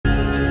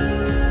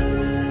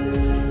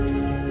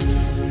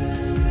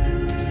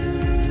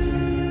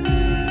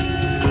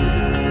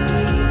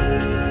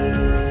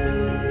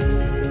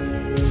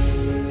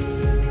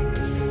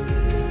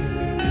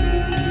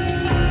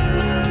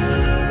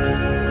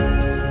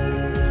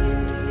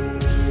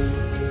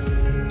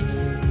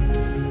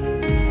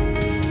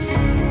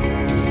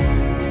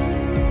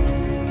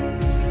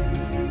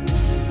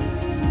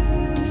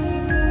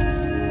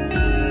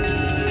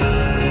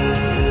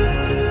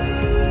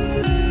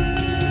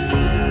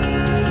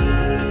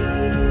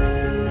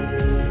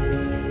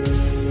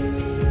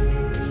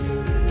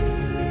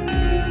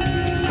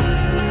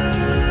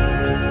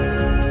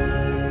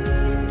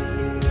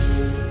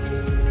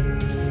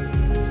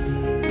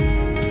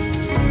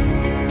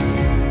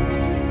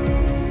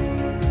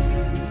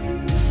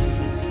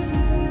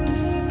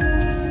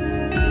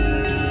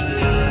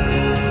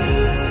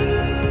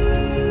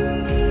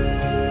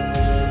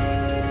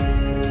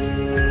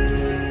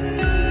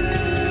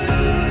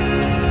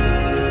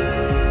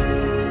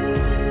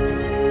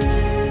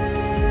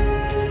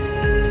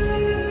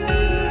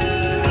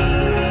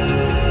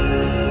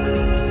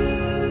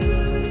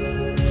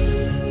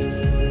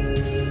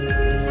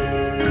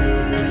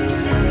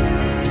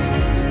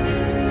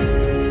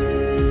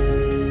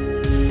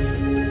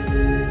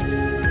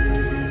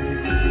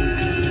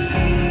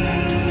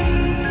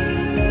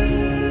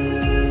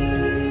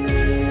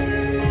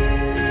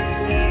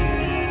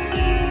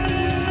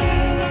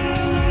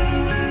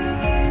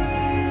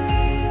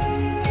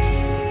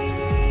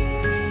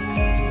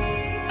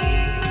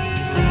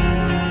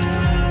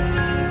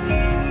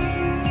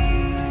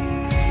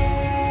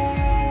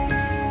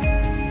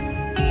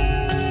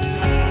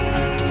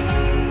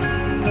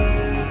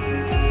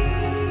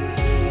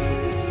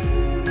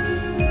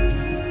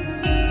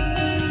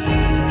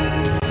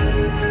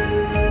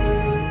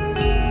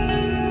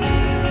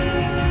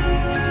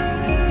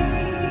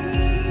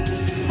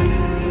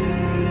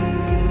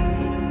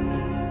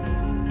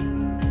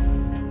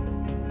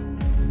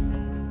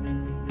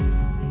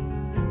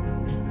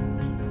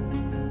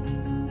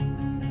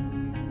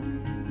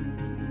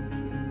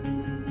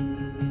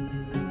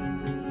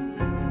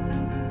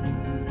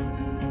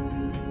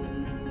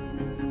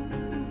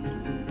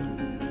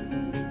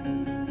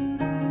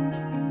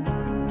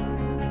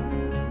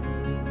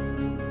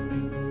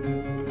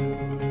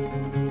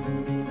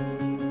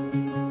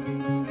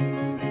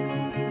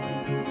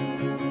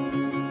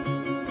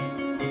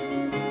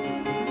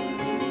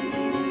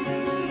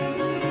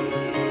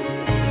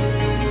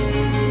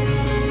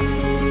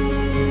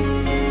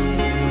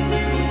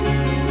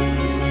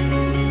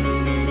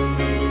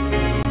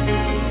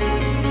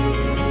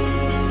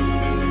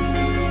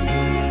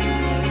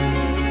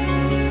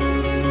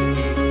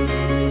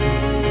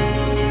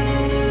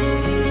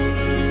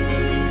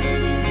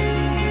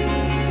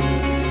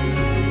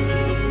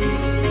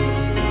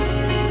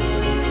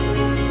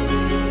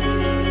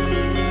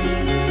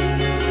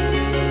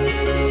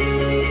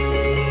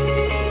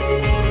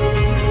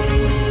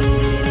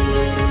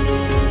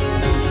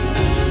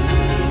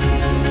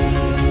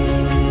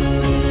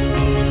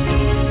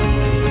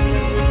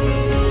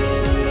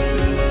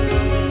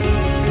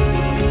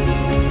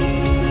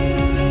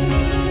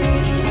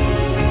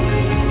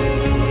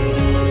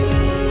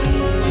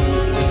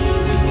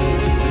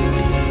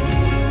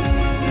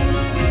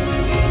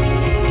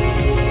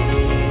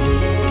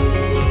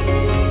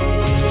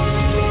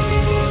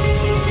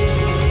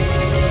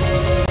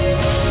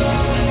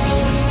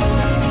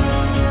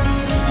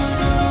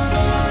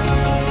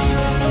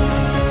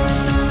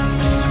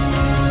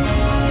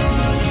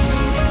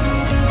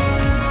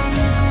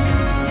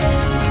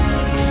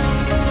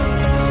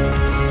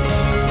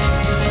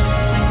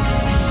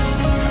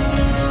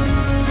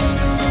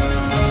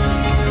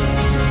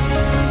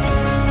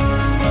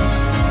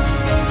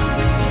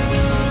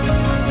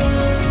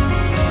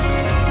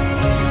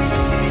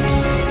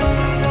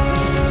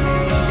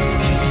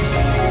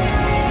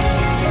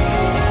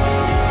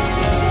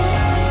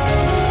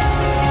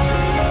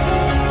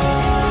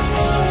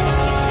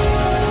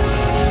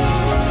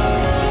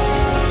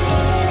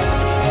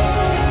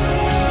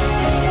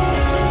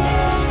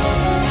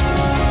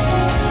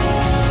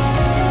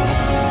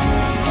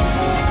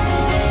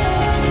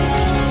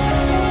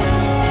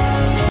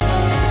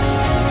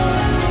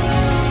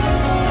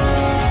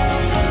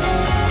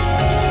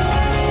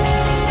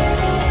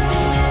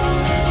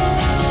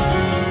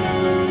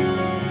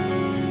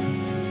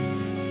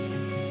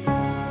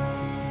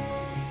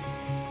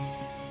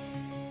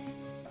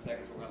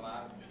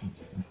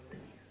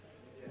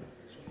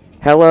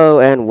Hello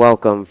and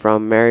welcome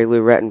from Mary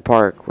Lou Retton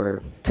Park,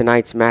 where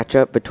tonight's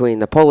matchup between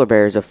the Polar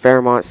Bears of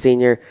Fairmont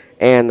Senior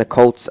and the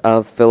Colts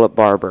of Philip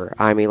Barbour.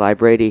 I'm Eli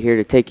Brady here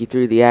to take you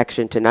through the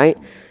action tonight.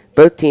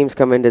 Both teams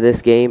come into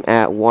this game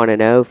at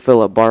 1-0.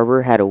 Philip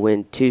Barbour had a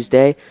win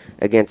Tuesday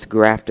against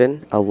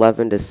Grafton,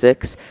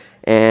 11-6,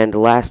 and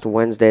last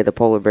Wednesday the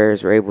Polar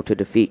Bears were able to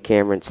defeat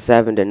Cameron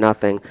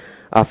 7-0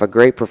 off a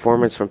great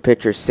performance from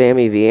pitcher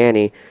Sammy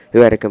Vianney, who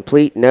had a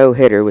complete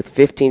no-hitter with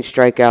 15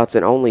 strikeouts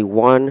and only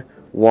one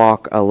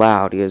walk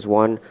allowed. He is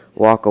one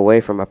walk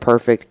away from a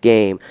perfect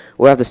game.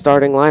 We'll have the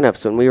starting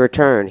lineups when we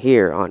return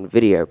here on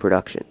Video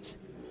Productions.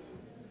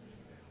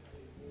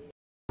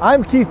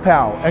 I'm Keith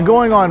Powell, and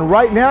going on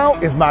right now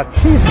is my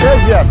Keith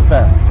Says Yes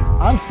Fest.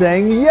 I'm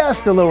saying yes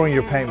to lowering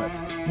your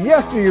payments,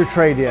 yes to your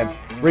trade-in,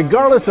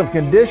 regardless of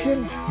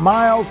condition,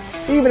 miles,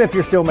 even if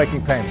you're still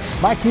making payments.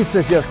 My Keith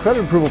Says Yes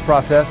credit approval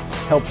process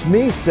helps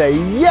me say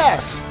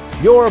yes,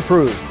 you're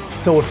approved.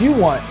 So if you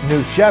want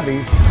new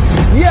Chevys,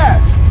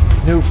 yes.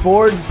 New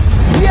Fords,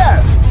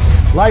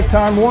 yes.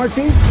 Lifetime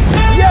warranty,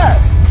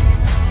 yes.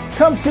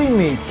 Come see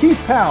me,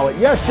 Keith Powell at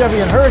Yes Chevy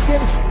in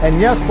Hurricane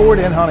and Yes Ford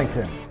in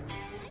Huntington.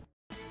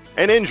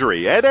 An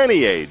injury at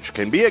any age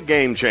can be a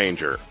game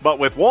changer, but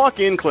with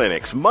walk-in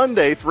clinics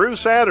Monday through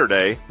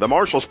Saturday, the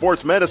Marshall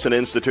Sports Medicine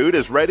Institute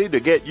is ready to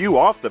get you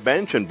off the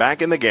bench and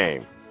back in the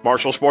game.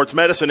 Marshall Sports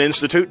Medicine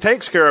Institute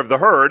takes care of the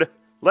herd.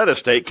 Let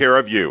us take care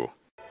of you.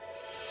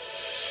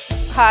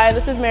 Hi,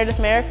 this is Meredith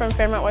Mayer from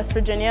Fairmont, West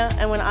Virginia,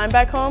 and when I'm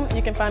back home,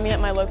 you can find me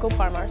at my local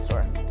Parmar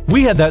store.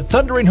 We had that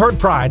thundering herd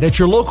pride at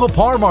your local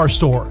Parmar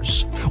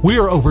stores. We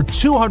are over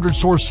 200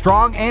 stores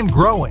strong and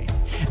growing.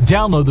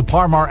 Download the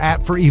Parmar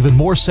app for even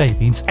more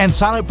savings and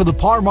sign up for the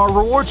Parmar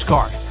Rewards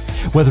Card.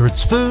 Whether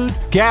it's food,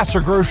 gas,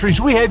 or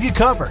groceries, we have you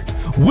covered.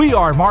 We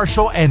are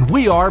Marshall and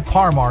we are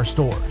Parmar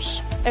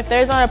stores. If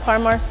there's not a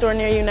Parmar store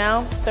near you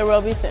now, there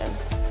will be soon.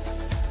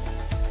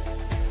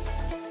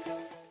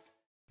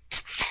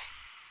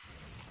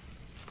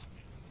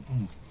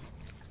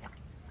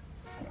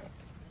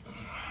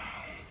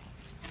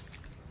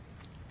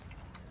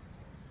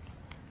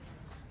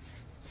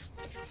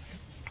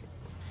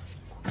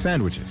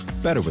 Sandwiches,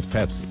 better with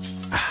Pepsi.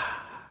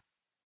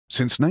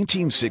 Since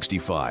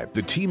 1965,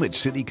 the team at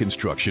City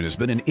Construction has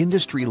been an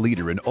industry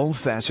leader in all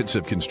facets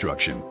of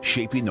construction,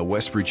 shaping the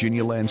West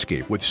Virginia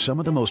landscape with some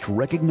of the most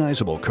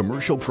recognizable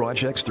commercial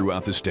projects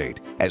throughout the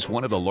state. As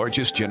one of the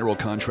largest general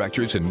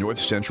contractors in north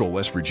central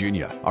West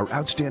Virginia, our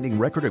outstanding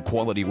record of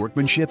quality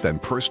workmanship and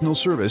personal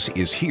service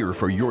is here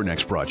for your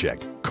next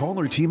project. Call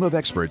our team of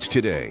experts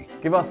today.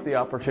 Give us the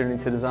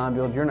opportunity to design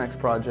build your next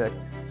project.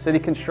 City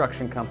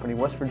Construction Company,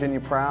 West Virginia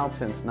proud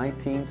since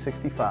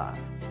 1965.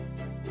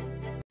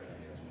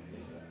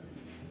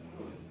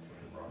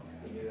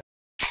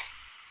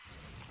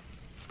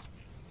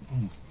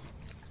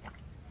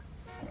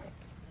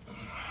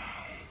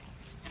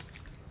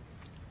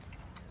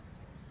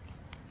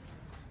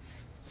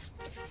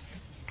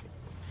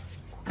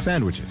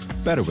 Sandwiches,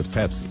 better with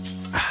Pepsi.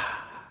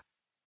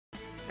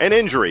 An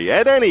injury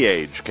at any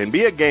age can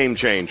be a game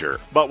changer,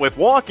 but with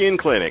walk-in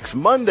clinics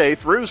Monday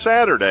through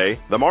Saturday,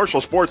 the Marshall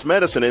Sports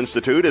Medicine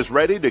Institute is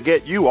ready to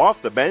get you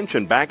off the bench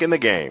and back in the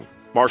game.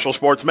 Marshall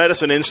Sports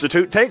Medicine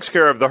Institute takes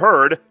care of the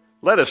herd.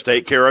 Let us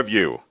take care of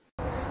you.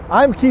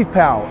 I'm Keith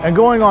Powell, and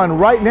going on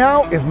right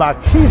now is my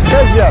Keith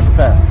Says Yes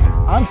Fest.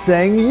 I'm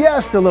saying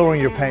yes to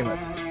lowering your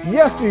payments,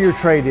 yes to your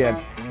trade-in,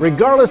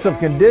 regardless of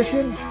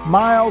condition,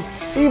 miles,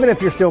 even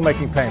if you're still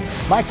making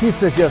payments. My Keith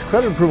Says Yes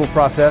credit approval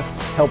process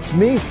helps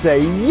me say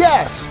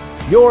yes,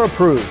 you're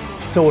approved.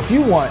 So if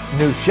you want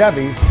new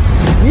Chevys,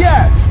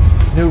 yes.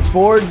 New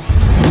Fords,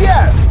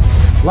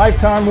 yes.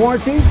 Lifetime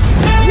warranty,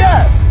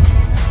 yes.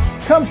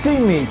 Come see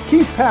me,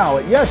 Keith Powell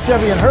at Yes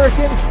Chevy in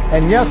Hurricane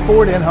and Yes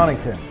Ford in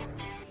Huntington.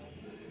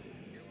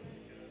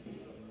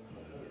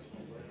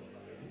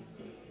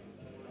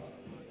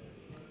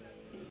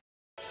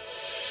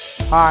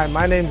 Hi,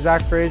 my name is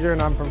Zach Frazier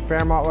and I'm from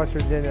Fairmont, West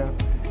Virginia.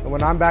 And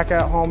when I'm back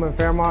at home in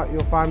Fairmont,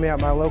 you'll find me at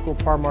my local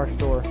Parmar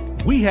store.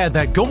 We had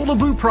that golden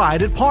boot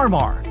pride at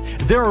Parmar.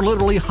 There are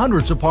literally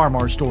hundreds of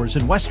Parmar stores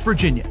in West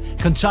Virginia,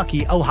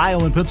 Kentucky,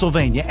 Ohio, and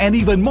Pennsylvania, and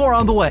even more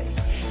on the way.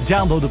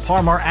 Download the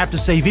Parmar app to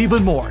save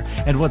even more.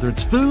 And whether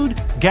it's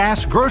food,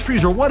 gas,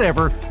 groceries, or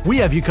whatever, we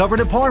have you covered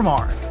at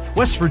Parmar.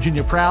 West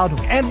Virginia proud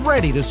and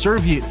ready to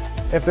serve you.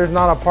 If there's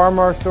not a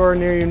Parmar store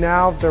near you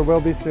now, there will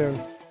be soon.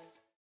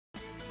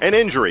 An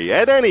injury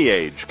at any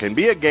age can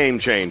be a game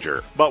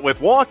changer, but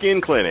with walk-in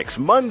clinics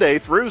Monday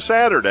through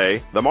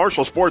Saturday, the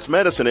Marshall Sports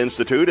Medicine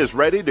Institute is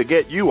ready to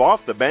get you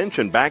off the bench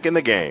and back in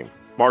the game.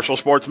 Marshall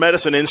Sports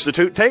Medicine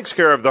Institute takes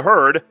care of the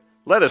herd.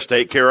 Let us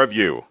take care of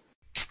you.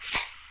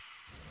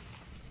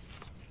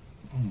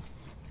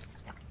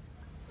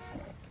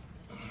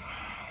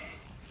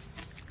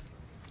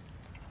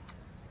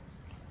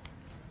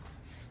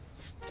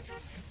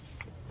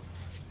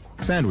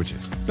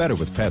 Sandwiches, better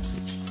with Pepsi.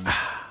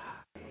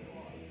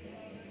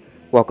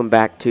 Welcome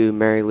back to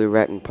Mary Lou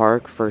Retton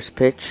Park. First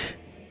pitch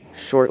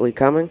shortly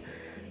coming.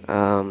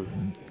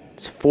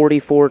 It's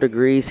 44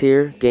 degrees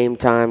here, game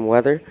time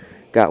weather.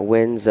 got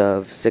winds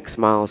of 6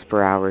 miles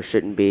per hour.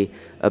 Shouldn't be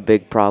a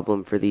big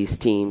problem for these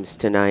teams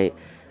tonight.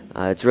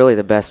 It's really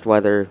the best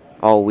weather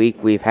all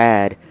week we've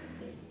had.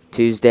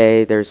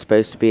 Tuesday, there's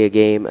supposed to be a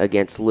game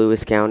against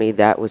Lewis County.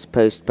 That was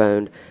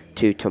postponed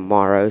to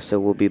tomorrow, so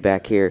we'll be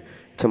back here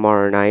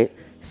tomorrow night.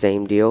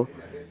 Same deal.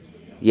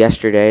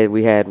 Yesterday,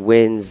 we had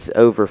winds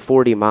over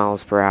 40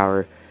 miles per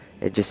hour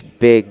and just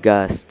big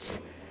gusts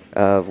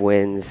of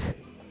winds.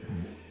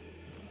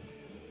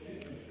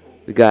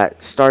 We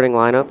got starting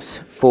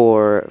lineups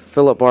for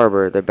Philip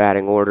Barbour, the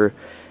batting order.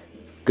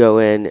 Go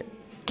in,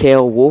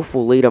 Cale Wolf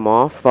will lead them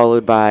off,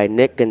 followed by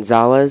Nick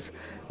Gonzalez,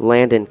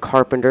 Landon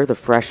Carpenter, the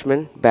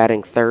freshman,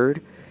 batting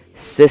third.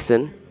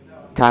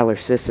 Tyler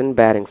Sisson,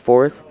 batting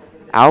fourth.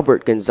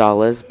 Albert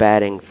Gonzalez,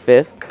 batting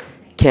fifth.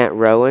 Kent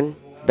Rowan,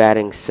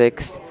 batting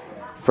sixth.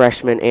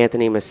 Freshman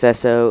Anthony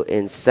Macesso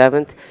in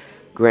seventh.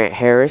 Grant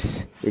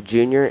Harris, the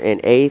junior, in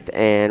eighth.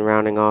 And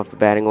rounding off the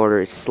batting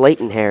order is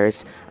Slayton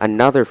Harris,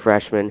 another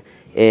freshman,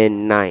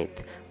 in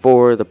ninth.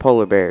 For the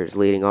Polar Bears,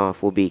 leading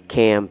off will be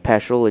Cam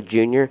Peschel, a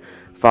junior,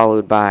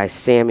 followed by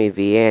Sammy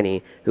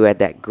Vianney, who had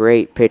that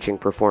great pitching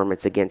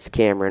performance against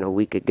Cameron a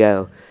week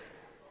ago.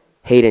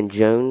 Hayden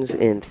Jones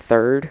in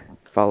third,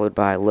 followed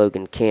by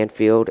Logan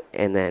Canfield,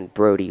 and then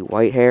Brody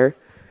Whitehair.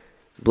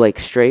 Blake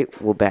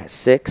Straight will bat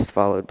sixth,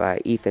 followed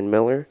by Ethan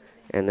Miller,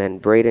 and then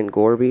Braden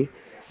Gorby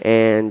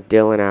and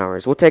Dylan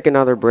Hours. We'll take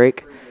another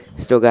break.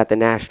 Still got the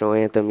national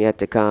anthem yet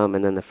to come,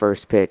 and then the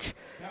first pitch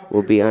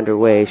will be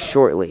underway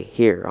shortly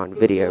here on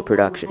Video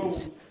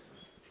Productions.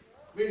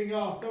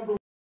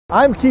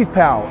 I'm Keith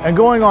Powell, and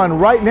going on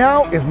right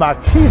now is my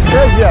Keith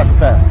Says Yes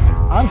Fest.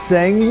 I'm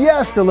saying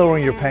yes to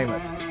lowering your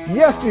payments,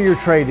 yes to your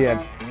trade-in,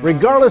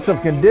 regardless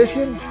of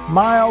condition,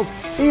 miles,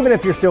 even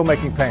if you're still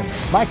making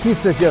payments. My Keith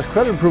Says Yes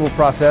credit approval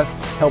process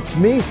helps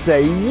me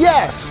say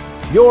yes,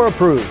 you're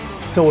approved.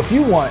 So if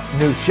you want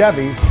new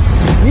Chevys,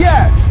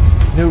 yes.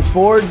 New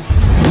Fords,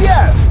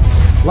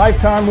 yes.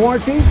 Lifetime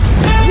warranty,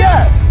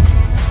 yes.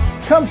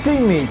 Come see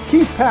me,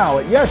 Keith Powell,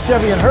 at Yes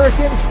Chevy in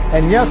Hurricane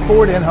and Yes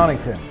Ford in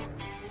Huntington.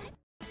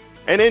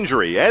 An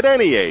injury at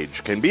any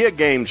age can be a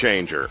game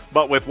changer,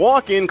 but with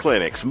walk-in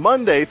clinics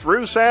Monday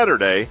through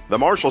Saturday, the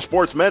Marshall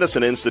Sports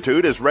Medicine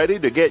Institute is ready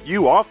to get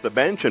you off the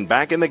bench and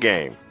back in the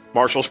game.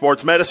 Marshall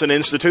Sports Medicine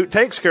Institute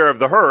takes care of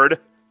the herd.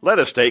 Let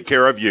us take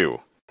care of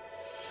you.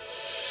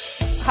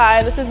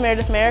 Hi, this is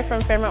Meredith Mayer from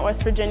Fairmont,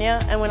 West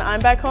Virginia, and when I'm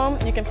back home,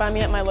 you can find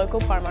me at my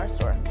local Parmar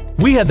store.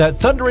 We had that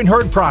thundering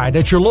herd pride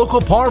at your local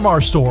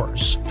Parmar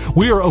stores.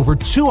 We are over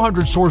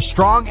 200 stores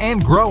strong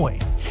and growing.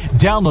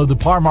 Download the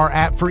Parmar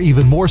app for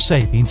even more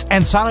savings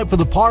and sign up for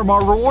the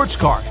Parmar Rewards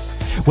Card.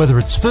 Whether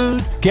it's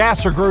food,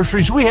 gas, or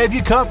groceries, we have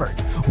you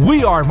covered.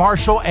 We are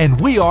Marshall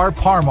and we are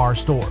Parmar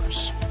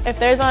stores. If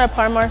there's not a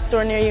Parmar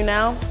store near you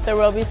now, there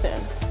will be soon.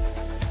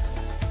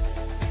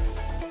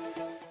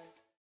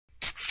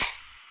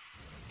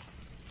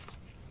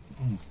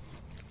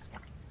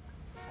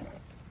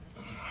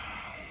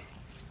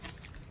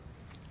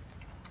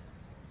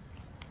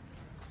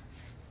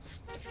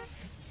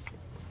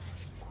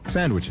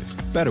 Sandwiches,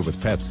 better with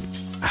Pepsi.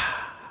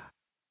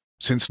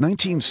 Since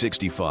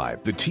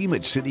 1965, the team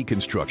at City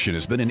Construction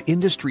has been an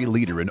industry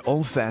leader in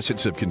all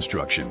facets of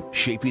construction,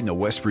 shaping the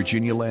West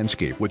Virginia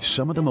landscape with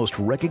some of the most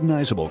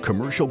recognizable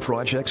commercial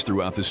projects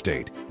throughout the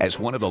state. As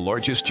one of the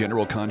largest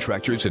general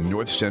contractors in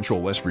north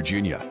central West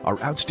Virginia, our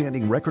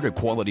outstanding record of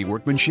quality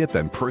workmanship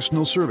and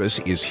personal service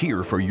is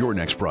here for your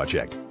next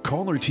project.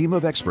 Call our team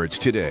of experts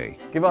today.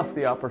 Give us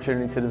the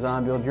opportunity to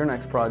design build your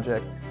next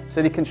project.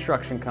 City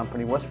Construction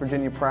Company, West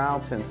Virginia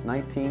proud since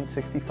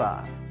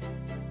 1965.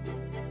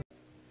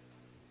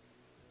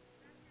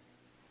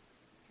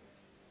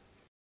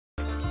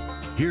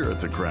 Here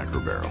at the Cracker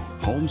Barrel,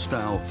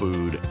 home-style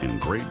food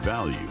and great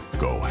value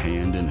go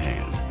hand in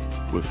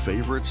hand, with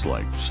favorites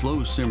like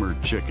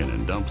slow-simmered chicken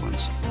and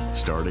dumplings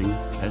starting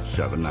at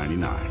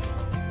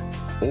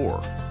 $7.99,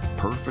 or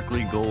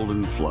perfectly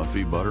golden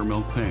fluffy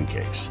buttermilk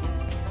pancakes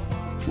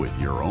with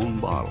your own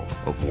bottle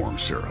of warm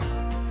syrup.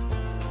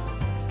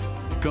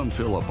 Come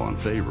fill up on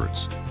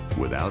favorites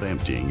without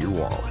emptying your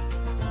wallet.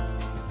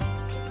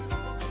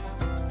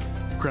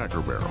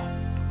 Cracker Barrel.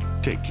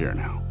 Take care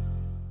now.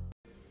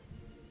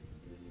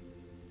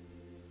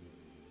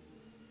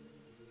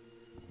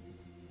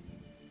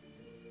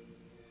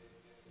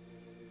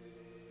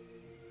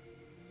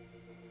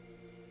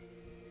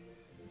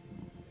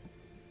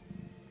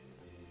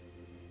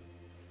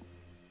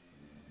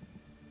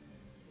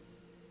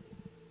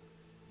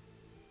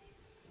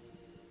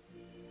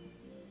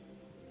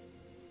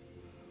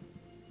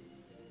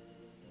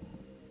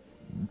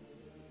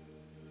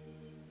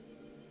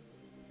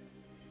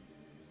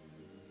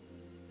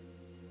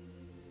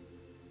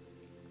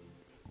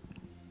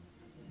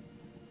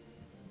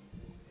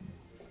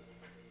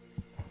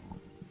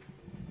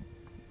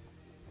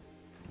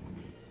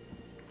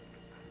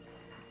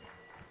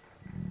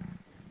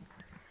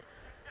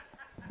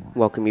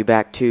 Welcome you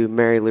back to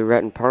Mary Lou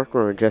Retton Park,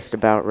 where we're just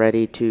about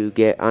ready to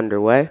get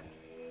underway.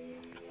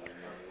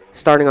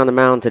 Starting on the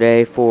mound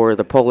today for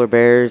the Polar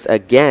Bears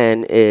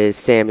again is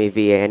Sammy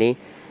Vianney.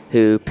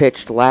 who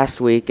pitched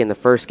last week in the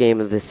first game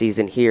of the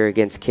season here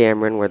against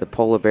Cameron, where the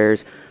Polar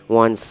Bears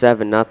won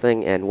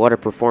 7-0. And what a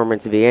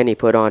performance Vianney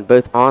put on,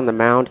 both on the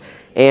mound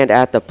and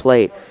at the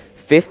plate.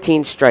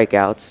 15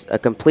 strikeouts, a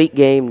complete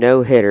game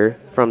no-hitter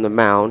from the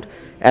mound.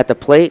 At the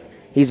plate,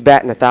 he's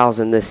batting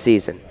 1,000 this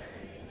season.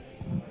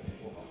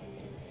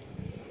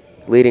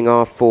 Leading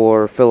off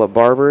for Philip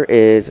Barbour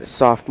is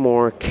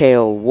sophomore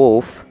Cale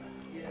Wolf.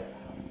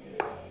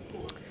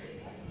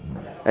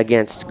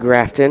 Against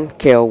Grafton,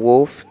 Cale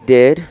Wolf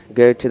did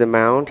go to the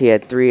mound. He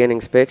had 3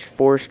 innings pitched,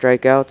 4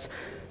 strikeouts,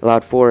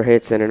 allowed 4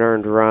 hits and an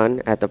earned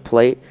run. At the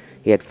plate,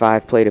 he had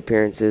 5 plate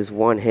appearances,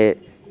 1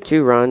 hit,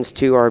 2 runs,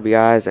 2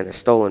 RBIs, and a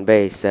stolen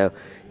base. So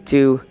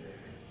 2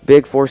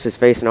 big forces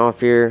facing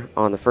off here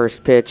on the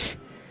first pitch.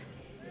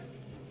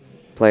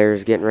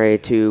 Players getting ready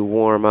to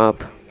warm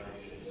up.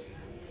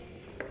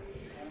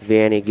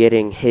 Vianney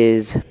getting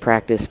his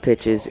practice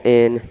pitches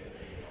in.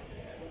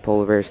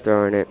 Polar Bears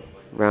throwing it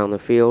around the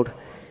field.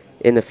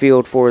 In the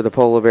field for the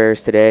Polar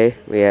Bears today,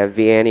 we have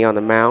Vianney on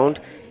the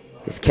mound.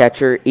 His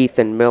catcher,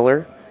 Ethan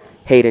Miller.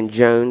 Hayden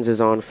Jones is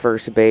on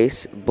first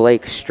base.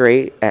 Blake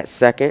Strait at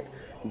second.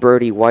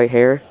 Brody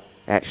Whitehair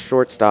at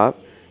shortstop.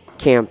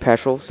 Cam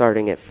Peschel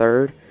starting at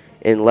third.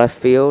 In left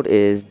field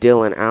is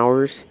Dylan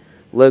Hours.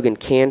 Logan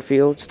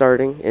Canfield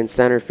starting in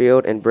center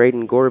field. And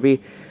Braden Gorby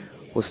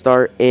will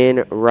start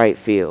in right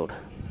field.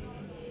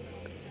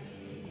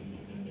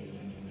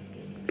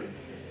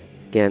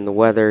 Again, the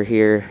weather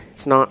here,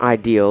 it's not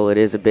ideal. It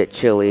is a bit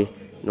chilly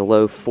in the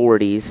low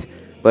 40s,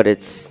 but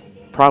it's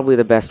probably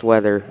the best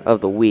weather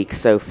of the week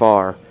so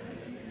far.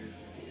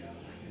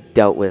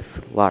 Dealt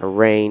with a lot of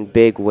rain,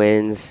 big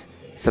winds,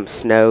 some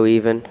snow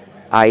even,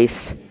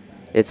 ice.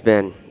 It's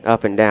been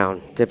up and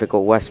down,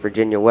 typical West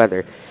Virginia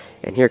weather.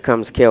 And here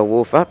comes Cale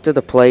Wolf up to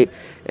the plate,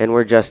 and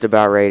we're just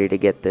about ready to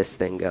get this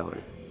thing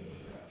going.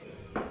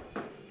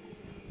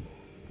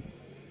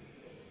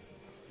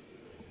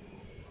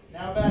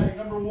 Now batting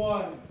number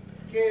 1,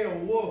 Cale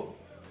Wolf.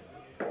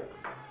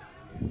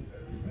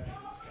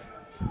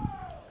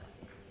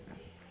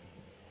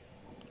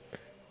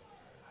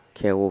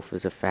 Cale Wolf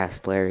is a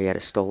fast player. He had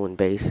a stolen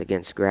base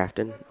against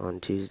Grafton on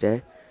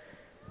Tuesday.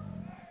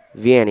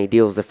 Vianney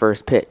deals the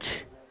first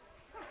pitch.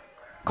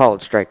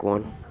 Called strike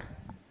 1.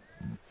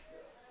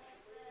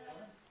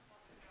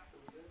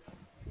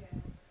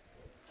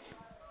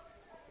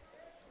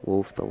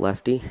 Wolf, the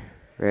lefty,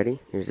 ready.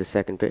 Here's the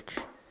second pitch.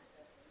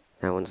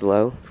 That one's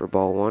low for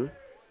ball 1.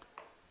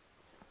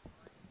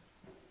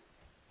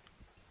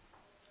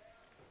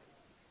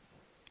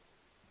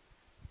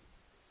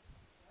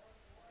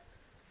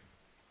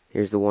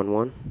 Here's the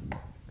 1-1.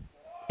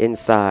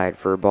 Inside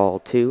for ball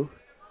 2.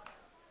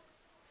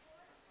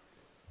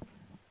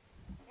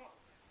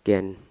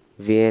 Again,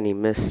 Vianney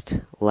missed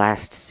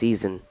last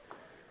season.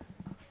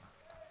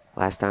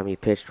 Last time he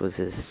pitched was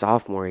his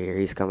sophomore year.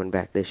 He's coming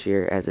back this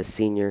year as a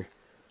senior,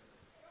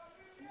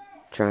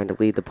 trying to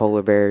lead the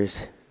Polar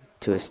Bears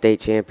to a state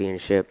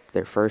championship,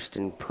 their first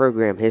in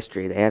program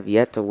history. They have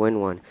yet to win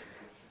one.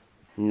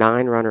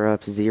 9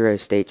 runner-ups, 0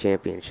 state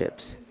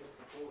championships.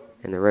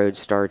 And the road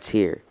starts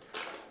here.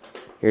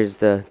 Here's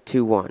the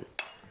 2-1.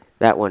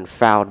 That one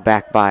fouled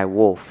back by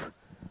Wolf.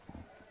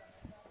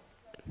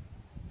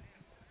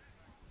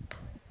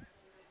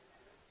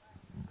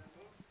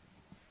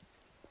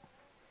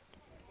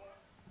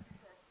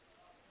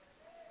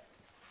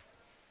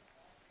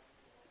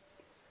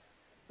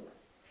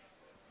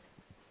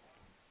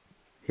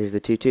 Here's the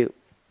 2-2.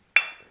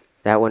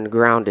 That one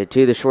grounded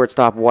to the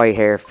shortstop,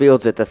 Whitehair.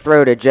 Fields it. The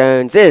throw to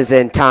Jones is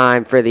in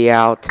time for the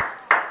out.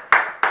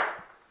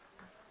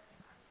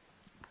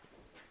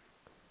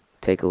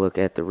 Take a look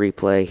at the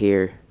replay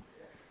here.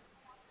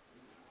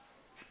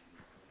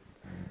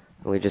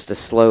 Only just a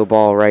slow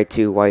ball right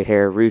to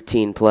Whitehair.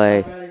 Routine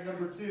play.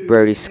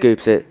 Brody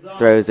scoops it,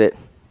 throws it.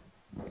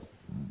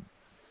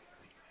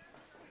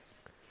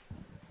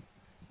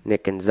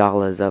 Nick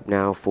Gonzalez up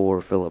now for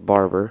Philip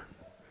Barbour.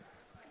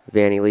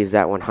 Vianney leaves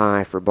that one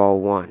high for ball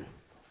 1.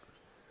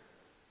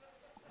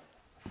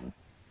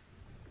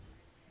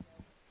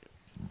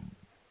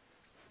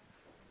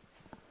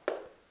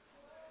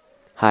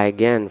 High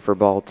again for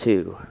ball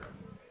 2.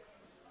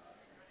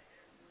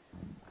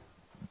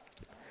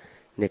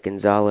 Nick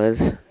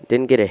Gonzalez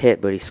didn't get a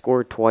hit, but he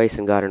scored twice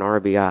and got an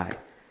RBI.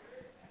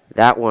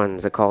 That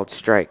one's a called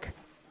strike.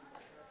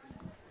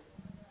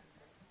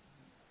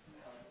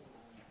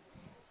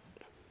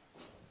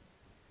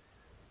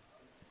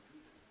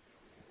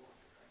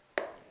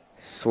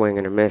 Swing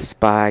and a miss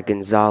by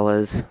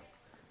Gonzalez.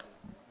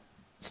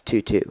 It's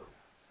 2-2.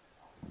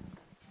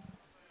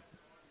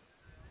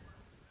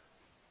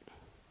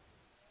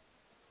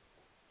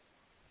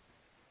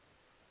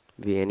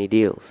 Vianney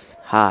deals.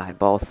 High,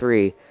 ball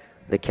 3.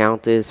 The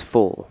count is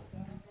full.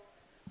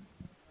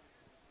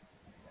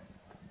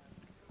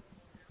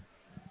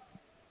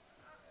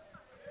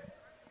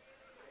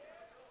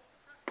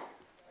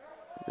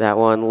 That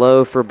one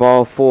low for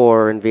ball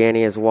 4, and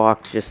Vianney has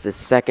walked just the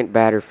second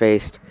batter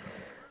faced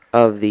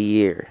of the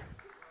year.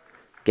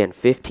 Again,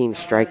 15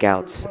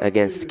 strikeouts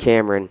against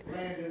Cameron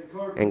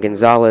And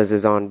Gonzalez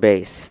is on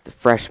base. The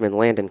freshman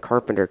Landon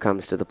Carpenter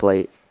comes to the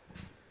plate.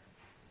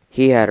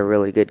 He had a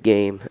really good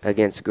game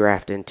against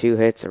Grafton. 2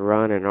 hits, a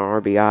run, and an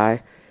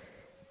RBI.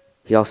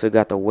 He also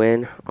got the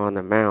win on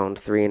the mound.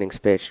 3 innings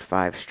pitched,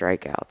 5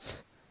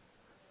 strikeouts.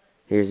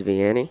 Here's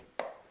Vianney.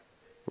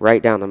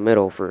 Right down the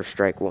middle for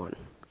strike 1.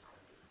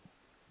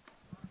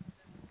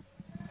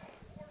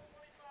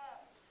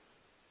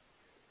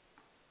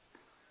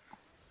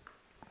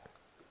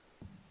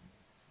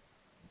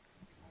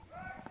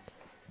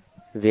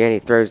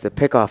 Vianney throws the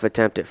pickoff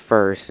attempt at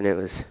first, and it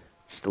was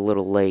just a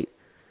little late.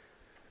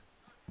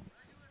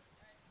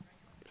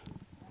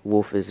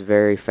 Wolf is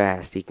very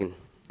fast. He can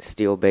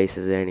steal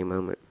bases at any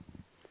moment.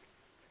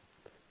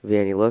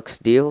 Vianney looks,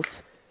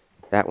 deals.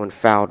 That one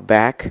fouled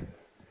back.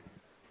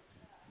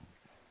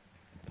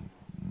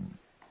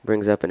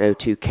 Brings up an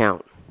 0-2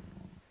 count.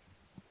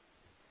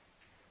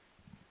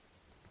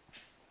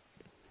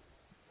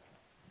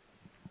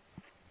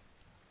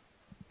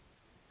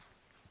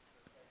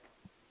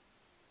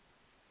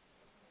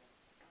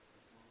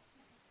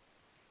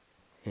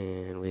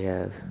 And we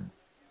have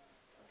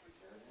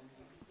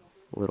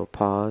a little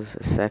pause,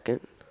 a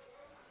second.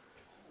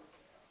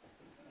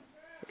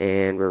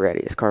 And we're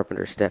ready as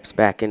Carpenter steps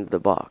back into the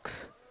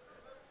box.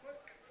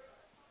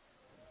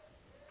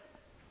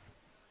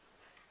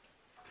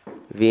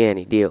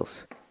 Vianney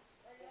deals.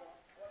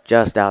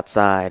 Just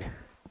outside.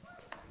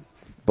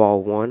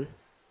 Ball 1.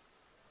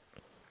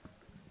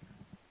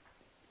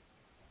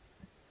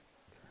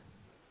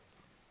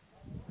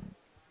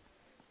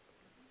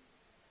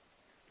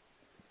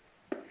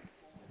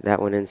 That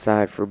one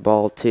inside for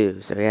ball 2.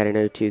 So he had an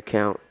 0-2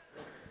 count.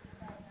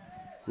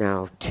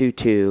 Now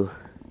 2-2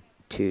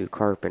 to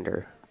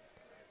Carpenter.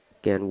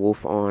 Again,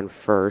 Wolf on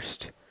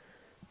first.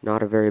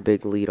 Not a very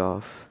big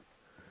leadoff.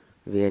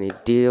 Vianney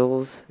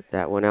deals.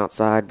 That one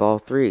outside, ball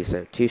 3.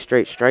 So 2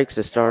 straight strikes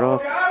to start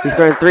off. He's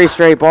throwing 3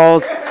 straight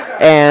balls.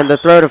 And the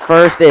throw to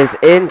first is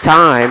in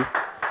time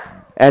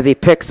as he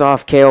picks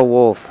off Cale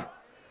Wolf.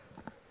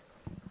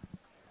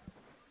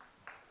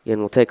 Again,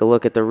 we'll take a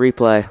look at the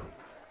replay.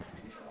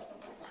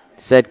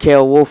 Said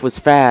Cale Wolf was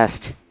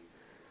fast.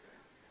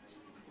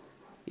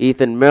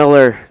 Ethan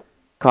Miller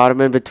caught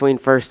him in between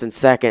first and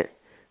second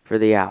for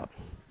the out.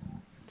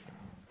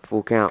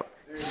 Full count.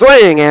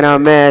 Swing and a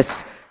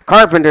miss.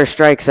 Carpenter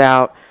strikes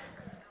out.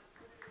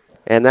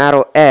 And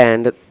that'll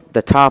end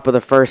the top of the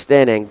first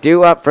inning.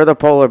 Due up for the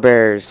Polar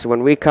Bears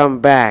when we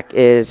come back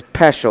is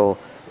Peschel,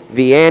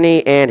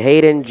 Vianney, and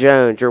Hayden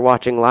Jones. You're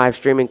watching live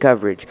streaming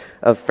coverage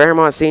of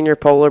Fairmont Senior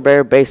Polar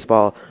Bear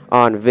Baseball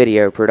on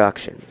Video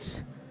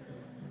Productions.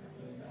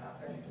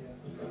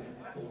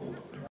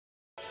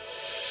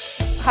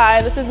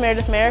 Hi, this is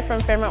Meredith Mayer from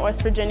Fairmont,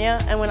 West Virginia,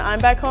 and when I'm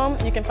back home,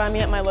 you can find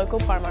me at my local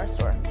Parmar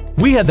store.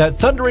 We had that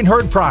thundering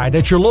herd pride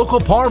at your local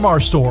Parmar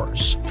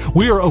stores.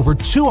 We are over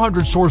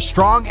 200 stores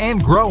strong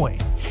and growing.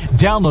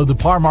 Download the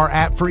Parmar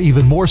app for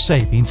even more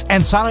savings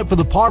and sign up for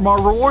the Parmar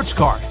Rewards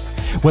Card.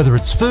 Whether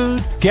it's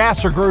food,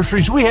 gas, or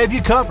groceries, we have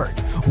you covered.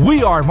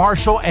 We are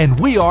Marshall and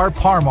we are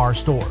Parmar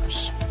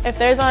stores. If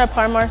there's not a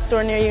Parmar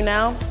store near you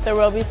now, there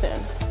will be soon.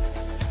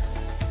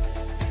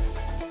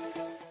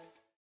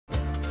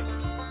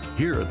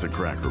 Here at the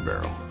Cracker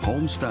Barrel,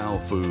 home-style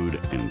food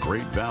and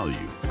great value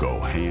go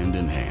hand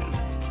in hand,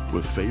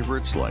 with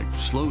favorites like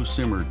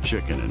slow-simmered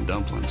chicken and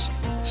dumplings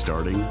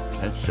starting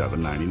at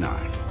 $7.99,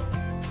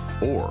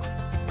 or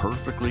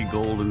perfectly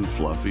golden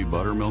fluffy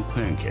buttermilk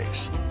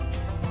pancakes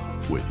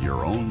with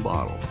your own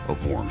bottle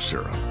of warm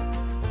syrup.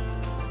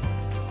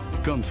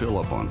 Come fill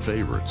up on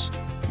favorites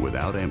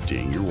without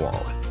emptying your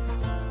wallet.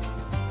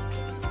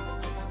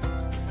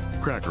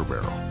 Cracker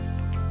Barrel.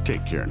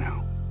 Take care now.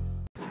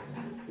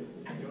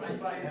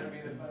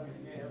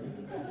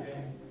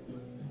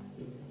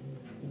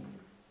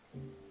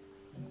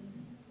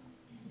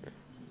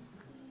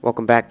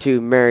 Welcome back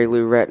to Mary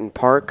Lou Retton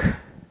Park.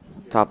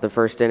 Top of the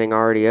first inning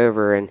already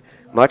over, and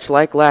much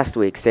like last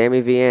week,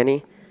 Sammy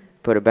Vianney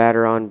put a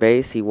batter on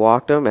base. He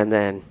walked him and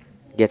then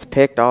gets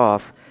picked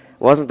off.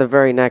 Wasn't the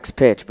very next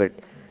pitch, but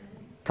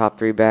top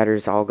 3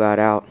 batters all got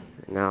out.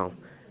 Now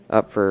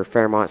up for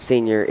Fairmont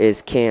Senior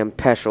is Cam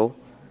Peschel.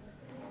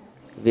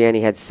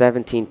 Vianney had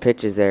 17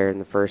 pitches there in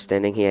the first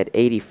inning. He had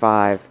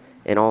 85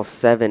 in all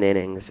 7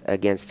 innings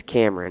against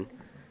Cameron.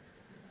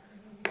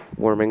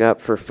 Warming up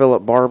for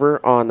Philip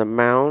Barbour on the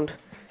mound.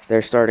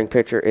 Their starting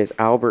pitcher is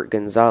Albert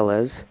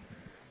Gonzalez.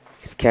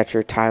 His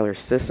catcher, Tyler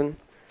Sisson.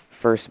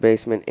 First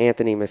baseman,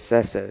 Anthony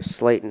Macesso.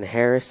 Slayton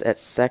Harris at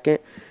second.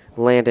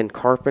 Landon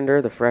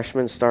Carpenter, the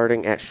freshman,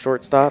 starting at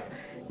shortstop.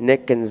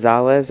 Nick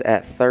Gonzalez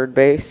at third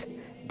base.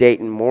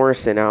 Dayton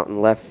Morrison out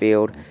in left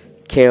field.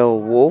 Cale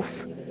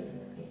Wolf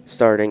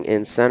starting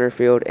in center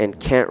field. And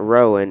Kent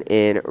Rowan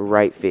in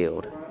right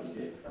field.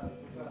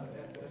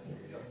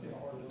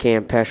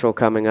 Cam Peschel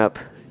coming up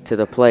to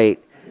the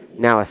plate,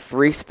 now a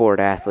 3-sport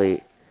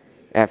athlete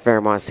at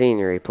Fairmont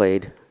Senior. He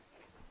played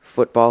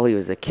football, he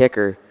was the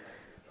kicker,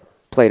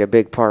 played a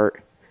big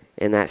part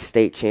in that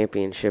state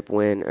championship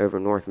win over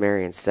North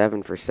Marion,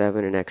 7 for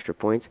 7 in extra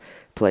points,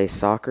 plays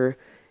soccer,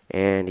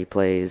 and he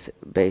plays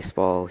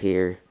baseball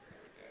here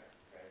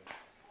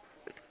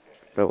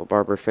Philip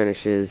Barbour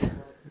finishes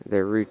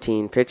their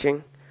routine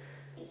pitching.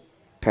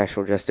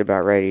 Peschel just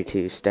about ready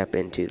to step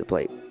into the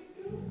plate.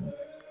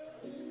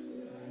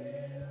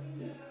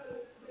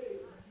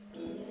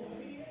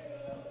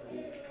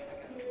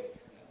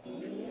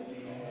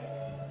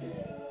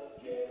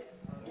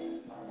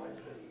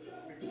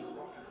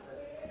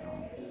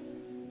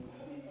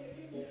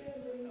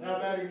 Now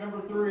batting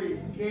number 3,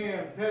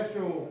 Cam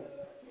Peschel.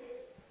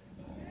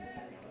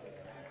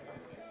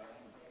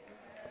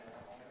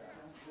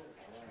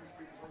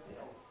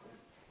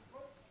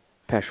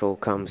 Peschel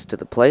comes to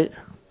the plate.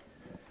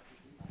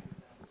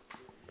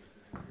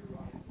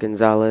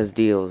 Gonzalez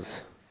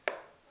deals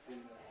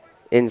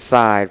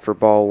inside for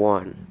ball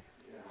 1.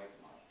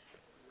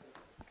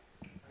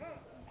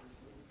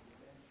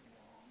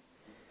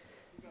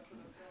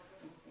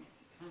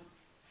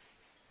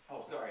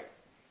 Oh, sorry.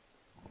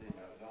 Didn't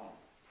know it was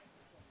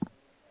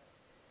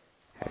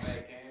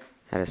on.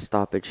 Had a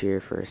stoppage here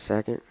for a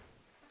second.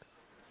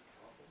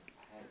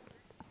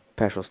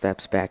 Peschel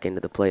steps back into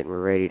the plate and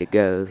we're ready to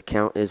go. The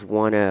count is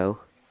 1-0.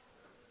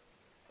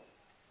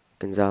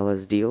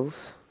 Gonzalez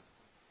deals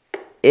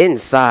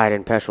inside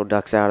and Peschel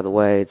ducks out of the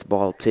way. It's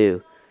ball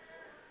 2.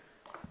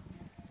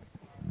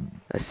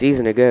 A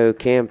season ago,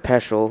 Cam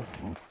Peschel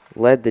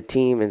led the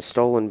team in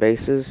stolen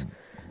bases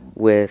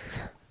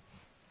with,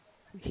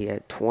 he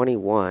had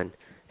 21.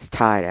 It's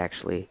tied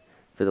actually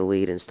for the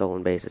lead in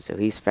stolen bases, so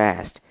he's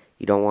fast.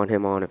 You don't want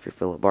him on if you're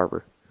Philip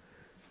Barbour.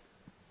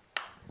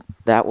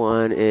 That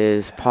one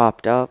is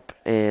popped up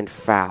and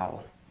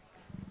foul.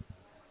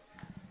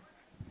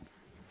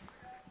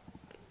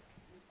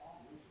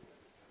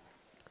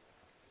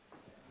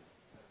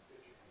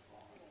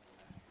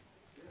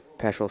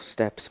 Peschel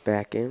steps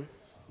back in.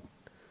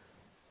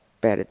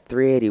 Batted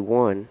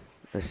 .381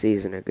 a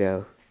season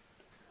ago.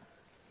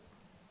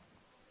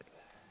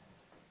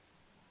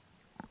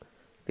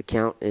 The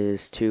count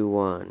is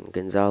 2-1.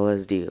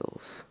 Gonzalez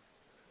deals.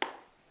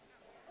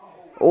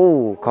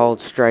 Oh,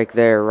 called strike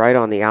there, right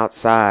on the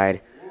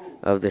outside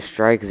of the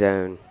strike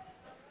zone.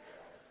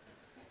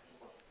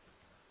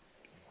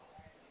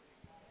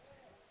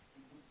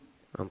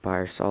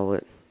 Umpire saw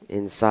it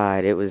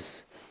inside. It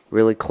was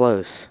really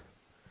close.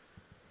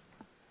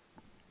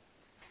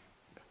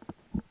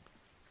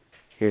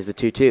 Here's the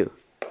 2-2.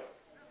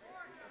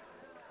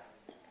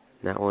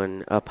 That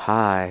one up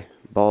high,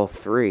 ball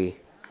 3.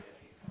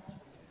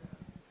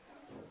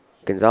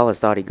 Gonzalez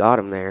thought he got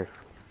him there.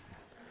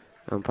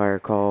 Umpire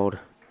called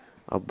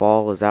a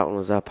ball as that one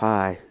was up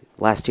high.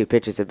 Last 2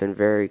 pitches have been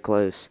very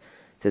close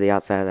to the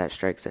outside of that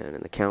strike zone,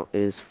 and the count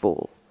is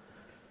full.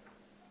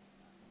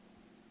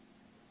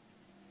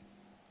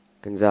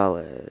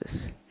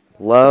 Gonzalez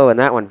low, and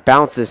that one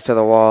bounces to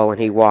the wall,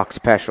 and he walks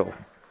Peschel.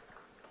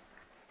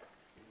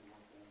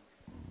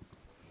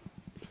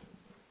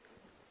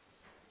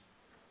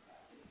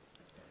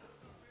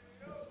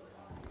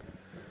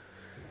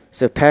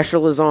 So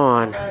Peschel is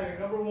on.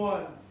 Number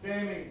 1,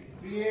 Sammy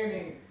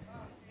Vianney.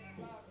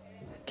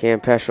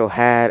 Cam Peschel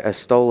had a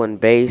stolen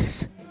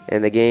base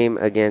in the game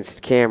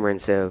against Cameron,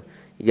 so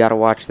you got to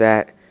watch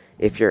that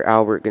if you're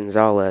Albert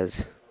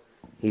Gonzalez.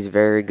 He's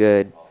very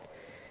good.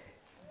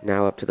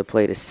 Now up to the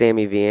plate is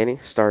Sammy Vianney,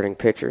 starting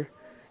pitcher.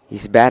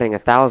 He's batting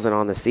 1,000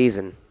 on the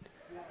season.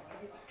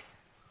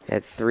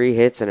 Had 3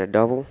 hits and a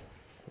double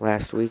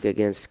last week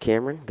against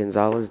Cameron.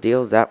 Gonzalez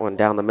deals that one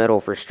down the middle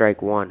for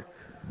strike 1.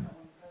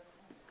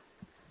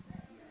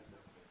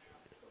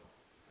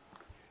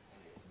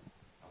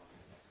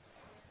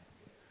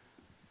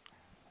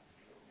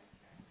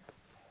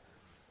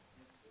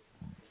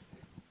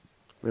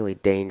 Really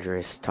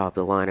dangerous top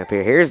of the lineup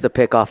here. Here's the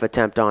pickoff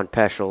attempt on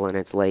Peschel, and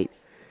it's late.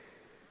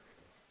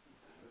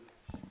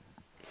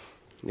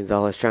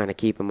 Gonzalez trying to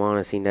keep him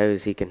honest. He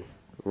knows he can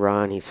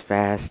run. He's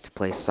fast,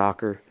 plays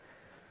soccer.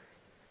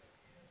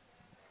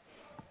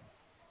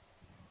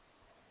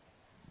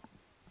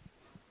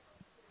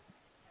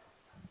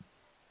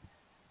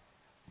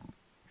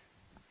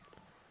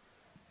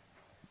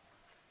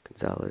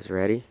 Gonzalez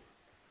ready.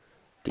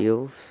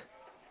 Deals.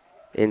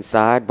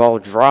 Inside. Ball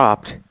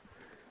dropped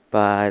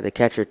by the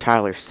catcher,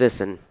 Tyler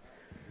Sisson.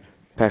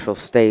 Peschel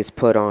stays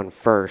put on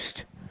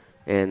first,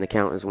 and the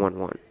count is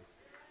 1-1.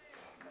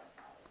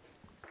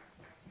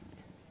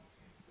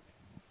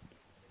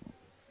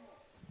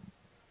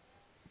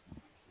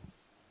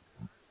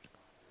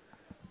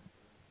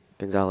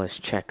 Gonzalez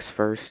checks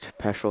first.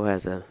 Peschel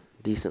has a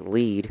decent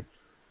lead.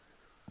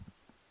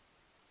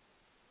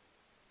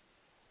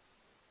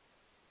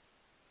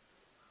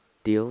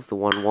 Deals the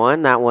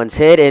 1-1. That one's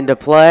hit into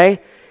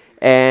play,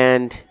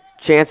 and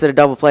chance at a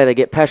double play. They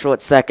get Peschel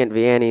at second.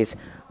 Vianney's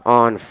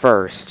on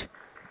first.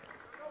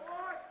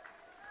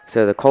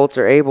 So the Colts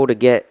are able to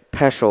get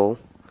Peschel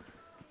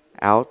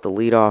out, the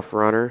leadoff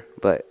runner,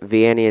 but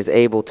Vianney is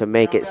able to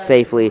make it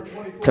safely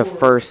to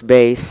first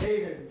base.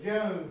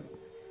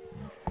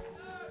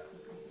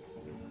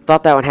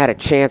 Thought that one had a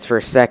chance for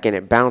a second.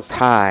 It bounced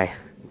high.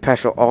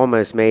 Peschel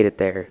almost made it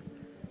there.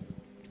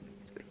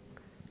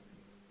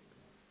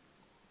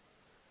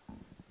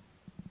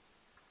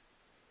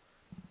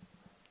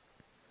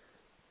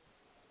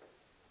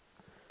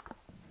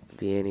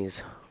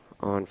 Vianney's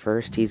on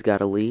first. He's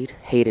got a lead.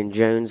 Hayden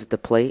Jones at the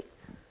plate.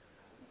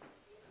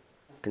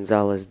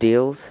 Gonzalez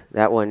deals.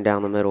 That one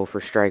down the middle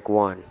for strike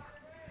one.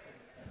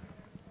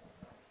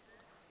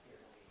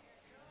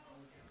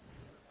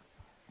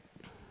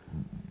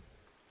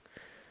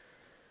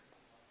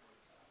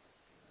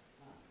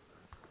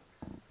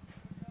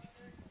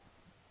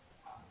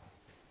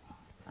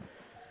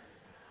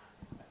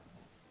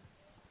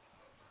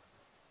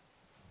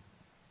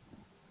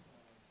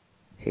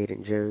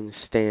 Hayden Jones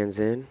stands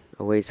in,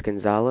 awaits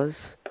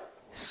Gonzalez.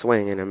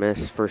 Swing and a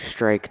miss for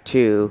strike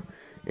two,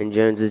 and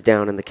Jones is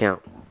down in the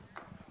count.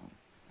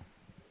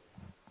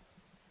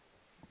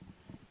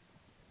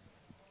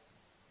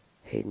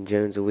 Hayden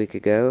Jones a week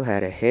ago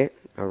had a hit,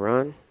 a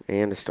run,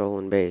 and a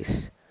stolen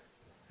base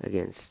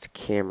against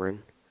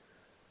Cameron.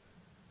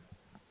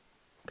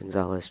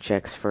 Gonzalez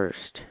checks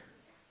first.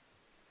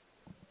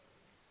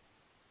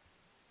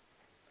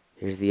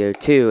 Here's the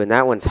 0-2, and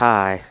that one's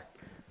high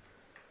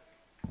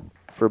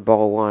for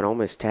ball one.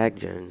 Almost tagged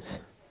Jones.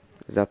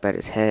 Is up at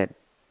his head.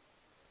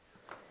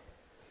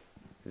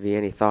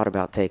 Vianney thought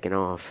about taking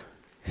off.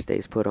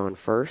 Stays put on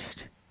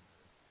first.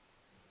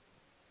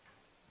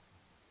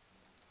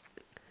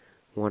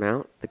 One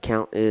out. The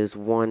count is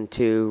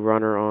 1-2.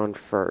 Runner on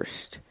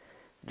first.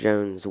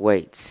 Jones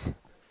waits.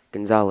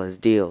 Gonzalez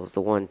deals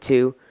the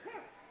 1-2.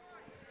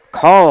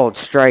 Called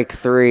strike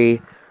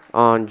three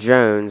on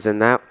Jones,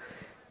 and that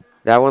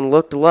one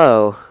looked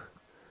low.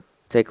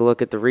 Take a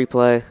look at the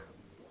replay.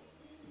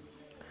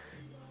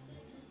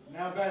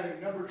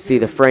 See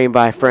the frame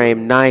by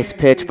frame. Nice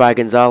pitch by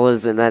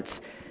Gonzalez, and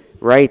that's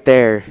right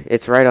there.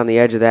 It's right on the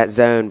edge of that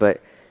zone,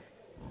 but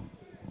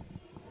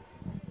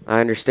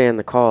I understand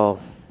the call.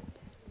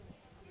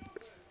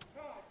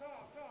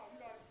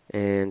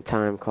 And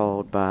time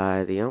called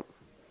by the ump.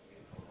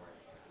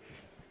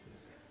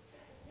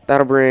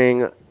 That'll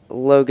bring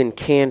Logan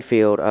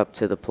Canfield up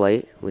to the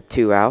plate with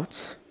 2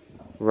 outs.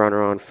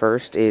 Runner on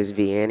first is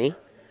Vianney.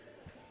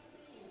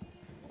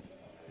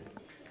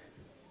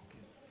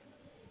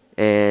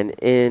 And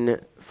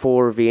in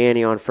for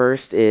Vianney on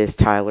first is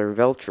Tyler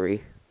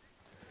Veltri.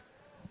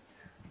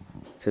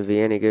 So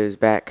Vianney goes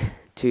back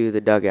to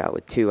the dugout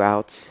with 2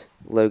 outs.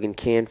 Logan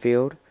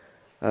Canfield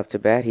up to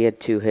bat. He had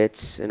 2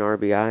 hits, an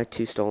RBI,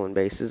 2 stolen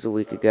bases a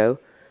week ago.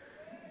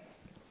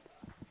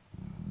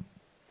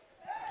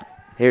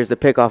 Here's the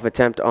pickoff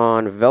attempt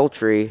on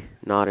Veltri,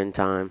 not in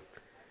time.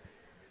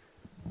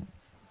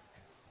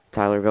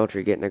 Tyler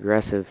Veltri getting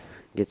aggressive,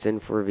 gets in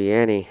for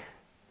Vianney.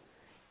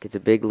 Gets a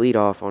big lead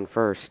off on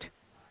first.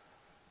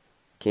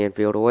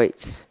 Canfield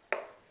awaits.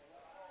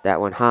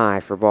 That one high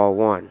for ball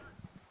one.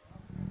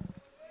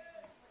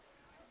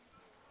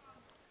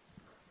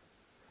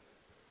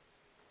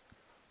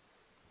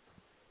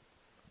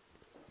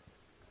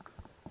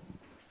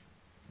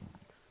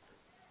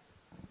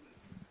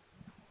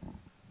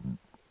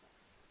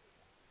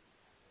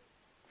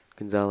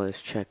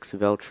 Gonzalez checks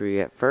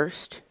Veltri at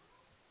first.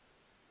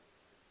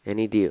 And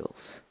he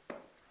deals.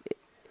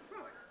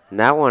 And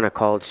that one a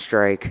called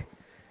strike.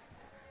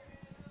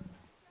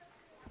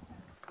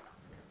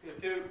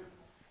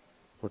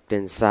 Looked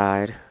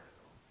inside.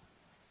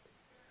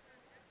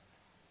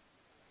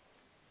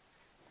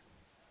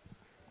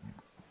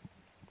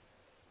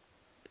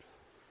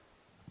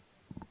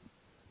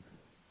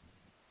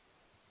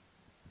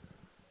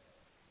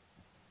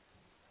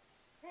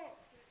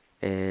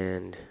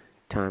 And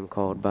time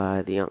called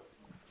by the ump.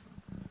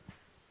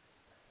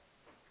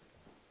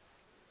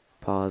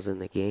 Pause in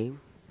the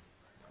game.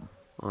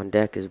 On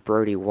deck is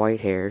Brody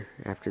Whitehair.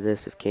 After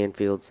this, if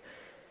Canfield's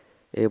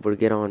able to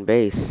get on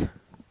base.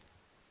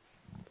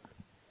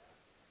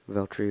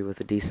 Veltri with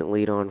a decent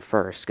lead on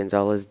first.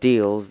 Gonzalez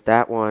deals.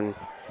 That one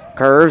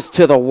curves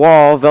to the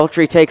wall.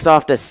 Veltri takes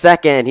off to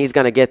second. He's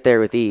going to get there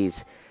with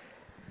ease.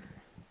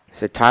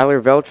 So Tyler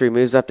Veltri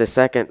moves up to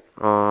second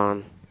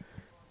on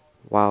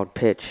wild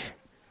pitch.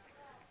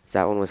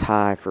 That one was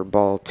high for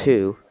ball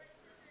two.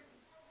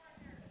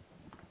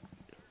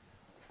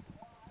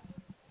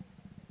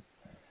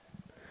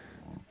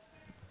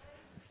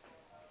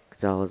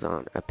 Gonzalez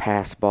on a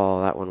pass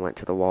ball. That one went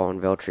to the wall,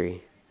 and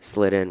Veltri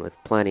slid in with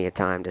plenty of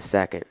time to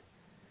second.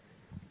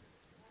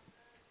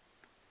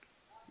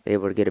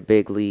 Able to get a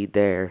big lead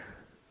there.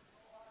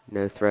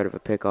 No threat of a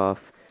pickoff.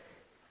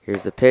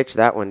 Here's the pitch.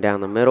 That one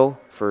down the middle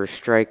for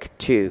strike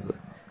two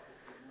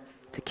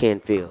to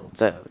Canfield.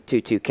 So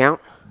 2-2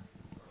 count.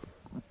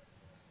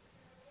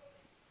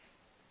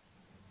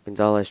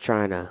 Gonzalez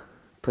trying to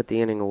put the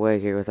inning away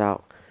here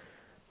without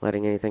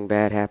letting anything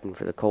bad happen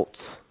for the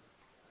Colts.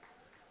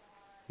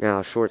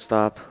 Now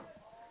shortstop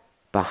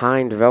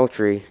behind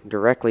Veltri,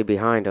 directly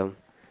behind him.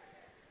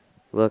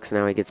 Looks,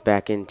 now he gets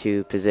back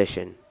into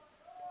position.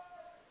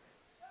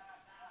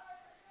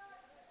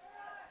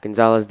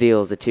 Gonzalez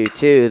deals the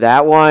 2-2.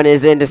 That one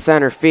is into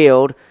center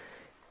field.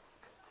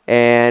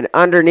 And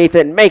underneath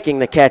it, making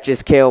the catch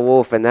is Cale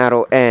Wolf, and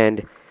that'll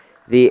end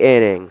the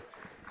inning.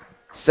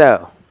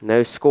 So,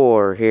 no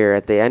score here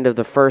at the end of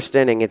the first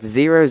inning. It's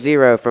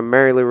 0-0 from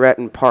Mary Lou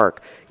Retton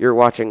Park. You're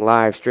watching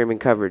live streaming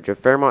coverage of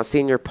Fairmont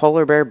Senior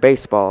Polar Bear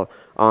Baseball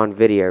on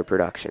Video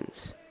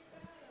Productions.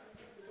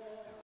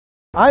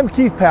 I'm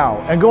Keith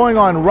Powell, and going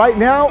on right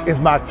now is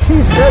my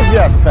Keith Says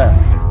Yes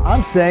Fest.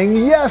 I'm saying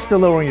yes to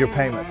lowering your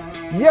payments,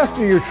 yes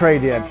to your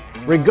trade-in,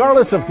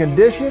 regardless of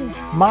condition,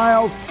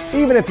 miles,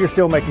 even if you're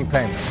still making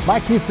payments. My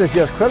Keith Says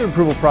Yes credit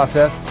approval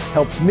process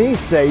helps me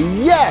say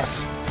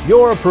yes,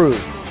 you're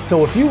approved.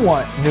 So if you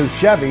want new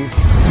Chevys,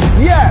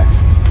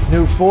 yes.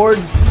 New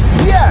Fords,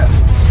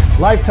 yes.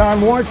 Lifetime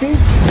warranty,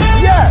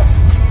 yes.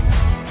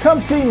 Come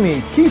see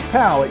me, Keith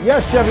Powell at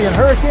Yes Chevy in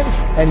Hurricane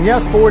and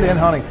Yes Ford in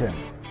Huntington.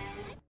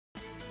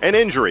 An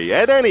injury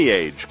at any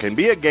age can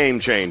be a game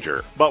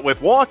changer. But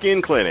with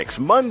walk-in clinics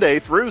Monday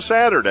through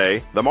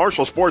Saturday, the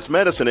Marshall Sports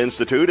Medicine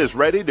Institute is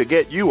ready to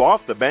get you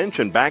off the bench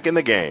and back in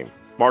the game.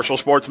 Marshall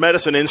Sports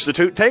Medicine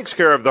Institute takes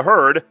care of the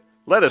herd.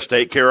 Let us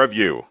take care of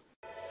you.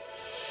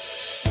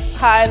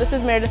 Hi, this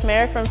is Meredith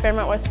Mayer from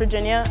Fairmont, West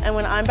Virginia, and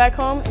when I'm back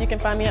home, you can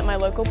find me at my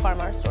local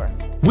Parmar store.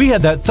 We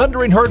have that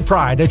thundering herd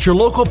pride at your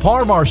local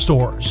Parmar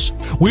stores.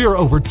 We are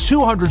over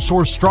 200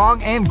 stores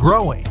strong and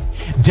growing.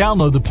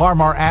 Download the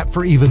Parmar app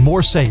for even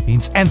more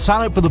savings and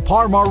sign up for the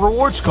Parmar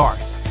Rewards Card.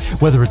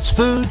 Whether it's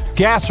food,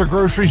 gas, or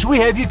groceries, we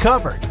have you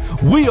covered.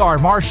 We are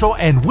Marshall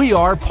and we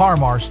are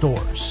Parmar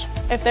stores.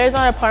 If there's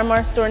not a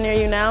Parmar store near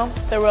you now,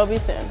 there will be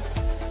soon.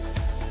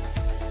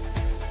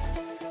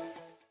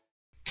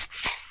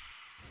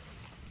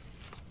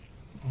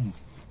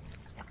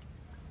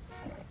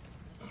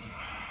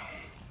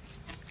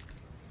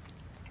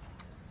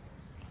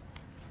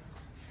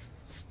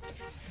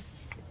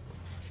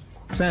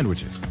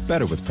 Sandwiches,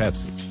 better with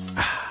Pepsi.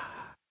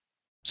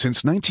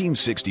 Since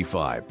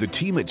 1965, the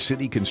team at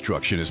City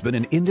Construction has been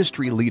an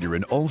industry leader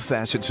in all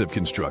facets of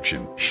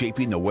construction,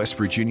 shaping the West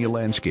Virginia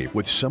landscape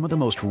with some of the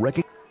most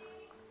recognized.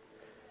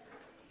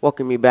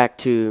 Welcome you back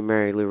to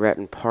Mary Lou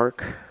Retton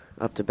Park.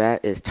 Up to bat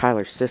is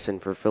Tyler Sisson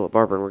for Philip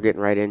Barbour, and we're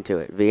getting right into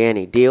it.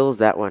 Vianney deals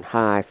that one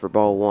high for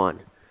ball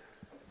one.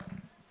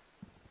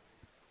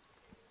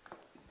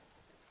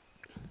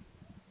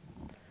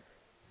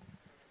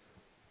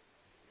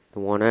 The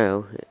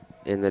 1-0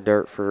 in the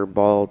dirt for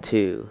ball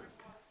two.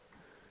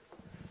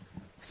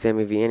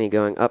 Sammy Vianney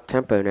going up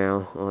tempo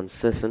now on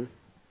Sisson.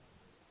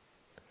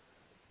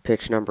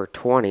 Pitch number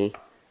 20,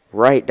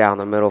 right down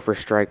the middle for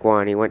strike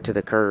one. He went to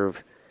the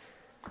curve.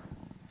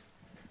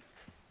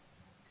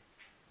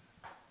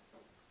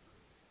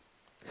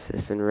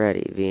 Sisson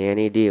ready.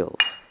 Vianney deals.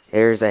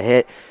 There's a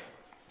hit,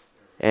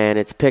 and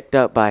it's picked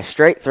up by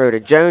straight throw to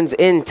Jones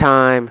in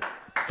time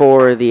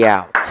for the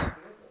out.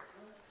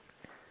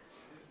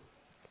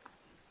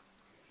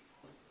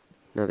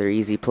 Another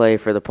easy play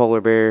for the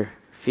Polar Bear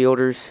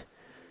fielders.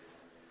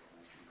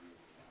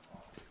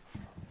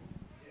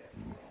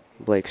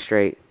 Blake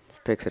Straight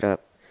picks it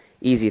up.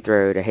 Easy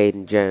throw to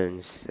Hayden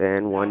Jones.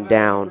 And one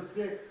down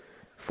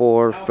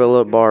for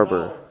Philip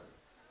Barbour.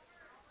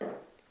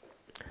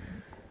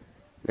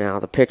 Now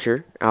the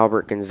pitcher,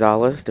 Albert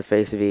Gonzalez, to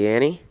face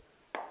Vianney.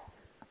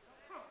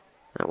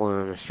 That one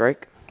on a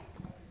strike.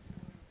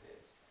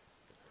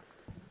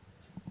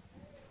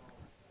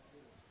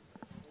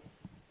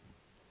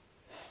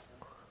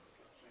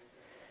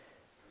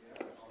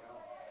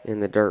 In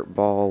the dirt,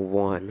 ball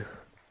one.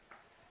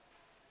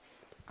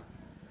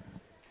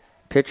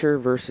 Pitcher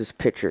versus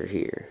pitcher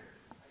here.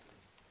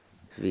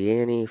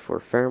 Vianney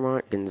for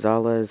Fairmont,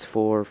 Gonzalez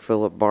for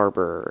Philip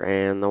Barbour.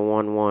 And the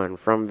 1-1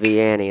 from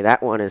Vianney.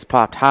 That one is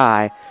popped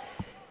high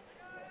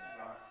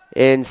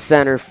in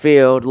center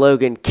field.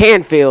 Logan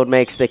Canfield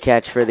makes the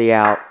catch for the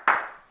out.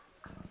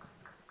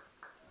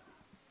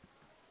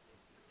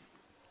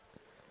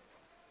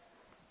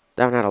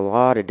 That one had a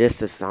lot of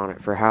distance on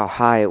it for how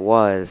high it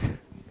was.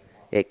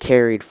 It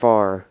carried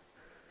far.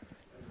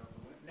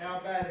 Now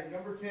batting,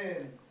 number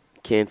 10.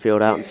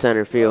 Canfield out in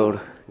center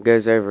field,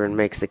 goes over and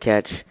makes the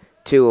catch.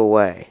 2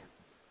 away.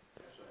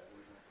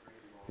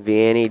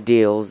 Vianney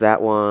deals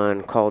that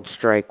one, called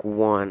strike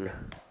one.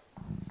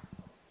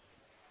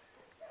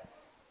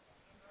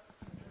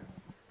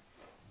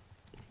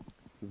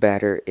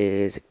 Batter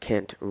is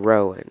Kent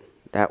Rowan.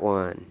 That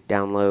one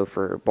down low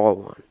for ball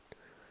one.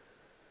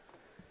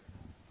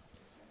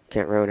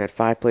 Kent Rowan had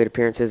 5 plate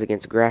appearances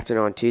against Grafton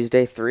on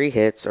Tuesday. 3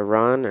 hits, a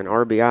run, an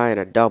RBI, and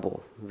a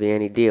double.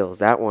 Vianney deals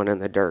that one in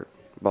the dirt.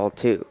 Ball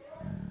two.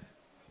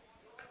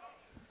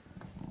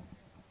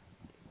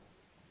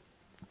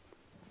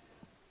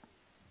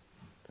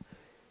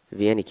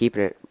 Vianney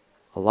keeping it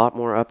a lot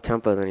more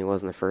up-tempo than he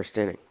was in the first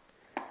inning.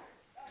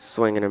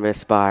 Swing and a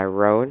miss by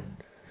Rowan.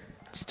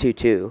 It's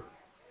 2-2.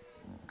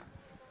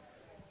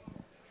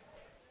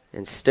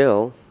 And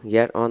still,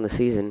 yet on the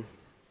season,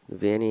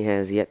 Vianney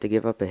has yet to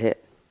give up a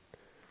hit.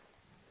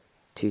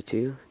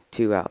 2-2,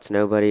 2 outs,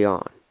 nobody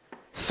on.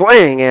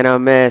 Swing and a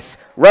miss.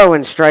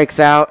 Rowan strikes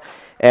out,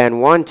 and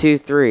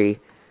 1-2-3.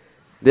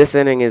 This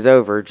inning is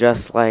over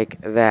just like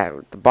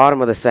that. The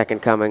bottom of the second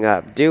coming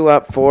up. Due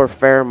up for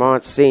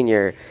Fairmont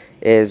Senior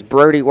is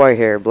Brody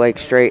Whitehair, Blake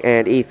Straight,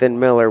 and Ethan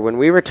Miller when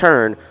we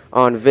return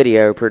on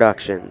Video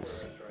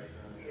Productions.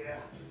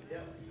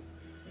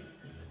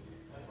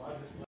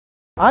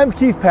 I'm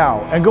Keith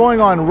Powell, and going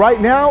on right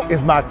now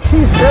is my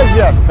Keith Says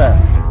Yes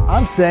Fest.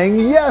 I'm saying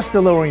yes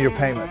to lowering your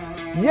payments.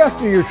 Yes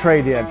to your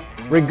trade-in,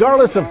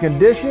 regardless of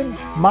condition,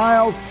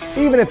 miles,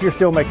 even if you're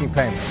still making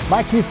payments.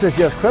 My Keith Says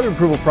Yes credit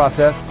approval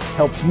process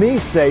helps me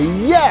say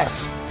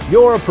yes,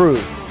 you're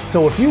approved.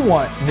 So if you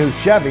want new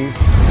Chevys,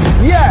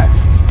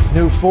 yes.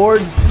 New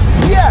Fords,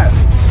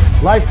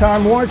 yes.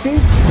 Lifetime warranty,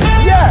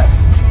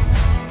 yes.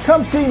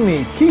 Come see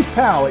me, Keith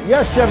Powell at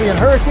Yes Chevy in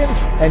Hurricane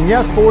and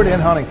Yes Ford in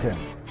Huntington.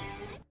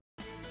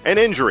 An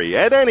injury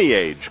at any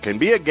age can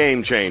be a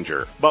game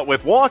changer. But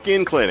with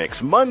walk-in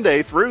clinics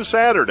Monday through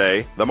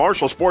Saturday, the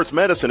Marshall Sports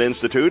Medicine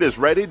Institute is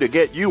ready to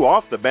get you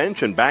off the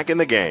bench and back in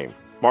the game.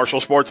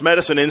 Marshall Sports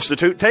Medicine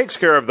Institute takes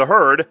care of the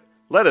herd.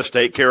 Let us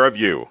take care of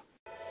you.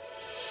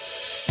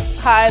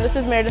 Hi, this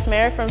is Meredith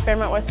Mayer from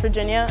Fairmont, West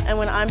Virginia, and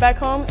when I'm back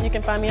home, you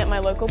can find me at my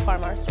local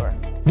Parmar store.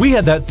 We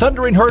had that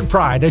thundering herd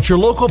pride at your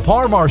local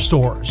Parmar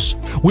stores.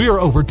 We are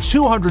over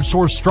 200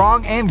 stores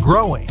strong and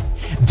growing.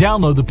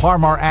 Download the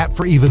Parmar app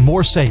for even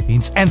more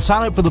savings and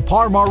sign up for the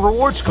Parmar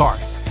Rewards Card.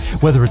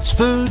 Whether it's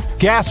food,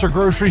 gas, or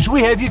groceries,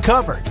 we have you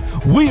covered.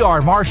 We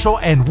are Marshall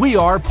and we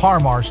are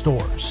Parmar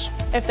stores.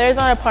 If there's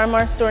not a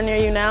Parmar store near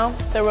you now,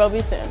 there will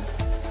be soon.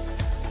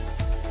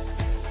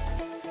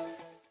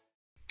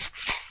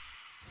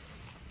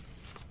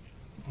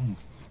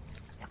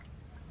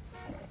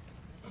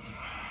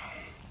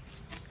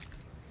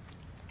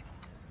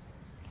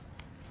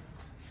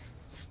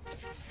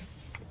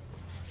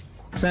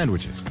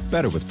 Sandwiches,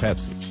 better with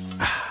Pepsi.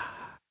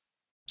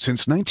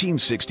 Since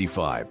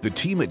 1965, the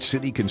team at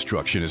City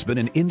Construction has been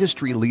an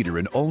industry leader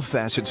in all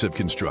facets of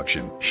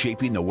construction,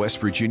 shaping the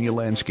West Virginia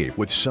landscape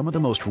with some of the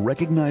most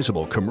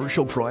recognizable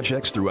commercial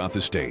projects throughout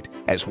the state.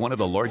 As one of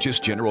the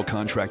largest general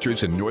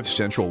contractors in north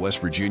central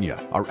West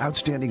Virginia, our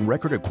outstanding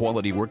record of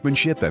quality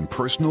workmanship and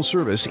personal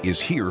service is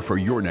here for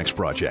your next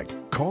project.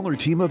 Call our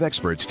team of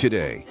experts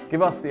today.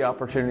 Give us the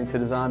opportunity to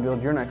design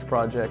build your next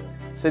project.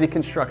 City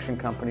Construction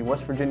Company,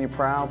 West Virginia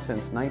proud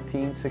since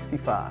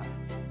 1965.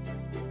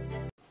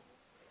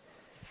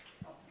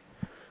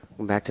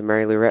 Back to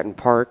Mary Lou Retton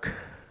Park.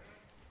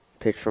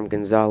 Pitch from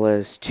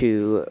Gonzalez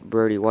to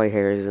Brody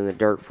Whitehair is in the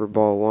dirt for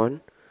ball one.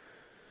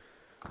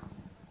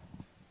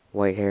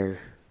 Whitehair,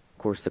 of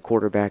course, the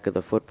quarterback of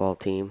the football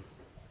team,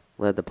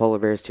 led the Polar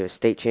Bears to a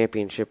state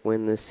championship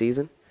win this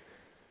season.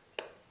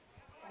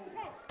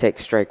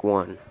 Takes strike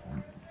one.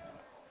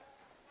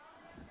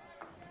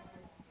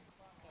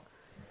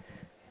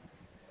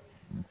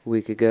 A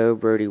week ago,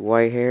 Brody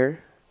Whitehair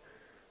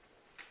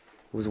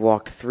was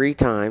walked 3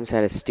 times,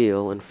 had a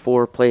steal, and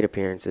 4 plate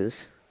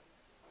appearances.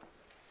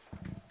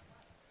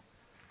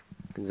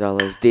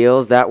 Gonzalez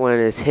deals. That one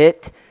is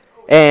hit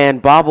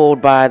and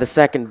bobbled by the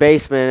second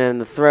baseman, and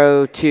the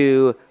throw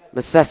to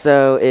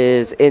Macesso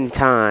is in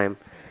time.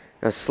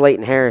 That was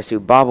Slayton Harris who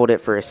bobbled it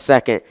for a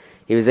second.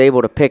 He was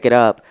able to pick it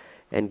up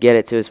and get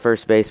it to his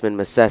first baseman,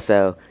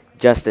 Macesso,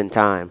 just in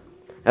time.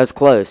 That was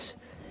close.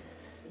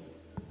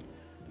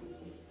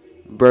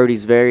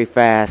 Brody's very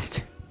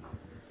fast.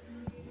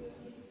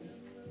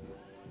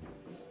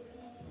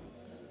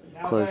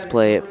 Close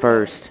play at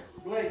first.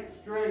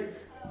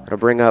 That'll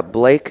bring up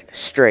Blake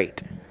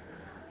Straight.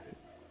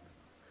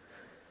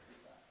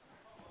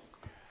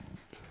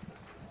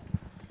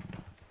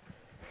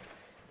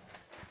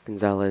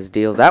 Gonzalez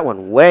deals that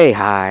one way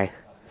high.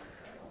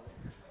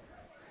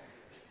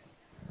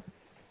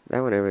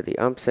 That one over the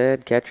ump's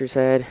head, catcher's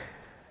head.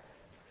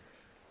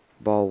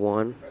 Ball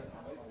one.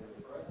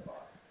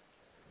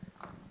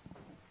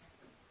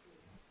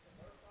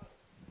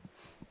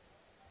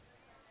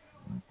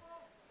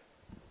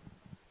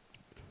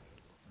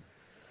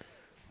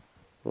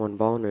 One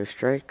ball, no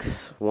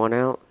strikes. 1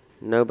 out,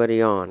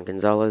 nobody on.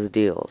 Gonzalez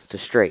deals to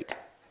Straight.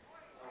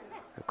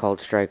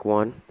 Called strike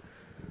one.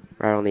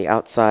 Right on the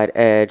outside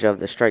edge of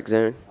the strike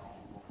zone.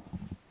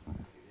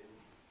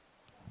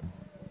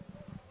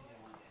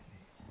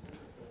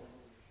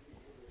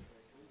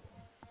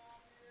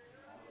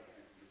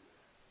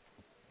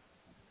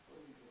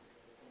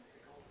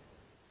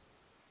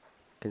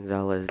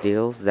 Gonzalez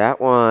deals. That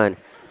one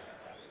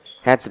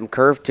had some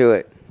curve to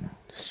it.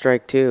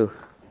 Strike two.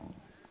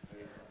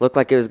 Looked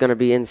like it was going to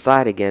be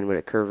inside again, but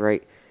it curved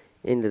right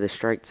into the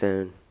strike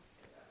zone.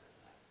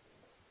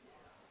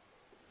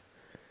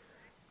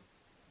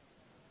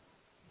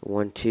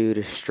 One, two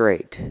to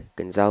Straight.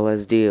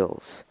 Gonzalez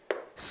deals.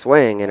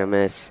 Swing and a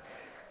miss.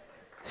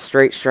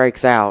 Straight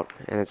strikes out,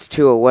 and it's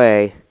 2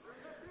 away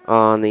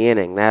on the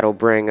inning. That'll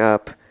bring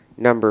up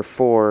number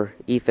 4,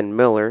 Ethan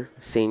Miller,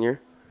 senior.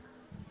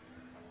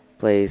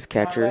 Plays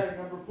catcher.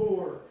 Number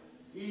 4,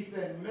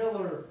 Ethan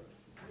Miller.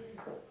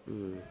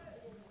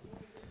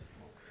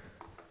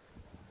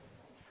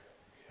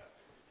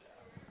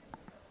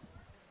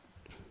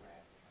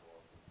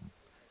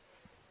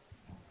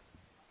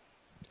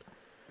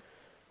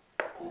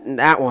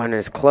 That one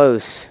is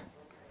close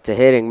to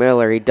hitting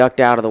Miller. He ducked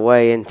out of the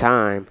way in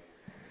time.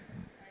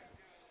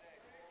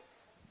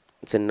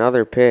 It's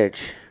another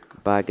pitch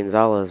by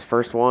Gonzalez.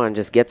 First one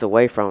just gets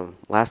away from him.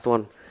 Last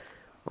one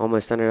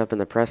almost ended up in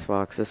the press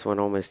box. This one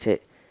almost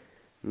hit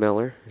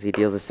Miller as he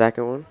deals the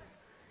second one.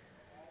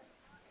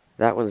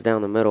 That one's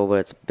down the middle, but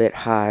it's a bit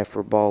high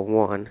for ball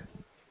one.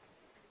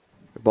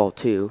 Or ball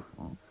two.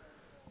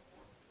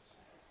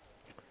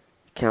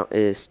 Count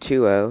is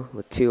 2-0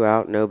 with 2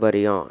 out,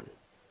 nobody on.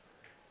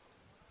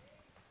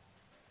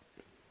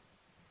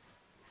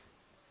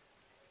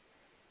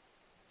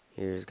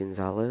 Here's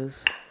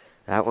Gonzalez.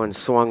 That one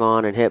swung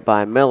on and hit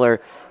by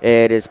Miller.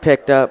 It is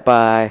picked up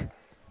by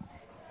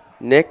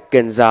Nick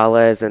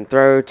Gonzalez and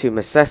throw to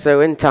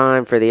Macesso in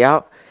time for the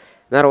out.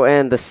 That'll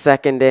end the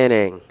second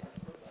inning.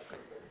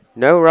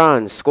 No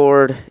runs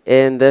scored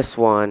in this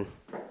one.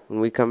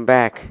 When we come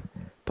back,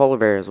 Polar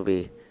Bears will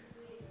be,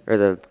 or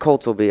the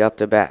Colts will be up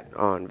to bat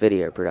on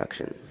Video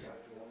Productions.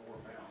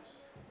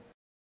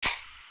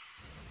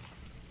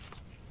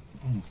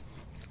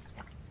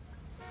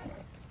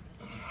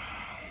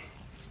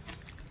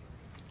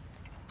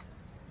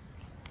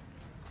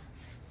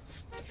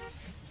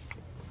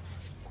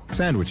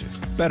 Sandwiches,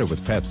 better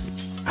with Pepsi.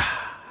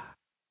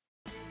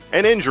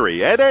 An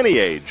injury at any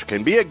age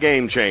can be a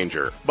game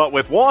changer. But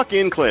with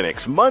walk-in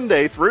clinics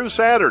Monday through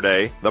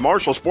Saturday, the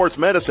Marshall Sports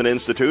Medicine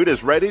Institute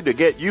is ready to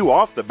get you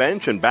off the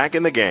bench and back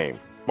in the game.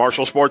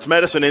 Marshall Sports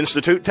Medicine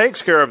Institute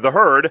takes care of the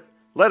herd.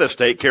 Let us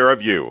take care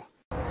of you.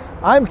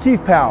 I'm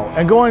Keith Powell,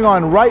 and going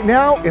on right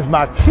now is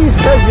my Keith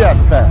Says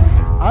Yes Fest.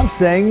 I'm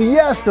saying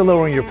yes to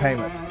lowering your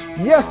payments,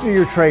 yes to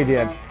your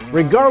trade-in,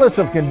 regardless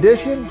of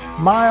condition,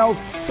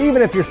 miles,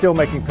 even if you're still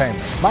making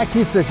payments. My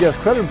Keith Says Yes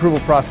credit approval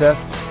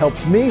process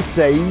helps me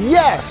say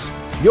yes,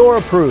 you're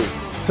approved.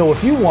 So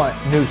if you want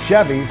new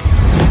Chevys,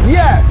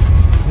 yes.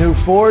 New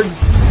Fords,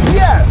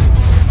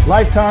 yes.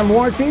 Lifetime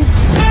warranty,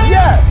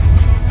 yes.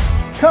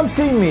 Come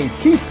see me,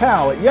 Keith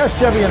Powell at Yes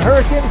Chevy in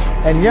Hurricane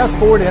and Yes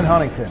Ford in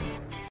Huntington.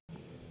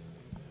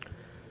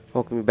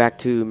 Welcome back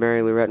to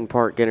Mary Lou Retton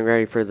Park, getting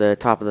ready for the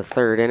top of the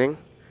third inning.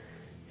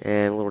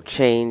 And a little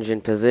change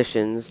in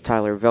positions.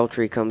 Tyler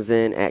Veltri comes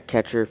in at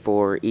catcher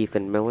for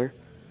Ethan Miller.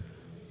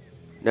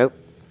 Nope.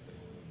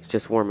 He's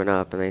just warming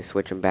up, and they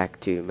switch him back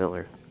to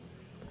Miller.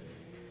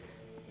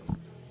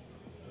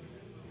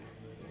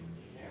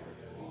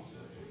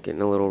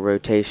 Getting a little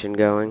rotation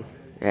going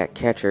at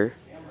catcher.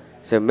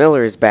 So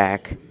Miller is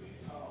back.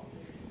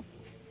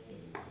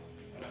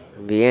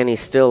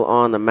 Vianney's still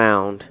on the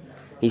mound.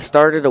 He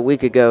started a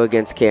week ago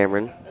against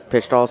Cameron.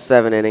 Pitched all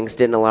 7 innings,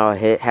 didn't allow a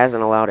hit,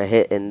 hasn't allowed a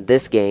hit in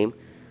this game.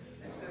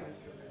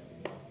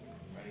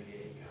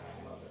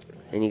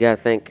 And you got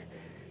to think,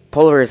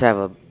 Polar Bears have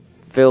a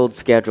filled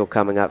schedule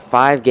coming up.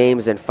 5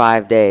 games in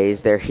 5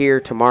 days. They're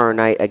here tomorrow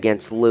night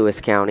against Lewis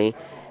County.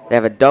 They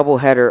have a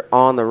doubleheader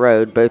on the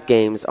road, both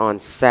games on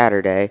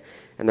Saturday.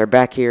 And they're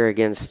back here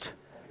against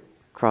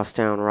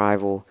crosstown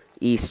rival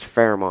East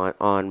Fairmont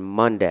on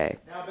Monday.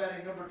 Now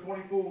batting number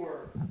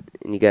 24.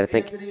 And you got to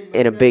think,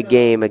 in a big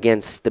game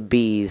against the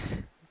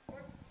Bees,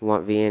 you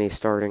want Vianney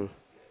starting.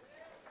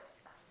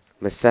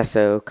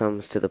 Macesso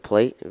comes to the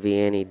plate.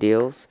 Vianney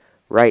deals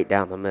right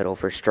down the middle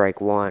for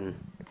strike one.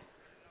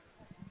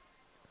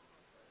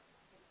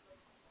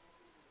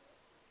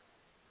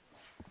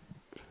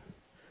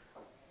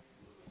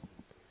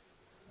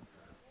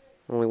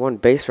 Only one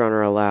base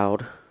runner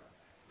allowed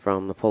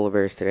from the Polar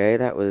Bears today.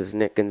 That was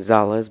Nick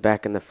Gonzalez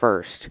back in the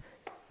first.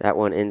 That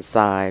one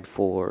inside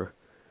for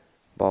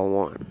ball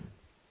one.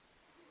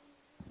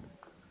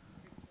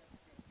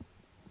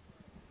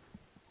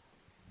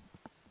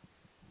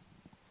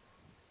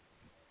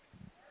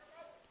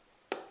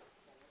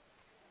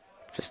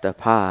 Just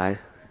up high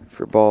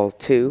for ball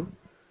two.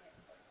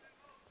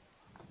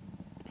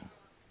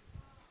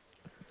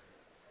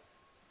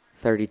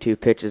 .32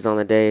 pitches on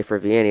the day for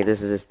Vianney.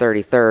 This is his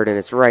 33rd, and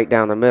it's right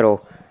down the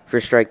middle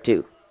for strike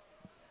two.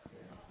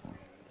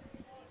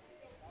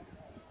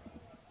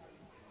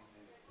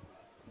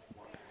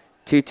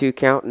 Two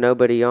count,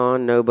 nobody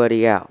on,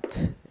 nobody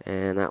out.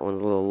 And that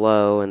one's a little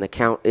low, and the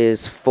count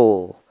is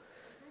full.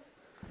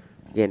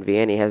 Again,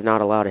 Vianney has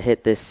not allowed a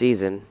hit this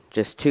season.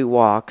 Just 2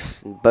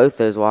 walks, and both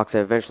those walks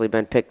have eventually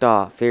been picked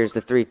off. Here's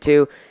the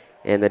 3-2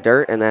 in the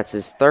dirt, and that's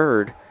his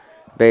 3rd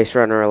base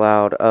runner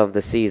allowed of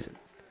the season.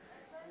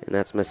 And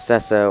that's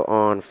Macesso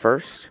on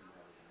first.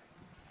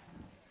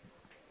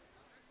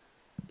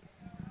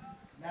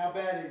 Now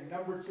batting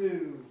number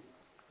 2,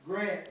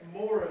 Grant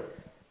Morris.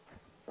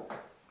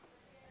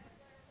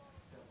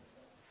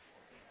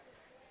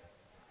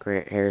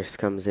 Grant Harris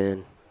comes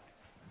in.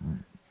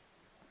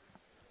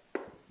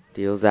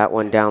 Deals that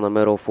one down the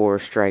middle for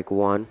strike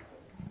one.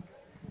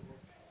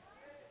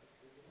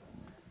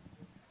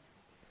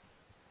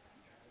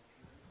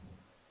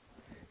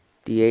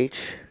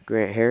 DH,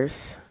 Grant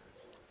Harris.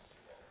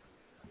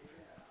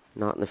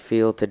 Not in the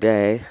field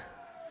today.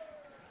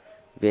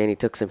 Vianney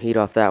took some heat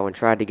off that one.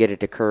 Tried to get it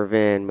to curve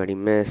in, but he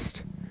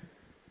missed.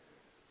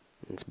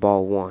 It's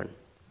ball one.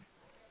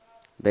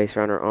 Base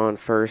runner on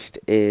first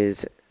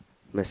is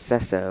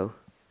Macesso.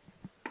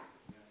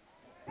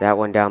 That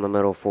one down the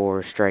middle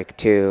for strike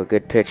two. A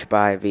good pitch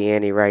by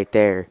Vianney right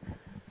there.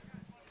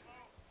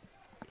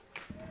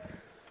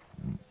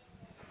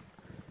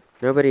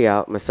 Nobody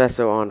out.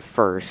 Macesso on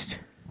first.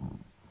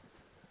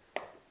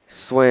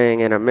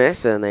 Swing and a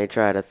miss, and they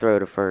try to throw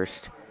to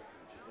first.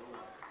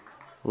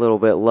 a little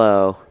bit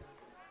low.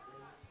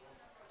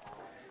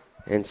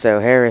 And so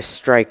Harris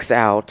strikes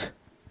out.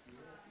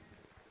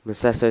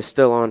 Macesso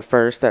still on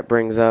first. That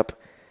brings up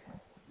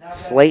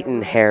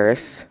Slayton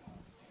Harris,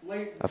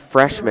 a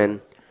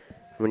freshman.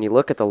 When you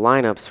look at the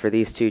lineups for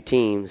these two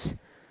teams,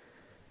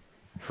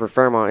 for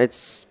Fairmont,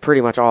 it's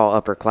pretty much all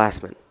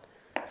upperclassmen.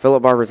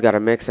 Philip Barbour's got a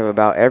mix of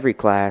about every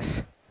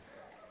class.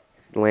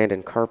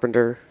 Landon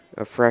Carpenter,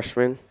 a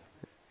freshman.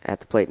 At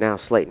the plate now,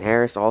 Slayton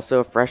Harris, also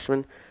a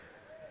freshman.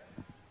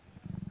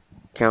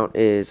 Count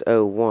is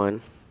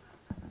 0-1.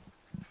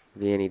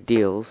 Vianney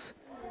deals.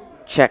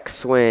 Check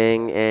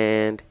swing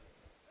and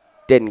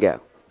didn't go.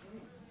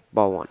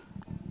 Ball one.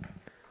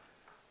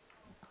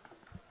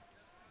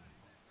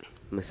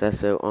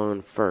 Macesso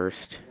on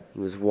first.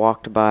 He was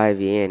walked by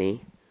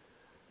Vianney.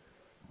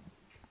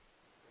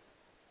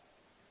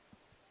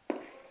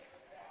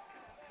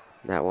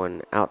 That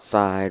one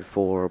outside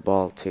for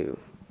ball two.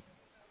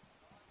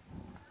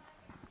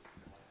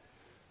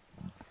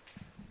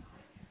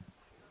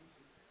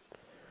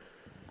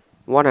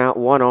 One out,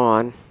 one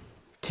on.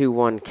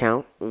 2-1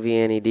 count.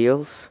 Vianney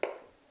deals.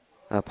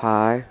 Up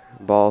high.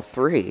 Ball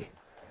three.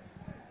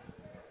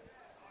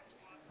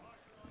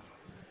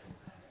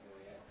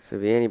 So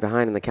Vianney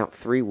behind in the count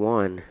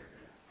 3-1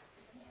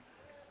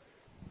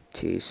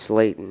 to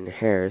Slayton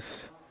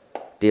Harris.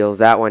 Deals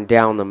that one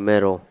down the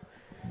middle.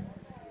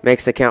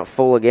 Makes the count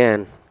full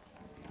again.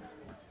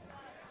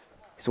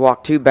 He's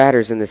walked two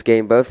batters in this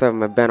game. Both of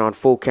them have been on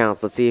full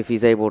counts. Let's see if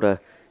he's able to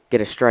get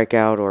a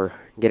strikeout or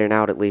get an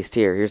out at least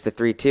here. Here's the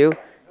 3-2.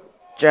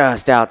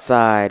 Just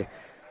outside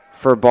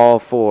for ball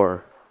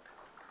four.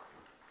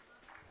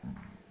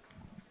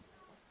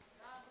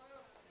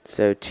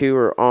 So two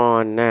are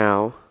on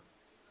now.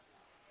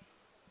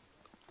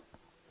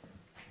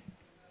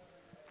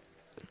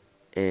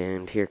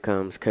 And here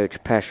comes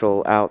Coach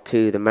Peschel out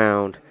to the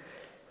mound.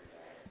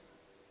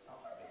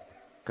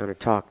 Going to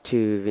talk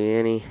to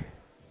Vianney.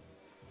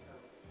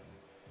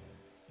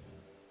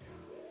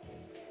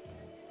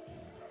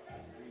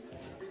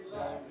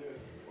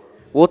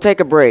 We'll take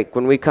a break.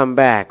 When we come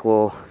back,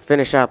 we'll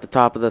finish out the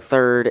top of the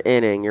third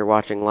inning. You're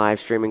watching live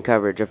streaming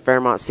coverage of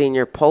Fairmont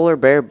Senior Polar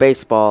Bear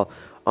Baseball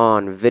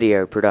on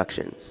Video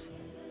Productions.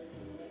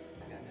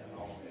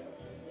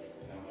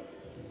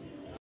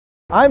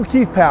 I'm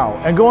Keith Powell,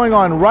 and going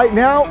on right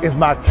now is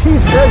my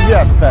Keith Says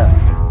Yes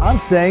Fest. I'm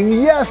saying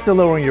yes to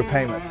lowering your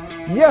payments,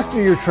 yes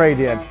to your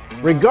trade-in,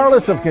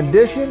 regardless of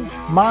condition,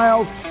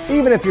 miles,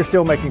 even if you're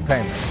still making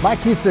payments. My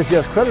Keith Says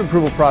Yes credit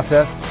approval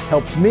process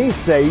helps me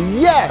say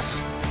yes,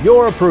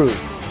 you're approved.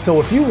 So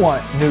if you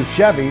want new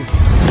Chevys,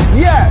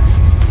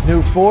 yes.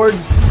 New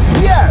Fords,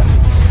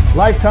 yes.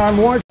 Lifetime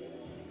warranty.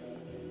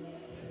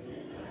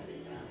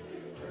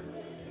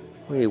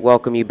 We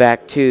welcome you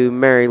back to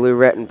Mary Lou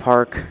Retton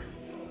Park.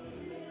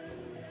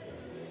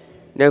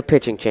 No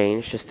pitching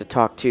change, just to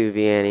talk to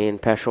Vianney,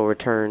 and Peschel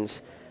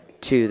returns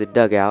to the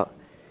dugout.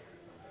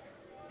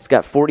 He's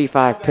got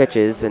 45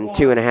 pitches in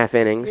 2.5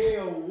 innings.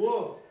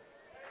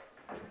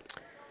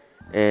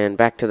 And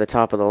back to the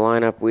top of the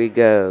lineup we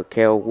go.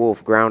 Cale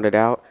Wolf grounded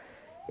out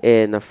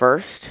in the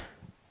first.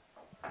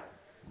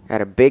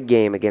 Had a big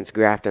game against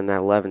Grafton,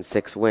 that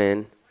 11-6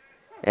 win.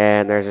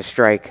 And there's a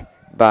strike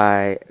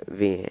by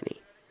Vianney.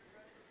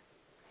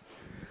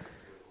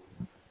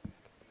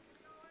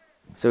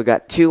 So we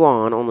got two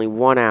on, only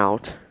one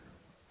out.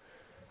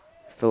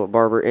 Philip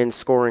Barbour in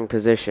scoring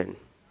position,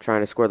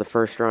 trying to score the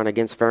first run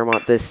against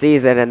Fairmont this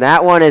season. And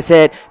that one is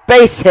hit,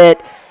 base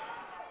hit,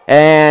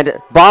 and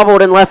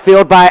bobbled in left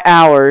field by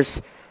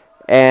Hours.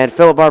 And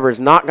Philip Barbour is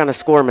not going to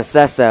score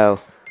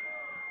Macesso.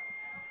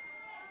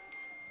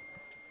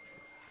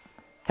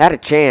 Had a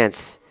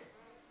chance.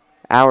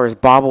 Hours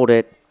bobbled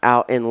it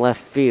out in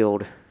left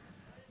field.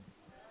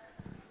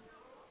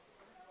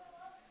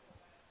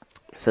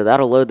 So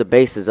that'll load the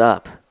bases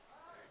up.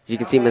 You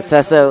can see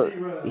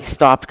Macesso, he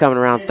stopped coming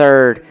around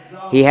third.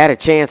 He had a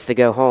chance to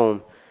go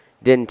home,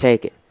 didn't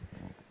take it.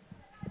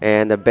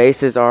 And the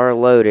bases are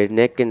loaded.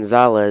 Nick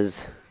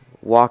Gonzalez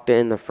walked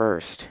in the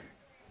first.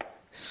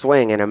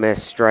 Swing and a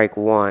miss, strike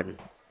one.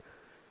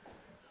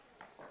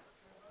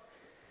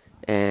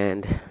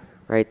 And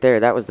right there,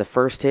 that was the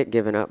first hit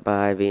given up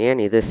by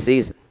Vianney this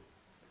season.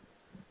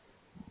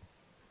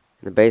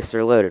 The bases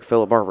are loaded.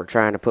 Philip Barbour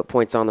trying to put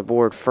points on the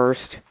board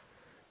first.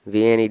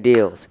 Vianney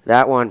deals.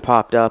 That one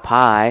popped up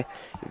high.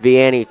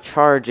 Vianney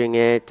charging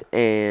it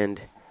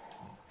and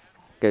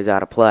goes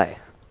out of play.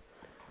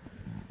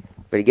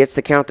 But he gets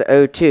the count to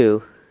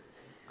 0-2,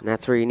 and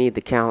that's where you need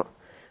the count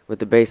with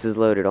the bases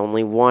loaded.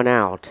 Only one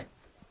out.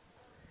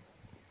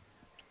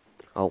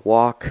 A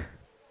walk,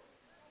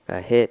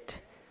 a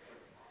hit,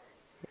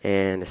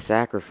 and a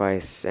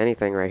sacrifice.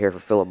 Anything right here for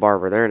Philip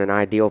Barbour. They're in an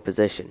ideal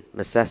position.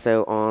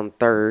 Macesso on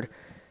third.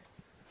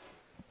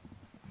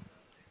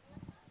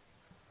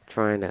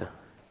 Trying to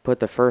put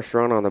the first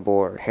run on the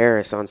board.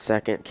 Harris on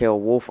second. Cale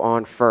Wolf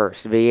on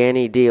first.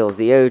 Vianney deals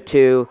the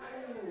 0-2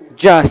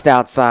 just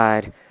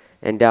outside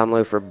and down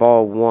low for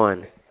ball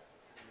one.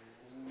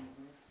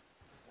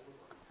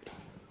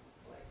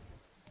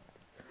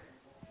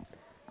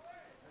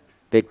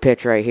 Big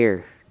pitch right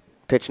here.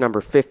 Pitch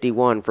number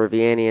 51 for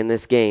Vianney in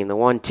this game. The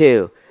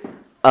 1-2.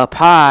 Up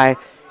high.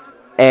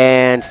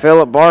 And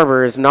Philip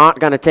Barbour is not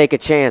going to take a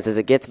chance as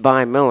it gets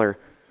by Miller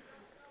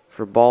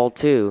for ball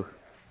 2.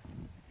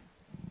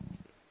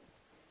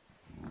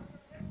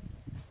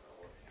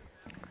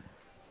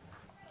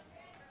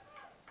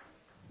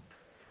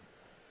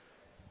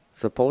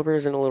 So Polar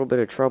Bear's in a little bit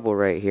of trouble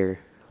right here.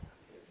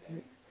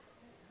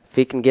 If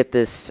he can get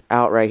this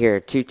out right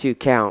here, 2-2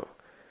 count,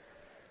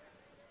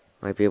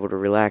 might be able to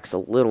relax a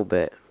little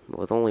bit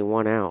with only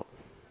 1 out.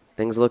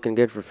 Things looking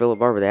good for Philip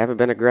Barbour. They haven't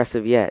been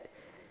aggressive yet.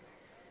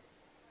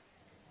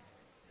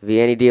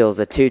 Vianney deals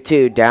a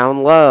 2-2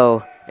 down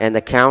low, and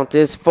the count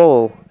is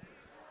full.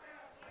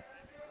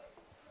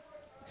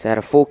 He's had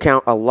a full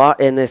count a lot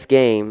in this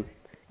game,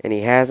 and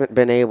he hasn't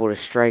been able to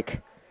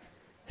strike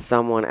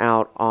someone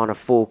out on a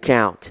full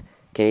count.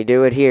 Can he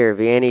do it here?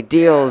 Vianney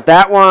deals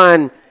that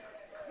one.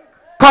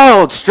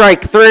 Called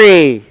strike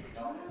 3.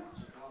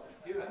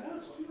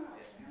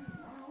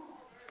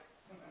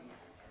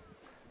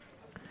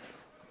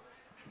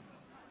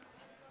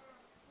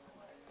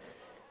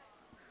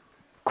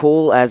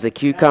 Cool as a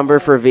cucumber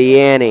for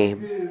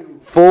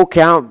Vianney. Full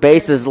count,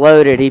 bases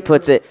loaded. He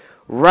puts it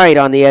right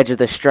on the edge of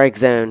the strike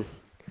zone.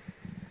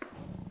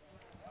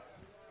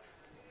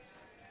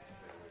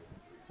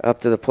 Up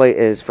to the plate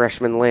is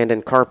freshman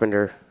Landon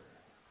Carpenter.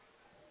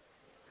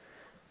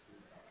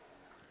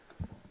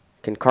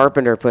 Can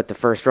Carpenter put the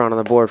first run on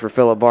the board for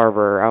Philip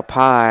Barbour? Up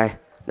high.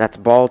 That's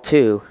ball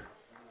 2.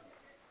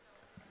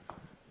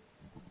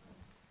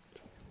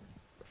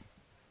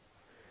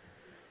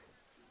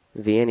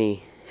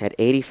 Vianney had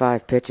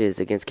 85 pitches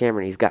against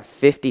Cameron. He's got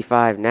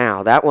 55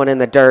 now. That one in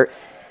the dirt.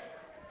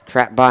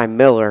 Trapped by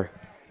Miller.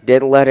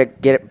 Didn't let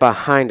it get it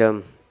behind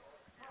him.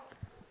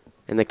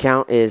 And the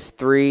count is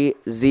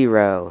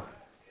 3-0.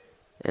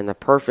 And the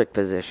perfect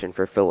position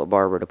for Philip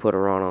Barbour to put a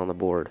run on the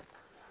board.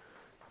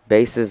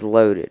 Bases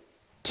loaded.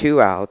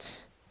 2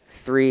 outs.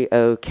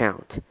 3-0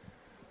 count.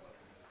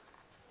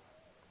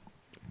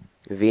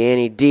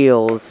 Vianney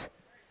deals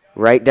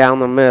right down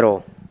the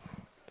middle.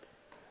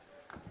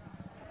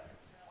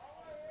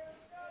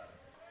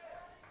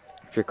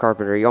 If you're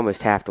Carpenter, you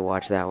almost have to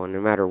watch that one,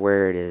 no matter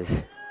where it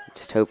is.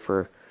 Just hope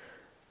for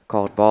a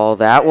called ball.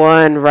 That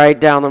one right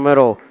down the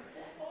middle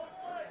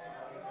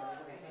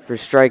for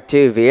strike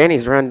 2.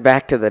 Vianney's run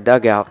back to the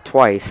dugout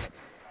twice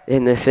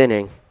in this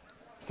inning.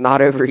 It's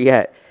not over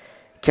yet.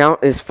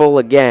 Count is full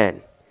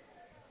again.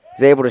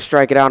 He's able to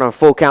strike it out on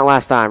full count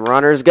last time.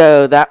 Runners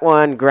go. That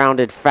one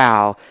grounded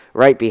foul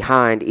right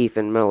behind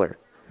Ethan Miller.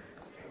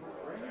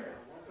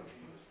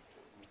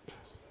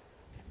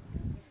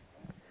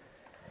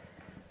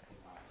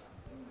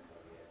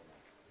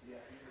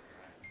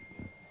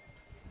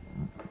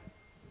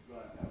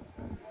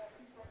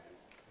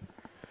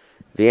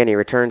 Vianney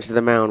returns to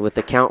the mound with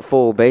the count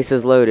full,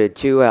 bases loaded,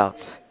 2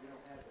 outs.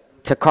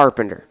 To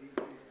Carpenter.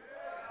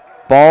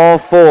 Ball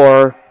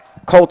 4,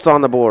 Colts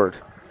on the board.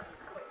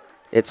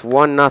 It's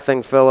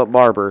 1-0 Philip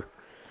Barbour.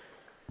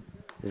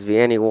 As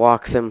Vianney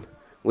walks him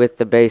with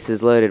the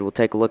bases loaded, we'll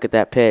take a look at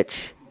that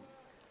pitch.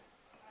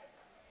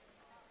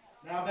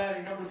 Now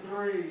batting number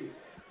 3,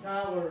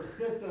 Tyler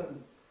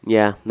Sisson.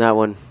 Yeah, that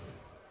one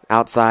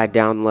outside,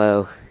 down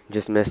low,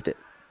 just missed it.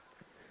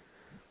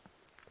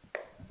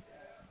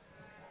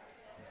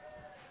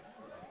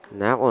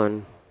 And that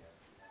one,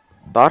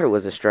 thought it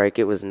was a strike.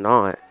 It was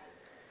not.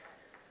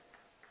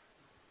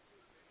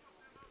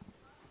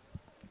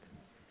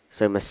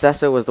 So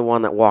Massessa was the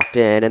one that walked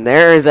in. And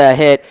there is a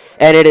hit.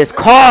 And it is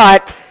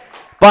caught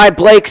by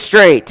Blake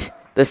Straight.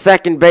 The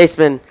second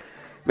baseman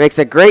makes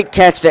a great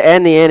catch to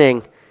end the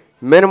inning.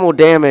 Minimal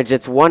damage.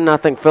 It's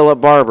 1-0 Philip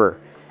Barbour.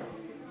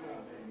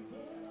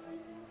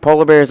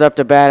 Polar Bears up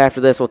to bat after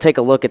this. We'll take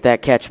a look at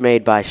that catch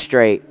made by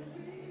Straight.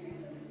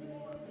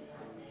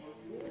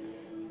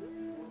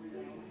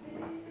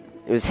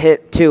 It was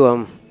hit to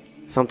him.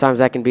 Sometimes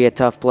that can be a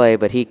tough play,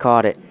 but he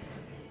caught it.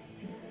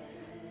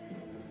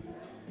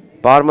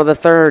 Bottom of the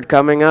third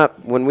coming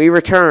up when we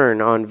return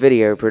on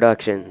Video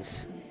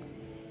Productions.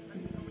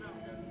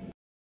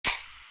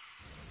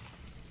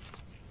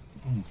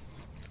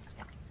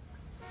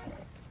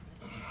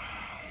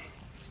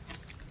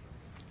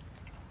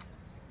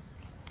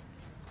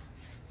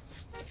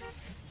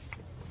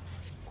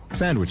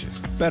 Sandwiches,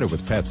 better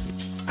with Pepsi.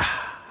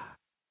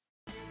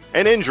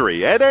 An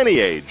injury at any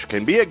age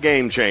can be a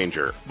game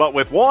changer. But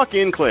with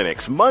walk-in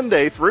clinics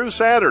Monday through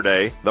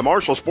Saturday, the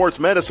Marshall Sports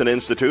Medicine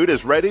Institute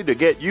is ready to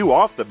get you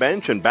off the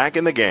bench and back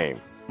in the game.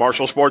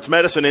 Marshall Sports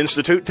Medicine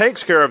Institute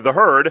takes care of the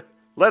herd.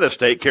 Let us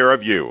take care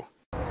of you.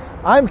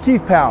 I'm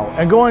Keith Powell,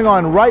 and going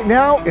on right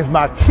now is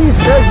my Keith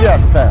Says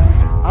Yes Fest.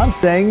 I'm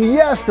saying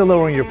yes to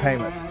lowering your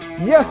payments,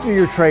 yes to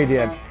your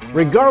trade-in,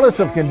 regardless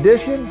of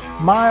condition,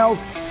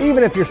 miles,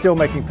 even if you're still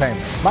making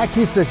payments. My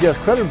Keith Says Yes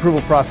credit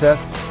approval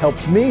process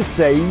helps me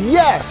say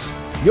yes,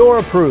 you're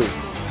approved.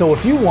 So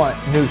if you want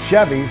new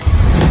Chevys,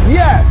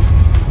 yes.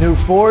 New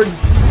Fords,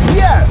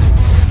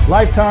 yes.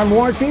 Lifetime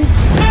warranty,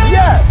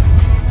 yes.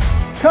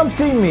 Come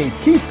see me,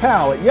 Keith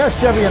Powell at Yes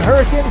Chevy in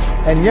Hurricane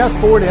and Yes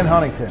Ford in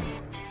Huntington.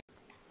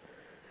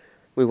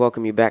 We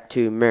welcome you back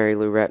to Mary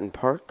Lou Retton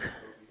Park.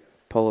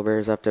 Polar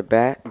Bears up to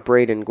bat.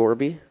 Braden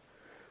Gorby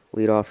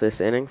lead off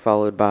this inning,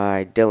 followed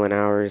by Dylan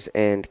Hours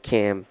and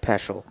Cam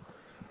Peschel.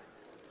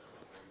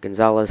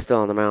 Gonzalez still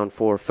on the mound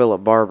for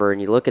Philip Barbour, and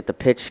you look at the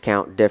pitch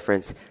count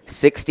difference,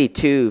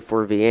 62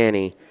 for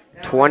Vianney,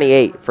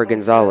 28 for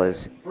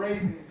Gonzalez.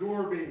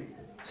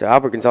 So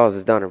Albert Gonzalez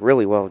has done a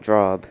really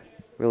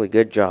really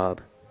good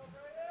job,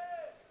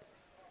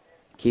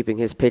 keeping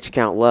his pitch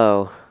count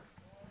low.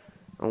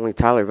 Only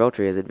Tyler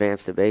Veltri has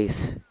advanced to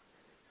base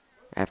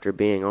after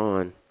being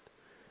on.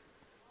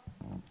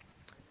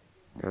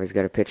 Now he's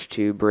got a pitch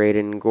to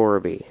Braden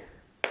Gorby.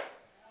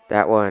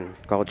 That one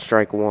called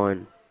strike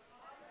one.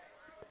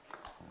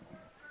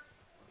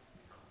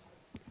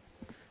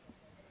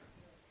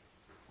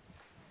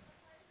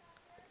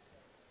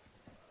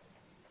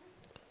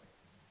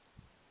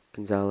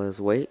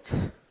 Gonzalez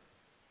waits.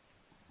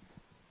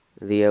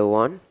 The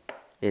 0-1.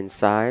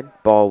 Inside.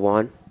 Ball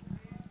one.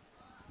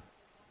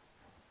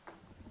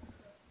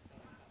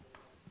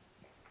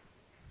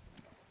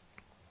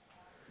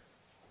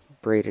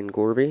 Braden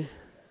Gorby,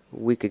 a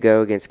week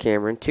ago against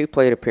Cameron, 2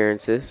 plate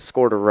appearances,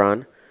 scored a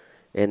run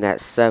in that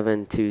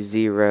 7-0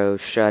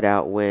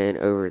 shutout win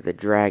over the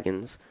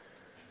Dragons.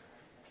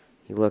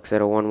 He looks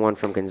at a 1-1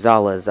 from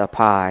Gonzalez, up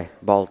high,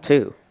 ball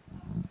 2.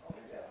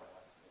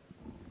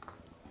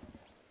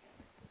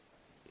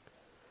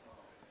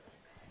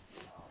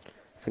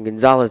 So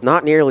Gonzalez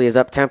not nearly as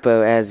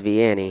up-tempo as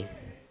Vianney,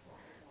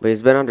 but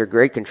he's been under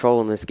great control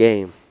in this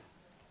game.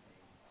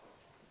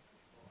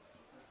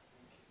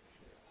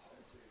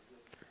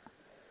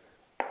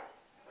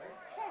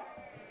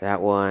 That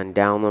one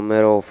down the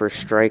middle for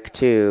strike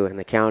 2, and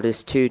the count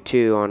is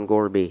 2-2 on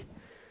Gorby.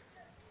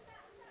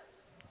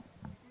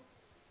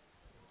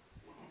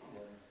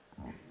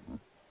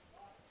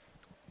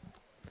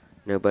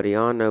 Nobody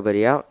on,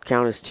 nobody out.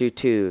 Count is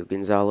 2-2.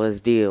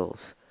 Gonzalez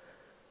deals.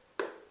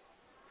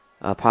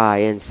 Up high,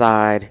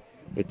 inside.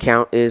 The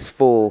count is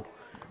full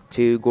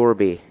to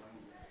Gorby.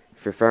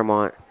 For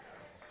Fairmont,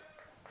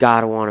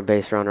 gotta want a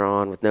base runner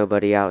on with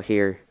nobody out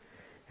here.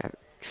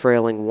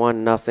 Trailing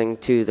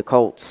 1-0 to the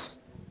Colts.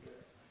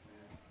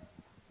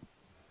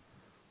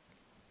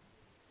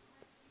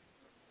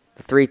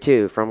 The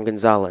 3-2 from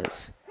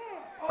Gonzalez.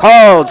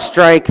 Called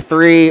strike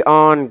 3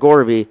 on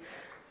Gorby.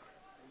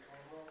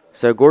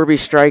 So Gorby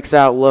strikes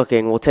out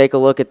looking. We'll take a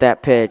look at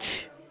that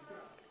pitch.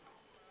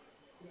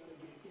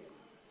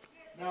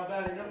 Now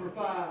batting number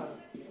 5,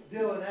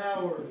 Dylan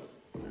Hours.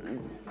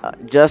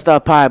 Just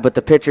up high, but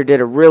the pitcher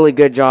did a really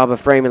good job of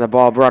framing the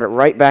ball, brought it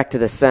right back to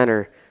the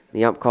center.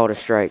 The ump called a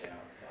strike.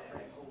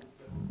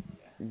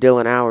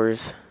 Dylan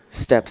Hours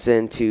steps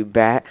in to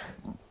bat.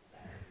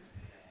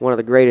 One of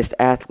the greatest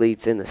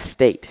athletes in the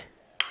state.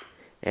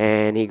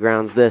 And he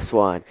grounds this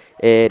one.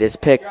 It is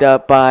picked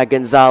up by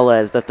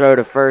Gonzalez. The throw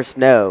to first,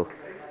 no.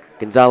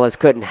 Gonzalez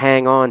couldn't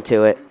hang on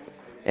to it.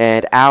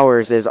 And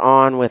Hours is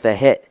on with a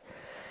hit.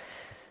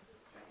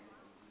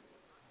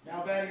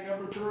 Now batting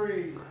number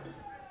 3,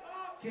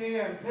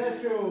 Cam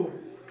Peschel.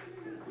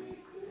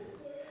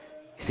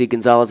 See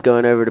Gonzalez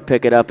going over to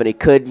pick it up, and he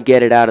couldn't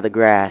get it out of the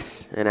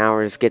grass. And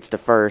Hours gets to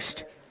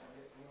first.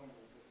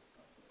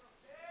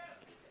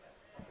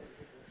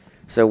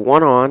 So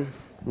 1 on,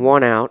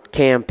 1 out.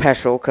 Cam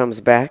Peschel comes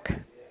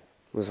back.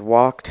 Was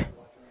walked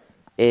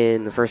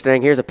in the first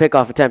inning. Here's a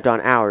pickoff attempt on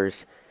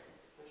Hours.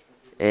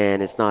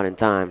 And it's not in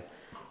time.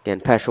 Again,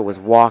 Peschel was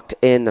walked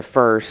in the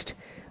first.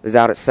 Was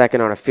out at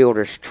second on a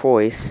fielder's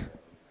choice.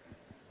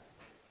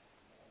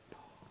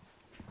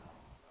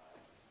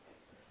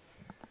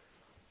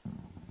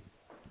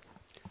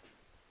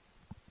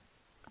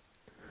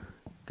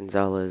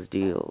 Gonzalez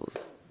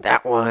deals.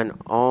 That one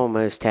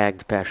almost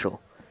tagged Peschel.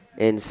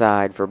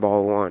 Inside for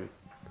ball 1.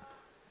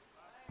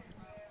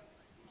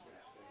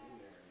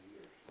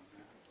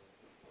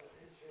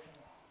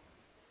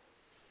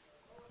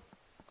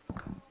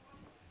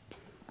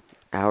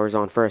 Hours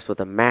on first with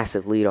a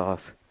massive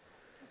leadoff.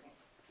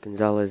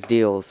 Gonzalez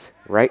deals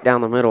right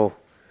down the middle.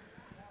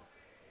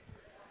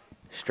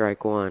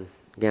 Strike 1.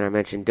 Again, I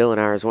mentioned Dylan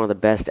Hours, one of the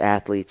best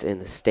athletes in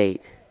the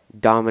state.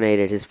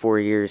 Dominated his 4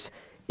 years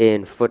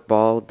in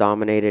football,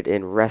 dominated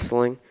in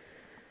wrestling.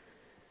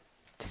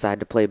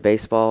 Decided to play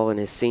baseball in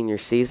his senior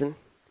season.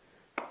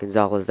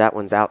 Gonzalez, that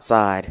one's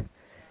outside.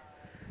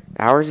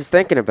 Hours is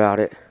thinking about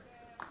it.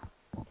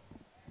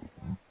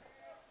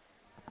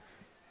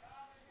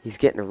 He's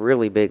getting a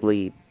really big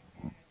lead.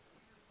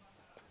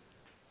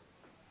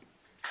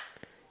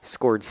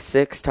 Scored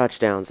 6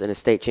 touchdowns in a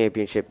state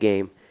championship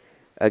game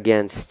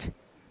against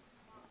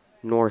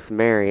North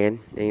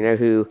Marion. And you know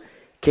who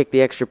kicked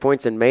the extra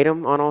points and made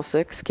them on all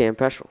 6? Cam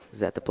Peschel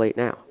is at the plate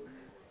now.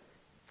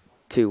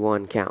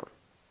 2-1 count.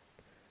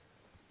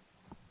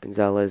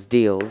 Gonzalez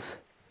deals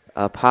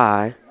up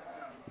high,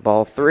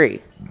 ball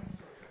 3.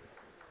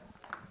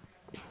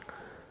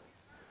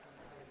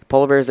 The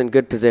Polar Bears in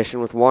good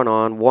position with 1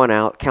 on, 1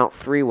 out. Count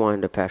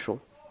 3-1 to Peschel.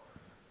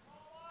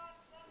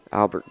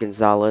 Albert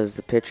Gonzalez,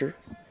 the pitcher.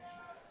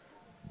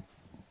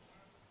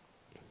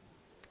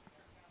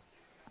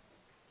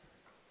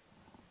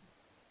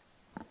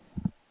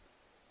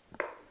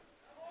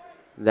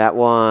 That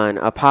one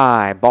up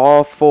high,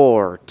 ball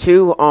 4,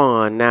 2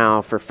 on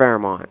now for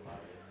Fairmont.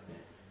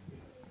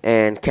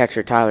 And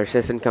catcher Tyler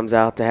Sisson comes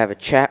out to have a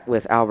chat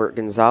with Albert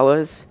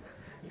Gonzalez.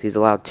 He's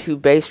allowed 2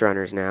 base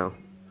runners now.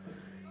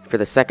 For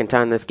the second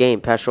time this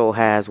game, Peschel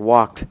has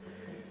walked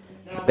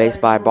the base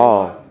by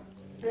ball.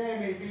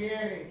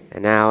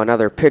 And now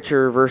another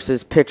pitcher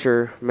versus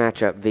pitcher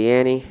matchup.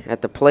 Vianney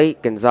at the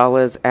plate,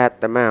 Gonzalez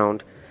at the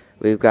mound.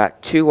 We've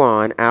got 2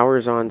 on,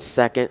 Hours on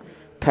second,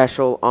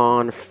 Peschel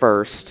on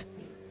first.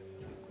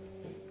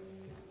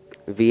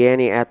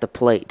 Vianney at the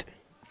plate.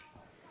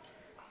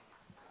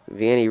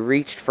 Vianney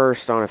reached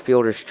first on a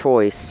fielder's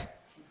choice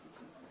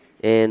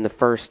in the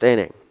first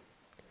inning.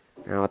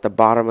 Now at the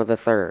bottom of the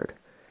third.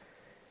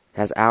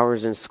 Has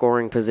Hours in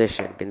scoring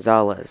position.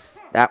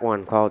 Gonzalez. That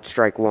one called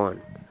strike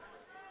 1.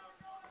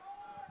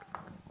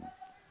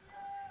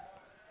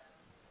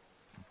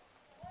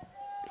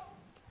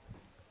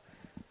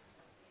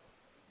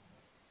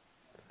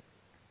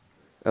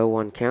 Oh,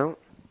 1 count.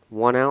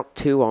 1 out,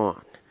 2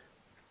 on.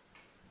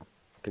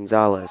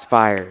 Gonzalez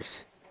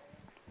fires.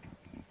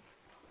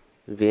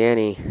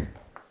 Vianney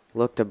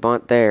looked to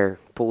bunt there,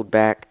 pulled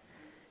back,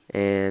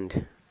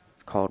 and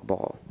it's called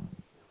ball.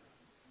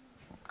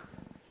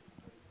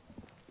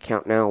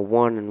 Count now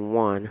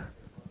 1-1.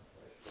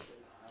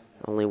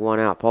 Only 1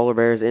 out. Polar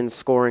Bears in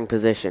scoring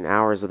position.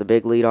 Hours with a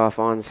big leadoff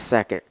on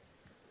second.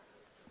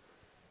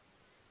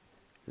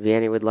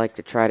 Vianney would like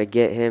to try to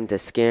get him to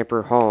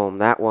scamper home.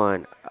 That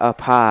one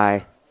up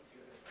high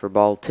for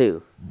ball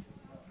 2.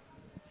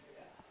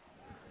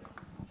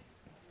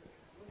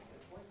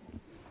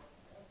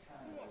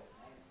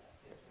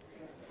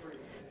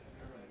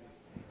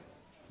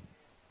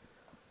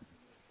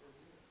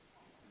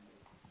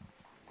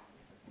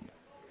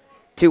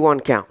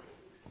 Two-one count.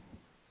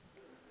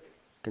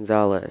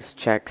 Gonzalez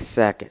checks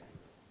second.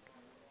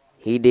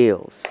 He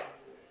deals.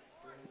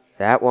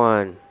 That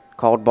one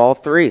called ball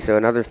 3, so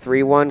another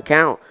 3-1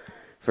 count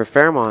for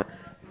Fairmont.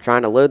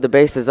 Trying to load the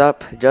bases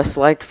up just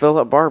like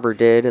Philip Barbour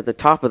did at the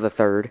top of the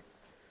third.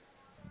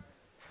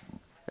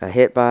 A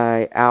hit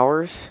by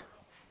Hours.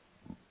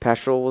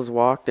 Peschel was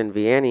walked, and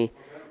Vianney.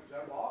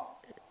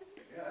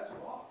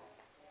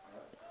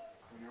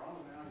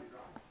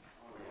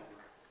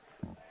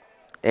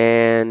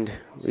 And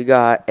we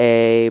got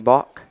a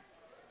balk.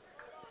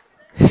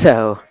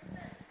 So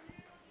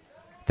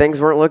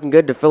things weren't looking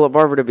good to Philip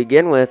Barbour to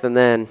begin with, and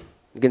then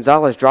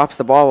Gonzalez drops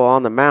the ball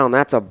on the mound.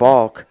 That's a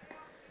balk.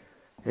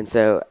 And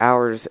so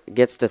Hours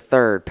gets to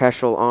third.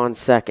 Peschel on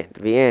second.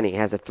 Vianney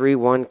has a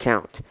 3-1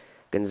 count.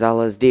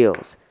 Gonzalez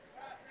deals.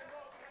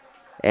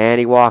 And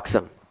he walks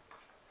him.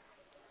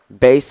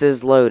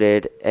 Bases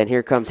loaded, and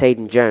here comes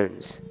Hayden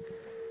Jones.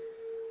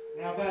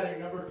 Now batting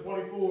number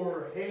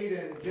 24,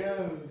 Hayden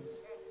Jones.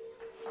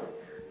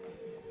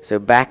 So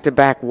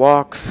back-to-back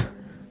walks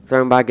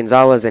thrown by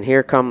Gonzalez, and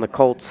here come the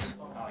Colts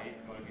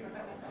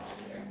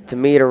to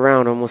meet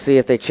around him. We'll see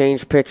if they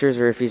change pitchers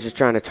or if he's just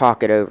trying to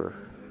talk it over.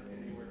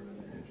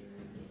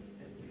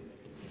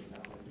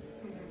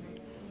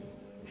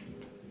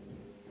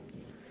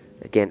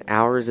 Again,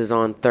 Hours is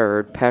on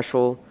third.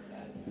 Peschel,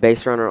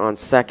 base runner on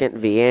second.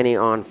 Vianney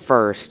on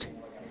first.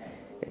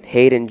 And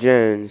Hayden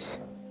Jones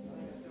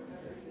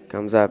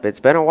comes up. It's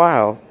been a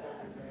while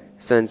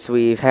since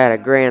we've had a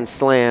grand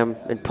slam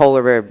in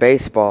Polar Bear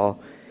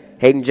baseball.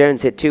 Hayden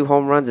Jones hit 2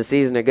 home runs a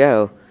season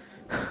ago.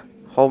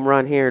 Home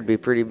run here would be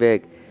pretty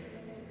big.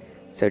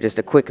 So just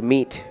a quick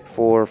meet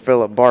for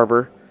Philip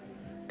Barbour.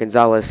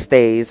 Gonzalez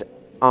stays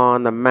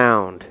on the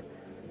mound.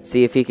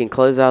 See if he can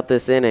close out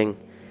this inning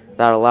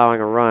without allowing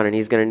a run, and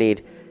he's going to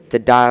need to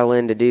dial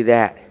in to do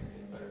that.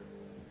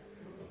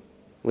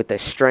 With the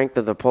strength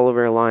of the Polar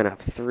Bear lineup.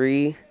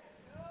 Three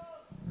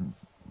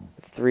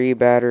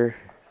batter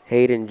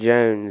Hayden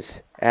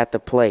Jones at the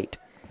plate.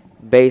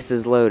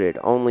 Bases loaded.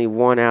 Only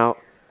 1 out.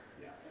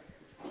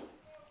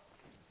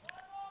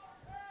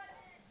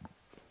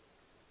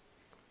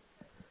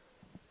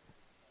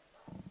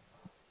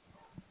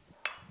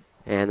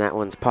 And that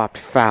one's popped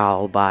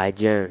foul by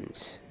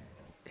Jones.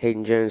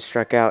 Hayden Jones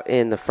struck out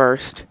in the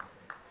first.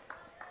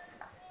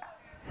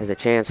 Has a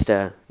chance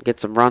to get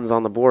some runs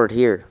on the board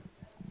here.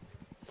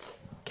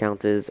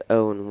 Count is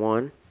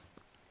 0-1.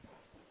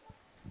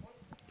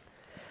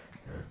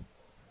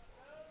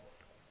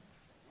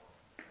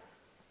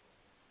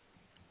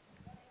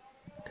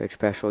 Coach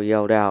Peschel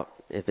yelled out,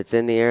 if it's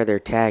in the air, they're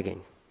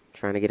tagging.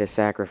 Trying to get a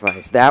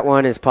sacrifice. That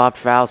one is popped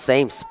foul.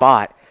 Same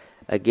spot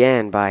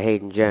again by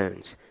Hayden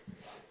Jones.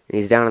 And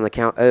he's down on the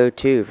count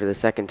 0-2 for the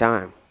second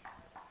time.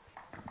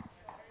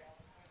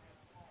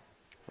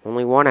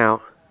 Only 1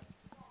 out.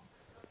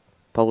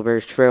 Polar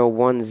Bears trail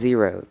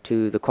 1-0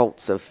 to the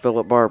Colts of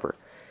Philip Barbour.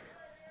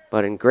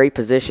 But in great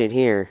position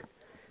here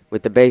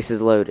with the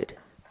bases loaded.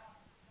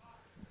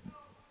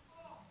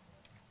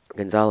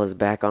 Gonzalez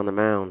back on the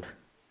mound.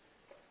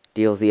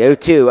 Deals the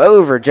 0-2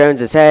 over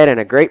Jones's head, and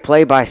a great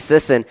play by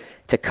Sisson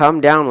to come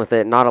down with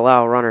it and not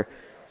allow a runner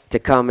to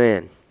come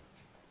in.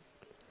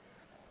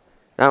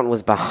 That one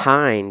was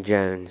behind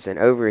Jones and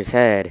over his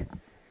head.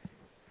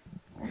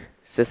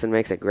 Sisson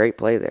makes a great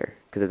play there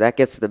because if that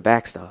gets to the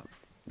backstop,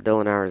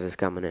 Dylan Hours is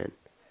coming in.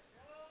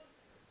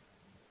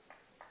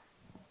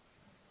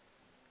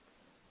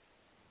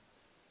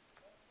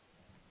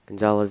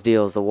 Gonzalez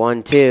deals the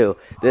 1-2.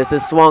 This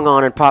is swung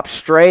on and popped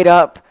straight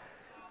up.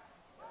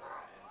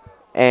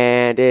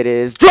 And it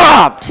is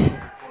dropped.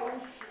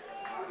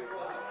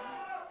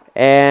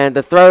 And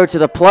the throw to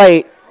the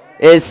plate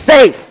is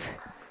safe.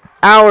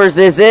 Hours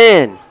is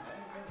in.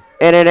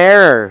 And an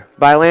error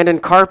by Landon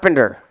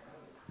Carpenter.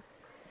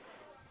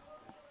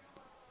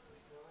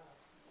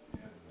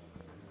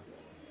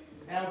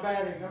 Now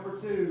batting, number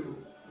 2,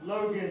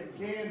 Logan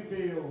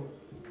Canfield.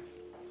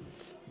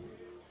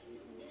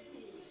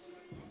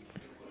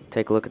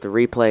 Take a look at the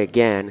replay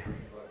again.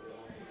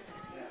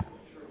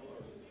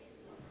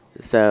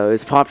 So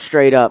it's popped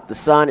straight up. The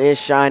sun is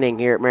shining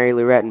here at Mary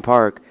Lou Retton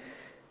Park.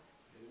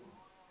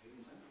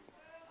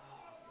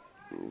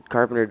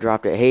 Carpenter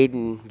dropped it.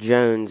 Hayden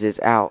Jones is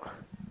out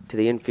to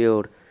the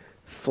infield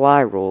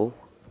fly rule.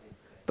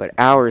 But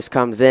Hours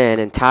comes in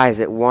and ties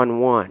it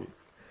 1-1.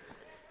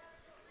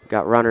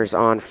 Got runners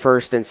on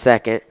first and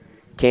second.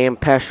 Cam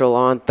Peschel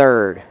on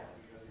third.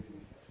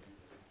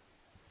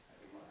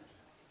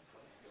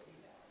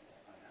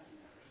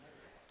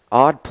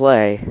 Odd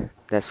play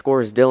that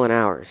scores Dylan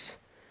Hours.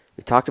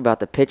 We talked about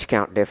the pitch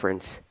count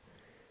difference.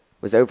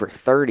 It was over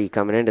 30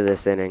 coming into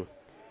this inning.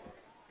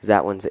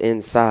 That one's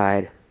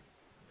inside.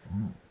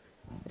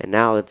 And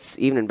now it's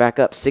evening back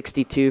up.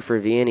 62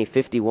 for Vianney,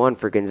 51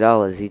 for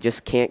Gonzalez. He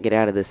just can't get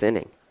out of this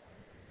inning.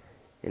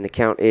 And the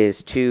count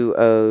is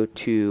 2-0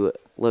 to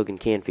Logan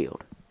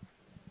Canfield.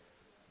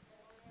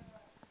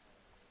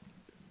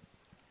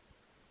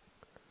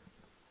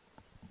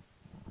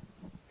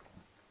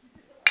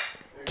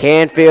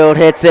 Canfield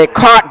hits it,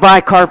 caught by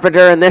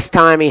Carpenter, and this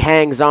time he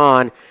hangs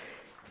on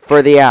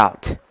for the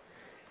out.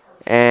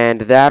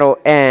 And that'll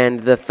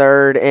end the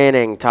third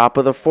inning. Top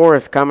of the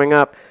fourth coming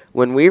up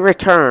when we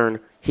return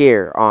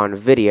here on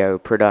Video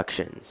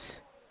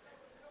Productions.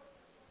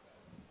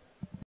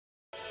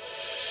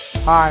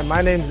 Hi,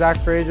 my name's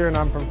Zach Frazier and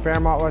I'm from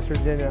Fairmont, West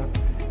Virginia.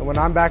 And when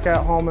I'm back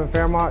at home in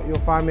Fairmont, you'll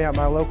find me at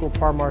my local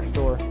Parmar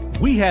store.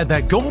 We had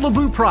that Golden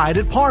Boot pride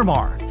at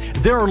Parmar.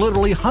 There are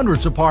literally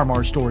hundreds of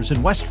Parmar stores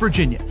in West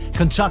Virginia,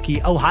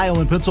 Kentucky, Ohio,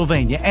 and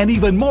Pennsylvania, and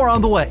even more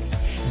on the way.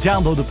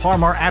 Download the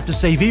Parmar app to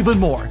save even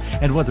more.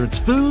 And whether it's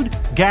food,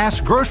 gas,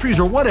 groceries,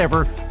 or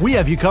whatever, we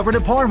have you covered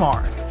at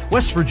Parmar.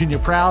 West Virginia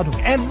proud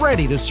and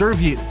ready to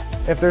serve you.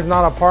 If there's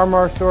not a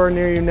Parmar store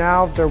near you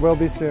now, there will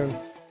be soon.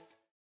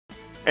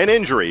 An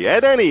injury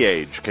at any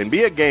age can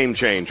be a game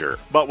changer,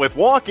 but with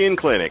walk-in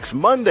clinics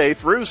Monday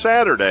through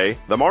Saturday,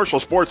 the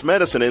Marshall Sports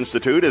Medicine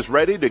Institute is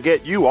ready to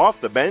get you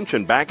off the bench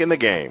and back in the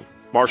game.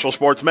 Marshall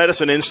Sports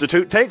Medicine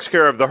Institute takes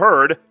care of the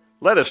herd.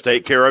 Let us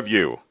take care of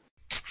you.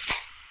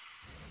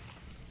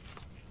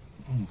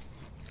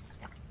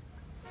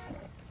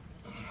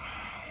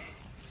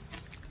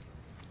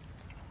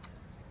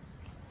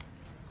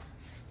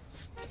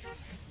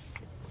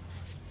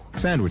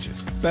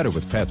 Sandwiches, better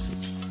with Pepsi.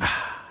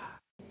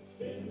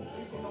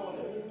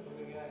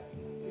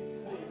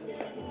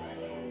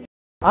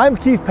 I'm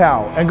Keith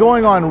Powell, and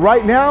going on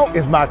right now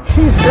is my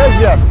Keith Says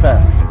Yes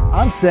Fest.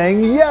 I'm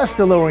saying yes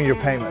to lowering your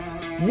payments,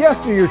 yes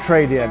to your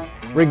trade-in,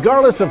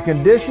 regardless of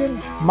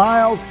condition,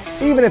 miles,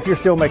 even if you're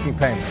still making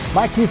payments.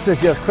 My Keith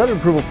Says Yes credit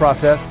approval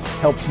process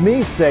helps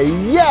me say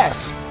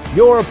yes,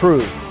 you're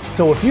approved.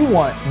 So if you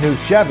want new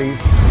Chevys,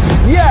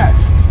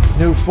 yes.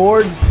 New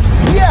Fords,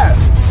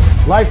 yes.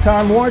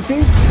 Lifetime warranty,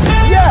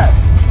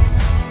 yes.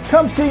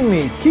 Come see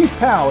me, Keith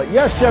Powell at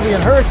Yes Chevy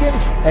in Hurricane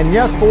and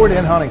Yes Ford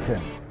in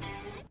Huntington.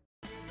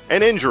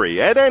 An injury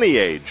at any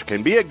age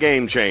can be a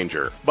game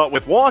changer, but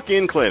with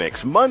walk-in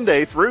clinics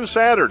Monday through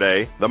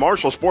Saturday, the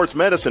Marshall Sports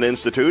Medicine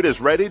Institute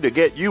is ready to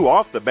get you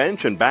off the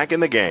bench and back in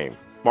the game.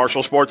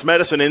 Marshall Sports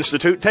Medicine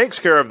Institute takes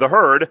care of the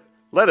herd.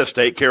 Let us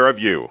take care of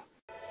you.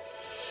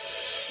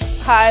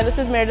 Hi, this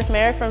is Meredith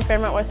Mayer from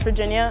Fairmont, West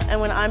Virginia, and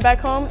when I'm back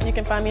home, you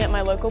can find me at my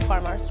local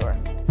Parmar store.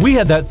 We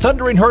had that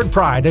thundering herd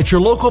pride at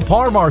your local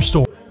Parmar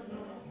store.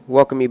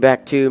 Welcome you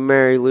back to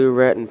Mary Lou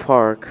Retton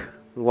Park.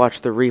 Watch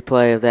the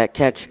replay of that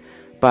catch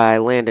by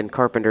Landon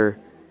Carpenter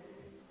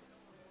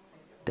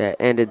that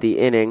ended the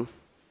inning.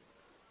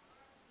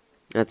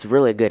 That's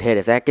really a good hit.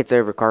 If that gets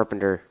over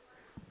Carpenter,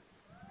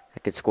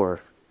 that could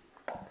score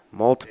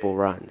multiple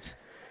runs.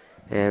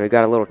 And we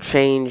got a little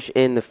change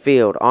in the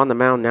field. On the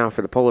mound now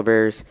for the Polar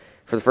Bears.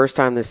 For the first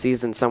time this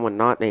season, someone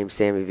not named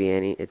Sammy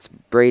Vianney. It's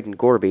Braden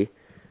Gorby.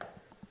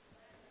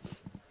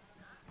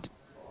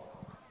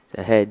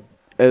 Ahead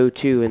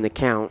 0-2 in the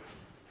count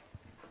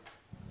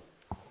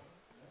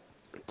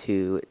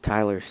to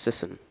Tyler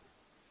Sisson.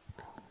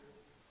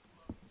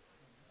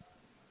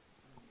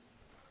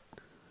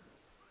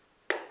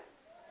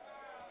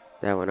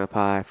 That went up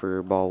high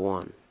for ball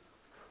one.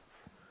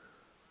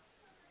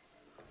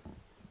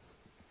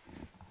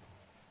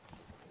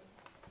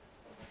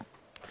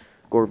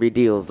 Gorby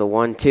deals the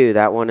 1-2.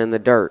 That one in the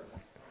dirt.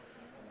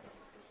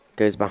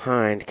 Goes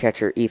behind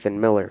catcher Ethan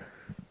Miller.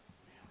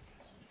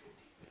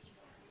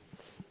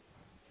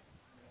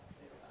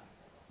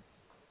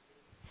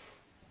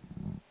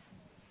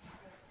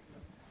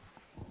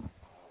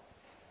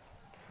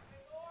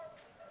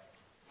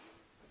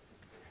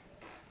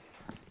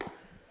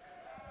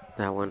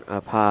 That one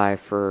up high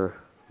for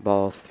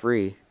ball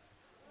 3.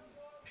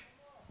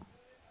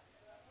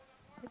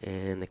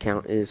 And the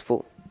count is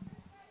full.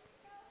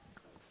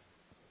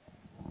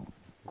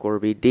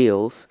 Gorby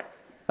deals.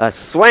 A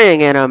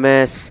swing and a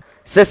miss.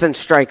 Sisson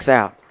strikes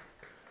out.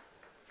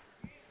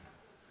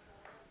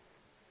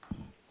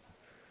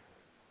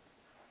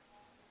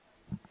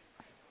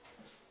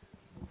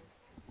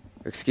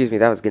 Excuse me,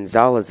 that was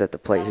Gonzalez at the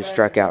plate who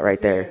struck out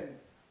right there.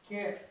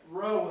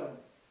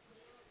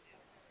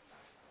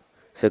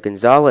 So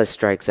Gonzalez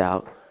strikes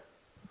out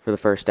for the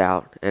first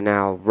out, and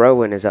now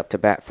Rowan is up to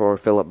bat for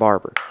Philip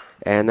Barbour.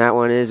 And that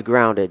one is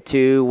grounded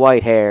to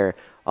Whitehair.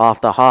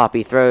 Off the hop,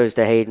 he throws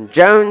to Hayden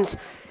Jones,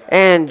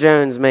 and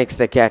Jones makes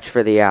the catch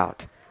for the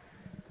out.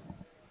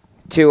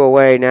 2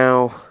 away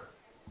now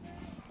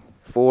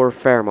for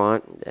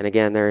Fairmont. And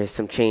again, there is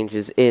some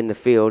changes in the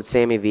field.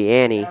 Sammy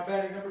Vianney,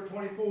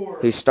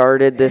 who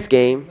started this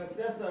game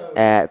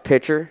at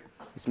pitcher,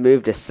 is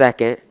moved to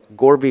second.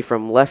 Gorby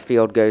from left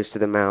field goes to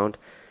the mound.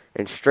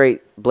 And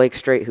Blake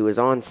Straight, who is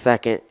on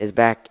second, is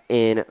back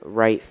in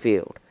right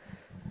field.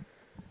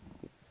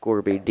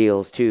 Gorby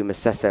deals to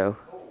Macesso.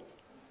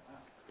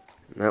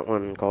 And that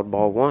one called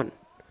ball 1.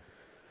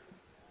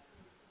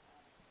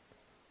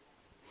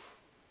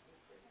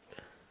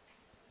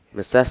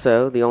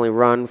 Macesso, the only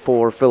run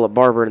for Philip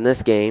Barbour in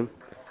this game.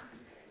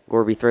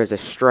 Gorby throws a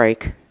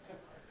strike.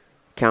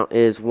 Count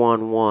is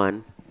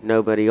 1-1.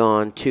 Nobody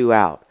on, 2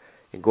 out.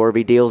 And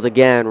Gorby deals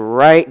again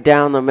right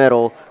down the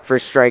middle for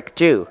strike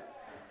 2.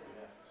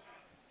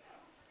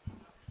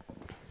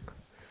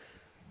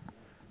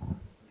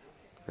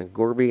 And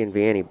Gorby and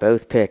Vianney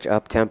both pitch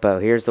up tempo.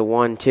 Here's the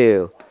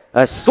 1-2.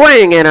 A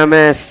swing and a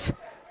miss.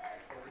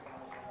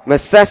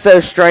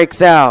 Macesso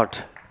strikes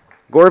out.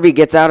 Gorby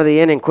gets out of the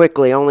inning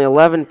quickly. Only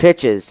 11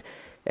 pitches.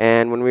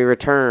 And when we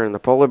return, the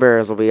Polar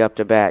Bears will be up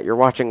to bat. You're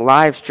watching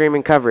live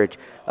streaming coverage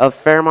of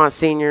Fairmont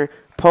Senior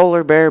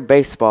Polar Bear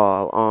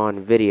Baseball on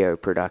Video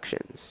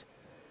Productions.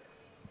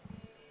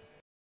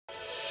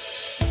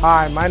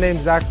 Hi, my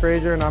name's Zach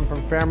Frazier, and I'm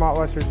from Fairmont,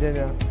 West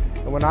Virginia.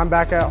 And when I'm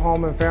back at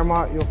home in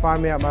Fairmont, you'll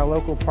find me at my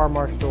local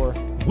Parmar store.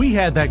 We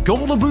had that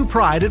Golden Boot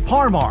pride at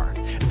Parmar.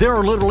 There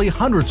are literally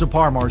hundreds of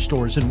Parmar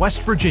stores in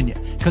West Virginia,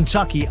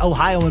 Kentucky,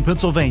 Ohio, and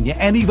Pennsylvania,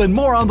 and even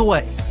more on the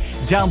way.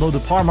 Download the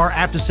Parmar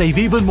app to save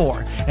even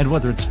more. And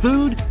whether it's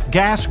food,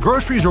 gas,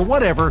 groceries, or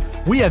whatever,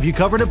 we have you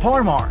covered at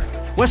Parmar.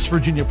 West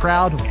Virginia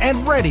proud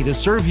and ready to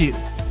serve you.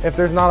 If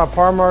there's not a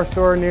Parmar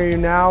store near you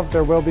now,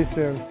 there will be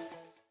soon.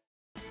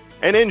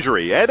 An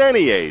injury at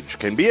any age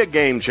can be a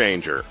game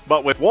changer.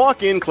 But with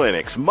walk-in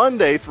clinics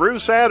Monday through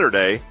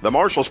Saturday, the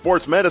Marshall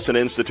Sports Medicine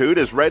Institute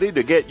is ready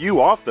to get you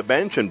off the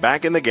bench and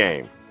back in the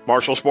game.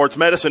 Marshall Sports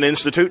Medicine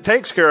Institute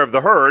takes care of the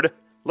herd.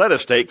 Let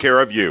us take care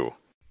of you.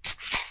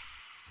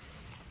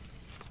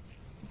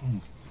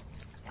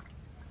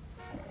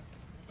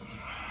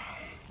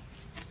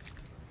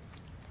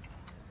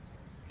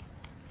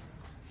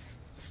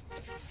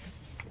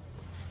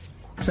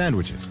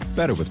 Sandwiches,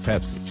 better with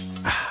Pepsi.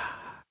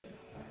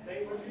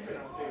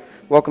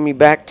 Welcome you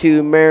back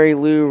to Mary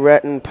Lou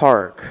Retton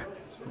Park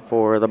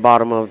for the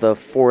bottom of the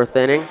 4th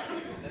inning.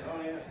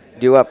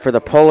 Due up for the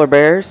Polar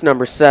Bears,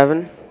 number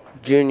 7,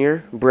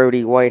 junior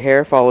Brody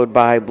Whitehair, followed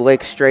by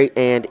Blake Straight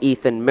and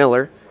Ethan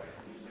Miller.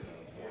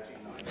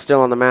 Still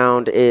on the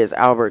mound is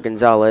Albert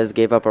Gonzalez.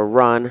 Gave up a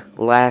run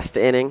last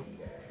inning.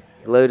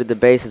 Loaded the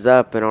bases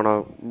up, and on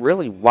a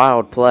really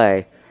wild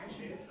play,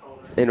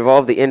 it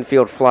involved the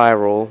infield fly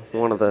rule,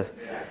 one of the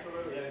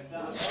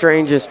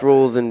strangest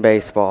rules in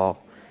baseball.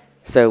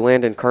 So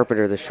Landon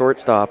Carpenter, the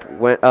shortstop,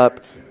 went up,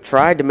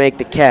 tried to make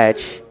the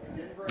catch,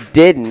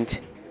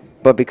 didn't,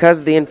 but because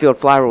of the infield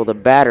fly rule, the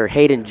batter,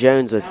 Hayden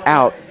Jones, was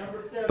out.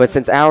 But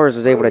sinceOwers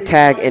was able to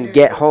tag and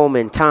get home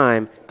in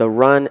time, the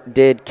run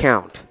did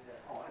count.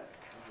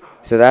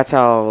 So that's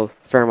how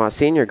Fairmont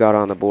Senior got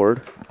on the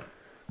board.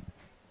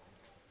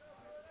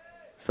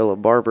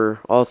 Philip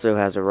Barbour also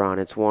has a run.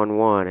 It's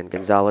 1-1, and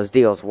Gonzalez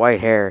deals.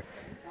 Whitehair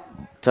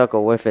took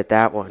a whiff at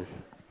that one.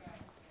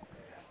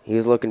 He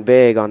was looking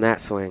big on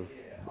that swing.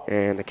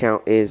 And the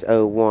count is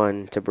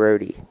 0-1 to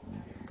Brody.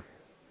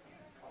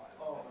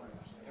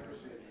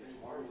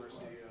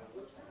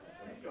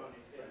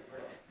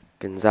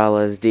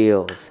 Gonzalez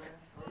deals.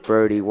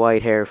 Brody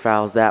Whitehair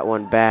fouls that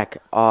one back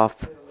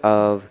off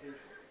of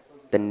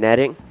the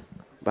netting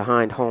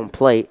behind home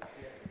plate.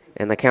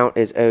 And the count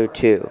is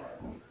 0-2.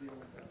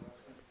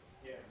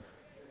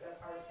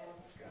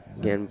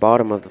 Again,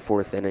 bottom of the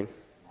 4th inning.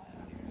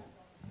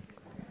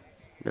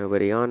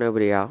 Nobody on,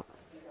 nobody out.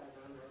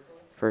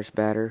 First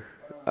batter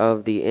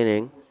of the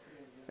inning,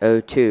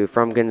 0-2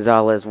 from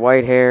Gonzalez.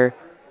 Whitehair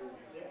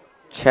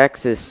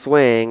checks his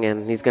swing,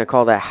 and he's going to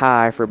call that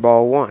high for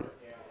ball 1.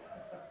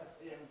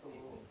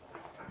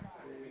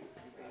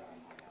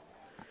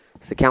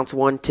 So the count's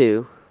 1-2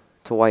 to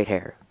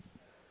Whitehair.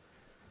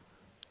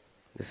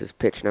 This is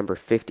pitch number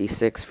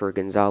 56 for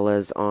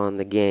Gonzalez on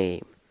the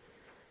game.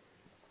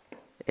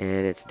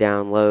 And it's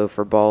down low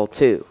for ball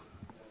 2.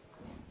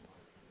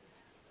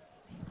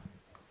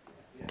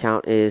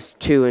 Count is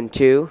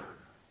 2-2.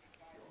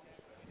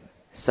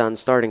 Sun's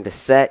starting to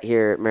set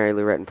here at Mary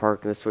Lou Retton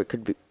Park. This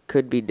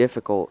could be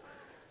difficult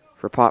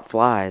for pop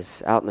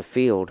flies out in the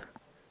field.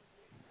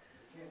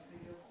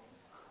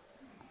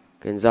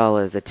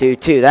 Gonzalez, a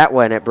 2-2. That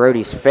went at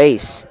Brody's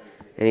face,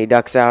 and he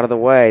ducks out of the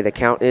way. The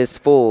count is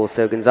full.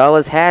 So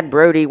Gonzalez had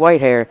Brody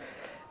Whitehair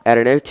at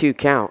an 0-2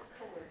 count.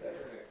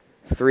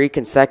 3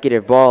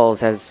 consecutive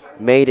balls has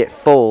made it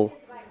full.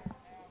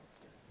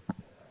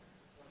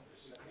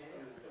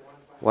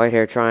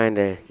 Whitehair trying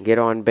to get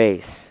on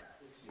base.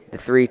 The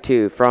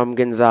 3-2 from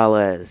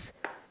Gonzalez.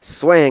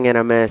 Swing and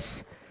a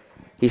miss.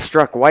 He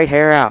struck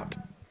Whitehair out.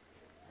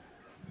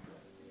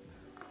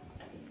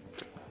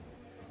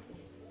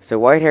 So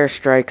Whitehair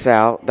strikes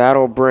out.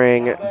 That'll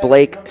bring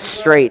Blake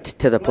Straight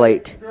to the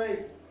plate.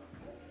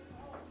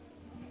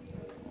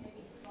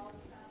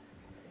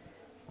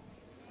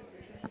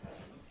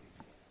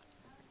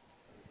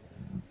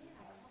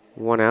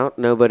 One out,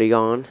 nobody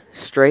on.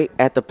 Straight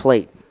at the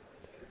plate.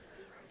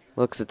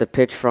 Looks at the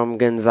pitch from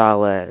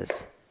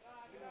Gonzalez.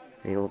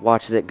 He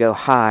watches it go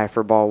high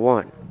for ball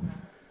 1.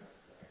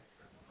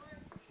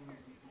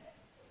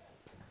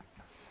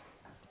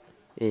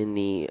 In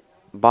the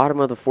bottom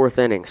of the 4th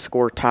inning,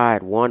 score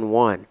tied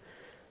 1-1.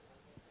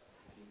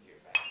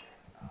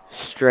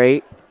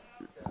 Straight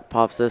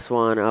pops this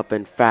one up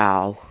and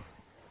foul.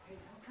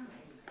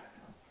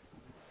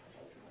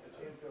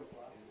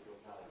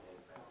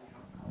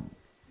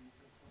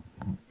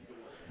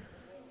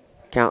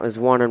 Count is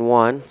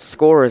 1-1.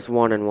 Score is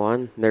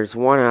 1-1. There's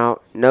 1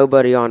 out.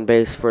 Nobody on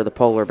base for the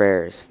Polar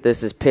Bears.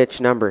 This is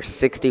pitch number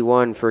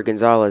 61 for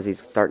Gonzalez.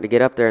 He's starting to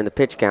get up there in the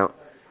pitch count.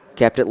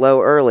 Kept it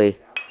low early.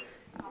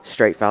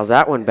 Straight fouls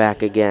that one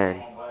back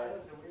again.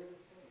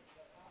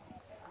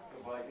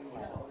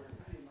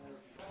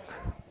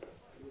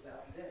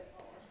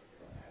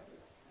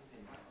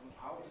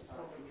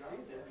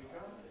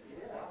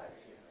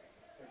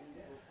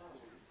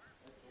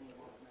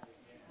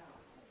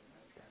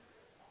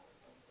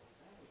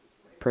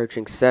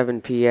 Approaching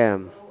 7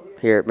 p.m.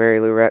 here at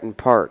Mary Lou Retton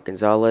Park.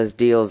 Gonzalez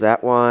deals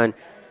that one.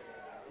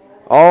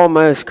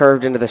 Almost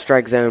curved into the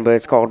strike zone, but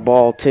it's called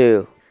ball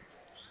 2.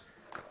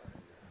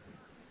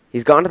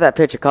 He's gone to that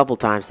pitch a couple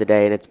times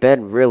today, and it's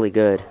been really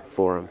good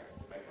for him.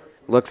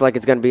 Looks like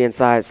it's going to be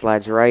inside.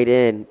 Slides right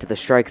into the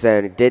strike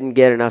zone. It didn't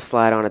get enough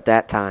slide on it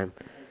that time.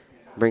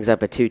 Brings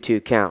up a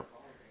 2-2 count.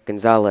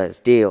 Gonzalez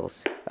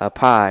deals up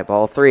high.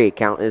 Ball 3.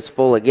 Count is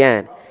full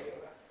again.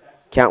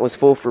 Count was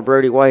full for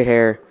Brody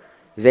Whitehair.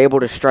 He's able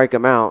to strike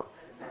him out.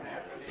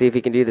 See if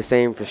he can do the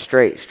same for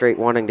Straight. Straight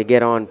wanting to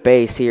get on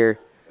base here.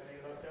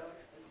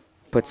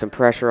 Put some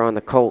pressure on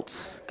the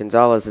Colts.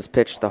 Gonzalez has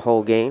pitched the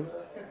whole game.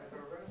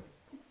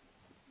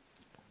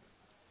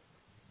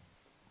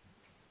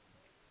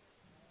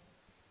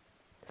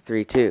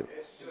 (3-2).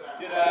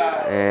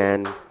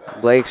 And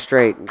Blake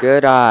Straight,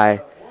 good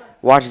eye.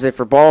 Watches it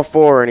for ball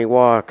 4 and he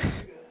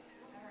walks.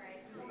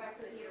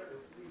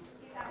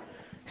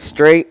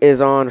 Straight is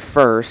on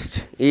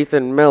first.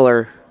 Ethan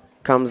Miller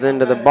comes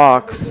into the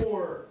box.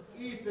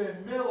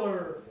 Ethan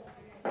Miller.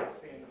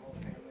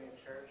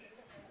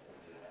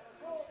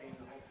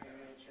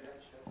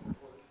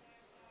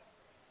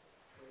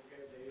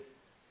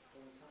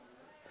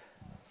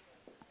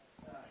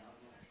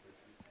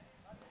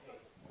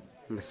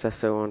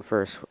 Macesso on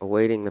first,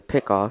 awaiting the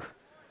pickoff.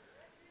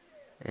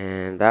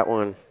 And that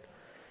one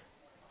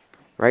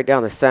right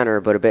down the center,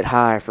 but a bit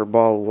high for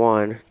ball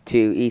 1 to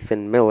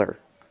Ethan Miller.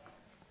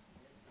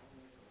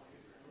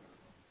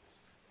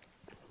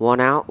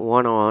 1 out,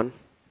 1 on,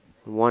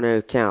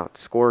 1-0 count.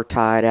 Score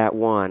tied at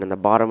 1 in the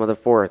bottom of the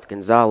 4th.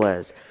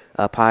 Gonzalez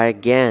up high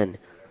again,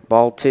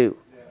 ball 2.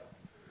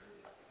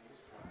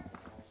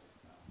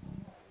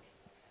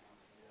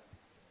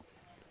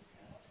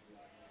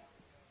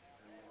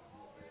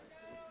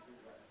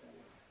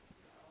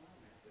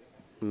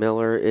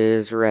 Miller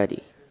is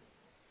ready.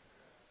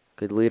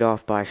 Good lead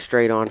off by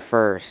Straight on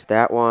first.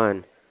 That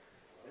one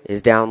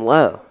is down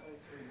low.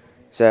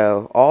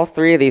 So all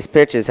 3 of these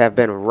pitches have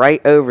been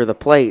right over the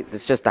plate.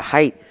 It's just the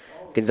height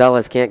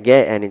Gonzalez can't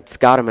get, and it's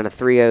got him in a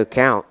 3-0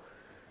 count.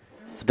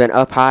 It's been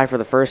up high for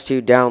the first 2,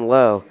 down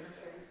low.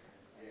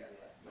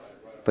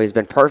 But he's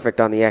been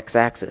perfect on the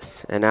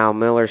X-axis. And now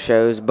Miller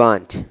shows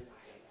bunt.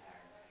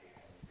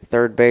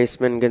 Third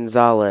baseman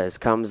Gonzalez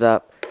comes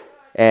up,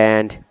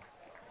 and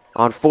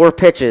on 4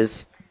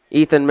 pitches,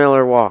 Ethan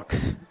Miller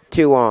walks.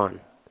 2 on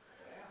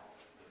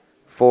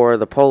for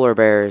the Polar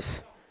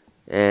Bears.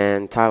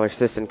 And Tyler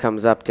Sisson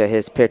comes up to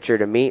his pitcher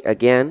to meet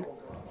again.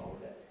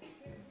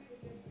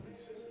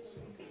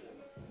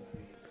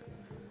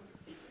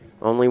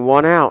 Only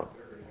 1 out.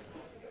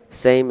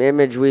 Same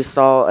image we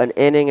saw an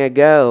inning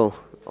ago.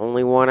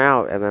 Only 1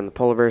 out. And then the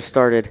Polar Bears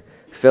started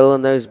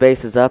filling those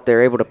bases up. They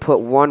were able to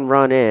put 1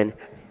 run in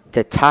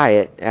to tie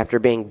it after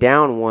being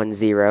down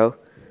 1-0.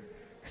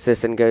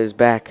 Sisson goes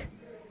back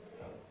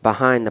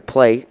behind the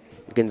plate.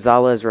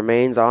 Gonzalez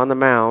remains on the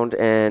mound,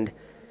 and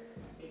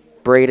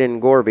Braden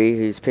Gorby,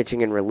 who's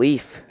pitching in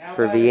relief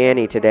for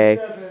Vianney today,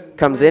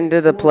 comes into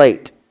the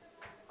plate,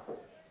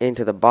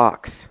 into the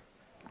box.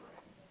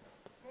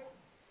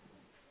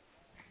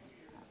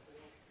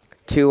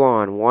 2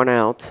 on, 1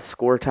 out.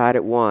 Score tied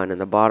at 1 in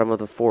the bottom of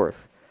the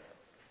 4th.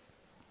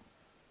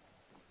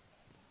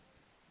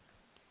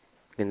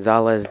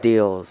 Gonzalez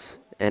deals.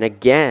 And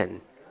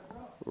again,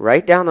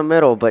 right down the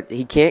middle, but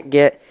he can't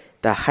get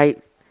the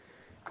height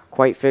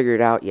quite figured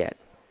out yet.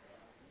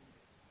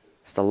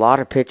 It's a lot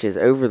of pitches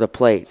over the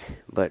plate,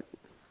 but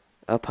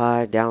up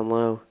high, down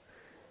low.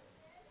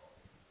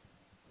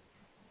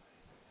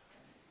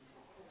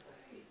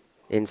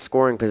 In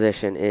scoring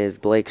position is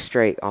Blake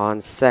Straight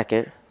on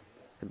second.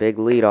 The big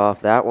leadoff.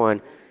 That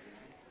one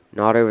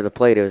not over the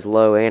plate. It was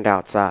low and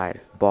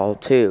outside. Ball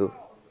 2.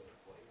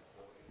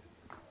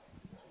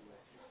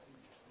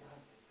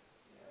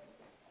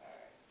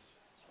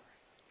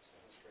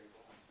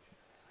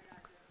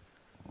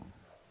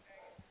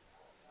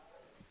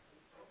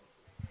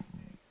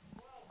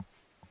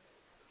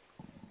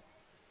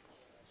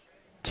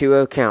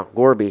 Two-0 count.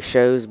 Gorby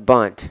shows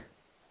bunt.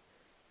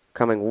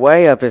 Coming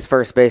way up his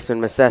first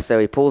baseman,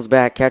 Macesso. He pulls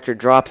back. Catcher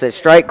drops it.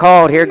 Strike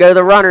called. Here go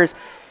the runners.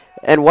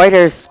 And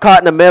Whitehair's caught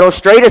in the middle.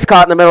 Straight is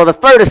caught in the middle. The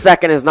throw to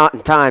second is not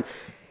in time.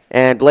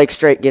 And Blake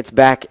Straight gets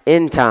back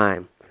in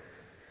time.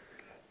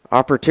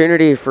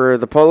 Opportunity for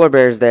the Polar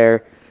Bears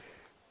there.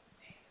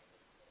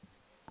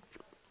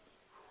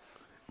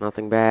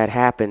 Nothing bad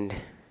happened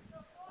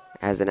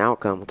as an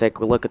outcome. We'll take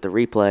a look at the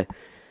replay.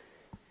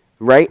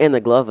 Right in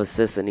the glove of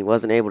Sisson. He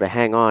wasn't able to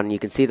hang on. You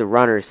can see the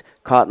runners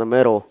caught in the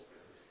middle.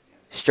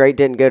 Straight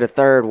didn't go to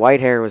third.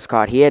 Whitehair was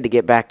caught. He had to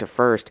get back to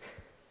first.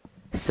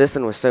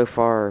 Sisson was so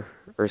far,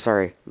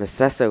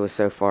 Macesso was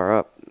so far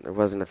up. There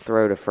wasn't a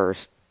throw to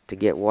first to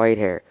get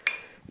Whitehair.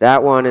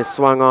 That one is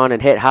swung on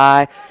and hit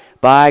high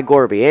by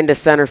Gorby. Into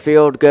center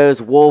field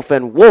goes Wolf,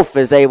 and Wolf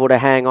is able to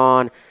hang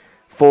on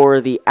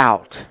for the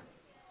out.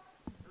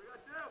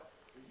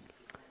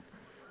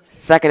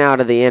 Second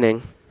out of the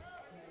inning.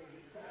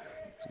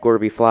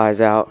 Gorby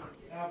flies out.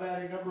 Now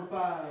batting number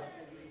 5,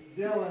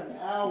 Dylan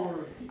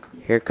Hours.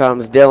 Here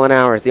comes Dylan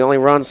Hours, the only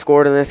run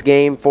scored in this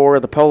game for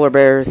the Polar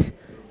Bears.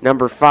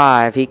 Number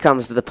 5, he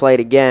comes to the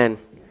plate again.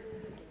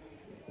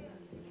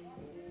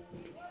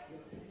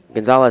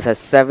 Gonzalez has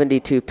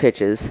 72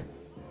 pitches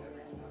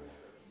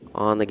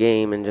on the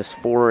game in just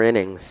 4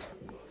 innings.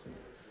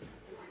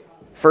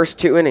 First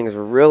 2 innings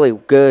were really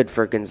good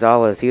for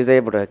Gonzalez. He was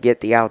able to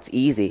get the outs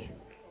easy.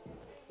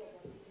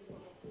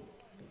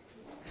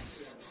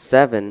 6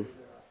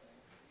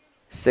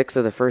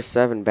 of the first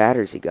 7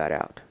 batters he got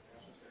out.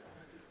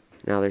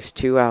 Now there's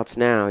 2 outs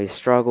now. He's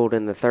struggled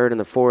in the 3rd and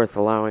the 4th,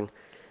 allowing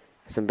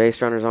some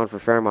base runners on for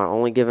Fairmont.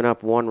 Only giving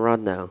up 1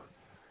 run, though.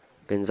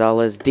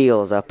 Gonzalez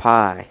deals up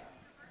high.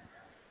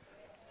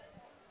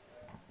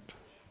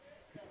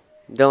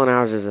 Dylan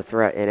Hours is a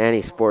threat in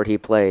any sport he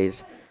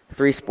plays.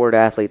 3-sport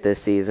athlete this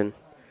season.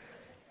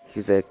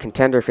 He's a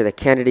contender for the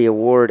Kennedy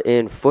Award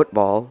in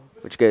football,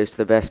 which goes to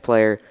the best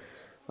player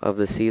of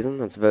the season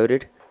that's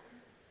voted.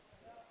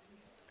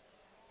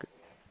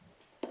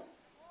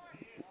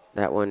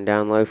 That one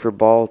down low for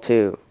ball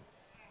 2.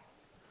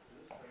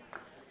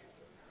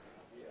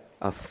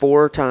 A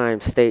 4-time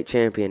state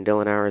champion,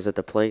 Dylan Hours at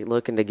the plate,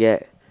 looking to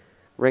get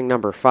ring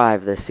number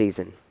 5 this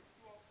season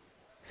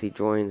as he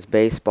joins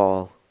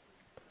baseball.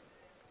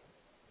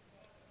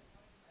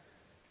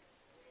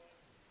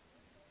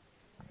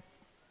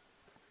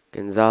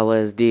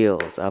 Gonzalez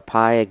deals up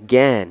high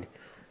again.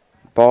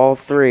 Ball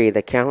 3.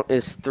 The count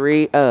is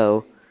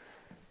 3-0.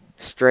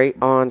 Straight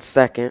on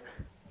second.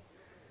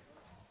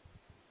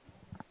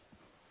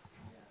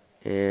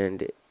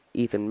 And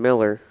Ethan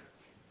Miller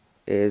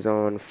is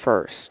on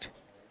first.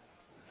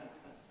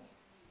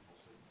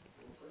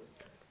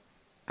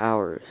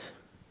 Hours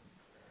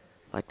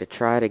like to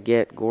try to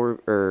get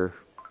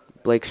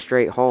Blake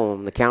Straight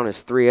home. The count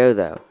is 3-0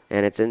 though,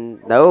 and it's in.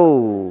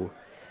 No,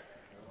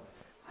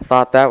 I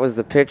thought that was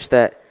the pitch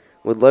that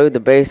would load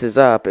the bases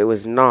up. It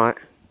was not.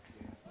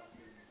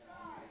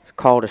 It's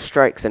called a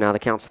strike, so now the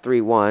count's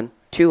 3-1.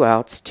 2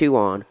 outs, 2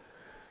 on.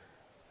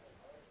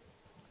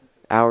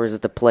 Hours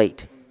at the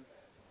plate.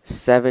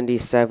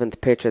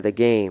 77th pitch of the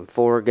game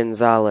for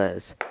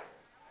Gonzalez.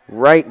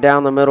 Right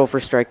down the middle for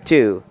strike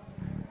 2.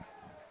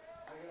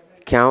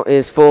 Count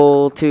is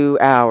full 2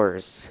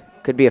 Hours.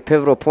 Could be a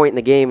pivotal point in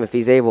the game if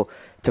he's able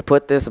to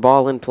put this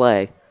ball in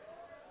play,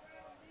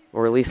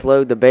 or at least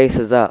load the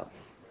bases up.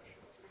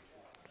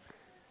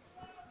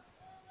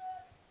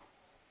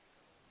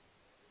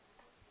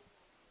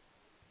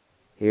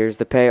 Here's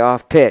the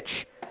payoff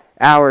pitch.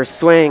 Hours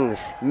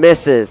swings,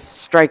 misses,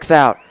 strikes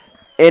out.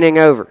 Inning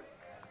over.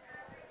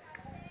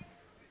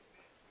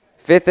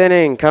 5th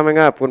inning coming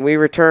up when we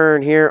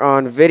return here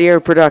on Video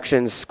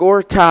Productions.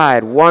 Score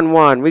tied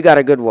 1-1. We got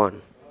a good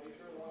one.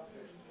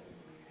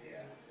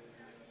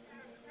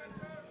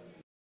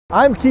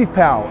 I'm Keith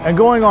Powell, and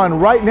going on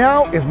right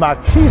now is my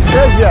Keith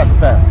Says Yes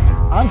Fest.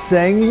 I'm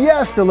saying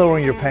yes to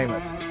lowering your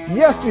payments,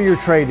 yes to your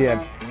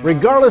trade-in,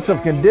 regardless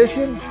of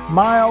condition,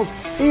 miles,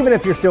 even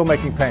if you're still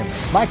making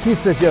payments. My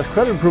Keith Says Yes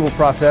credit approval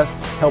process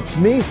helps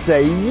me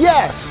say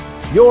yes,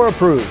 you're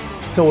approved.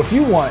 So if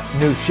you want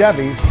new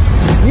Chevys,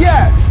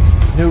 yes.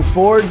 New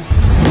Fords,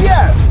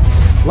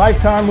 yes.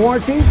 Lifetime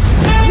warranty,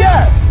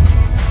 yes.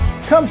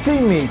 Come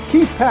see me,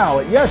 Keith Powell,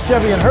 at Yes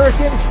Chevy in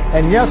Hurricane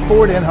and Yes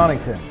Ford in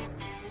Huntington.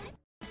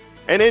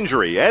 An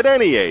injury at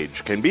any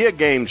age can be a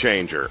game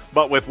changer.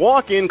 But with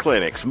walk-in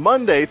clinics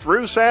Monday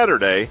through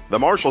Saturday, the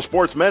Marshall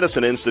Sports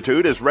Medicine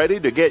Institute is ready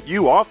to get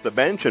you off the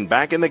bench and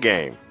back in the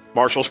game.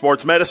 Marshall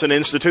Sports Medicine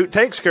Institute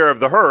takes care of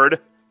the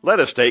herd. Let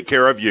us take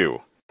care of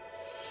you.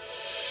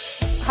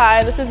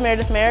 Hi, this is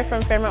Meredith Mayer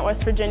from Fairmont,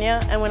 West Virginia,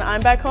 and when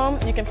I'm back home,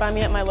 you can find me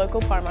at my local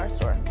Par-Mar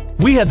store.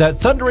 We had that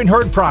thundering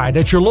herd pride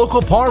at your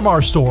local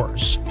Par-Mar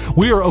stores.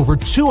 We are over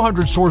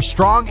 200 stores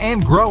strong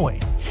and growing.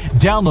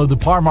 Download the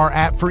Par-Mar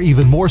app for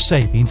even more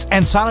savings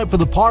and sign up for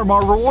the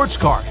Par-Mar rewards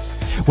card.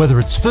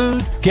 Whether it's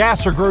food,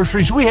 gas, or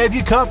groceries, we have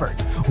you covered.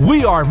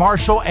 We are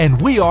Marshall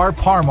and we are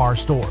Par-Mar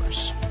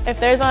stores.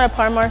 If there's not a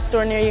Par-Mar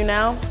store near you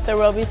now, there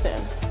will be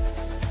soon.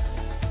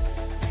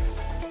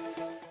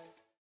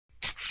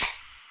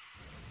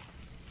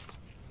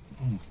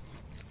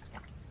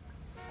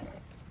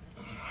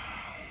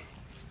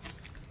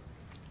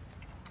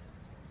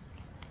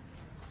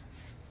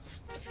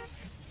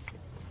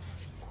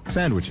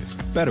 Sandwiches,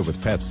 better with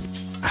Pepsi.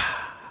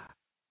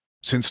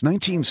 Since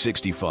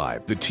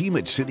 1965, the team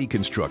at City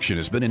Construction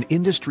has been an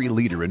industry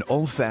leader in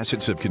all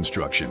facets of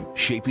construction,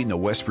 shaping the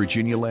West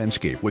Virginia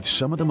landscape with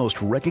some of the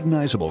most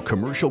recognizable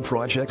commercial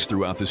projects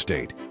throughout the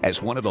state.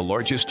 As one of the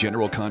largest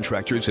general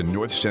contractors in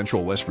north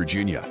central West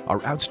Virginia,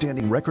 our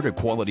outstanding record of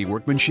quality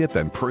workmanship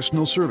and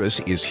personal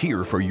service is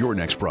here for your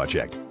next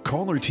project.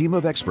 Call our team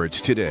of experts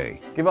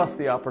today. Give us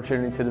the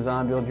opportunity to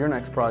design build your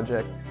next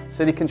project.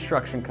 City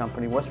Construction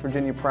Company, West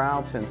Virginia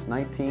proud since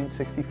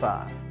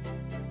 1965.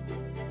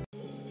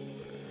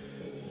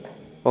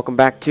 Welcome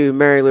back to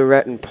Mary Lou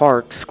Retton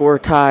Park. Score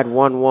tied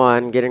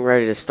 1-1, getting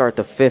ready to start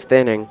the 5th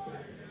inning.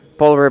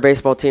 Polar Bear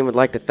baseball team would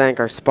like to thank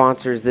our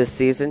sponsors this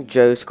season,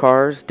 Joe's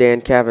Cars, Dan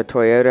Cava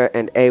Toyota,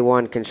 and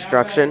A1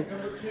 Construction.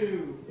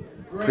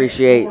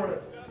 Appreciate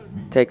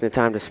taking the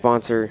time to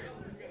sponsor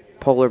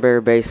Polar Bear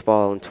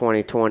baseball in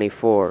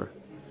 2024.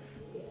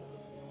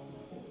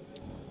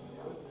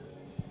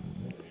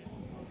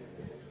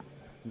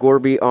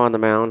 Gorby on the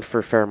mound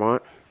for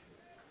Fairmont.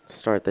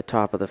 Start the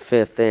top of the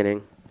 5th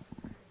inning.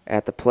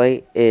 At the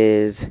plate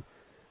is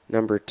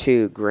number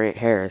 2, Grant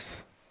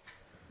Harris.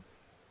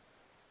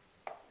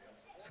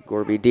 So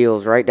Gorby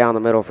deals right down the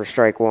middle for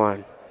strike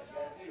 1.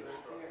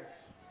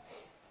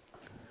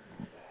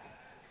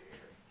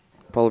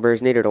 Polar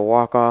Bears needed a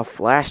walk-off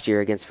last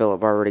year against Philip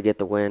Barbour to get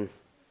the win.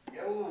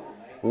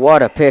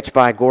 What a pitch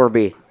by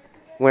Gorby.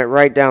 Went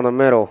right down the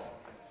middle.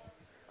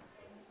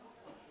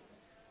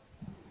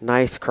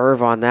 Nice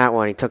curve on that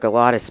one. He took a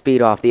lot of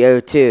speed off the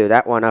 0-2.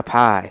 That one up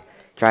high.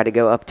 Tried to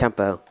go up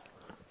tempo.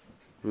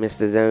 Missed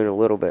the zone a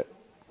little bit.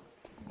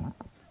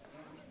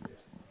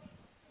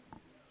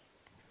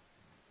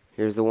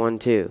 Here's the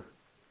 1-2.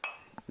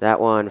 That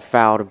one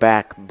fouled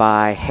back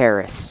by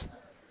Harris.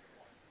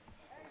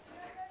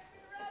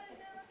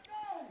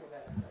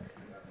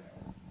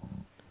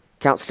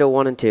 Count still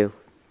 1-2.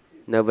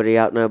 Nobody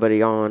out,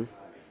 nobody on.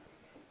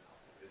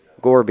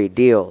 Gorby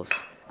deals.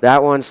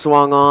 That one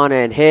swung on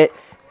and hit,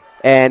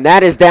 and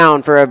that is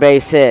down for a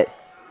base hit.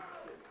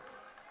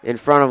 In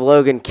front of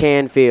Logan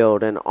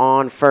Canfield, and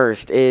on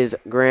first is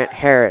Grant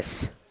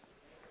Harris.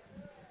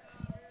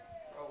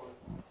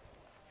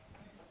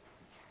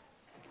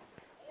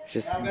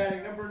 Now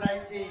batting number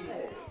 19,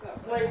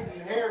 Slayton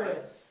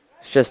Harris.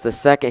 It's just the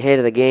second hit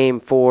of the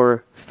game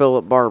for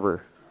Philip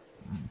Barbour.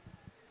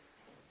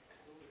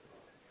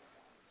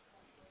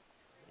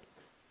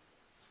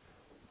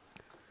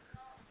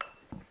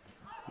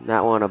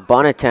 That one a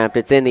bunt attempt.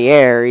 It's in the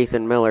air.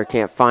 Ethan Miller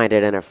can't find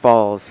it, and it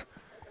falls.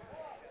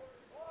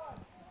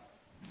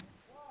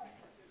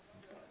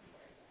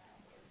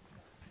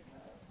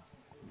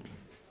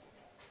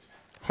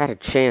 Had a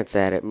chance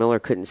at it. Miller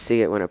couldn't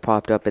see it when it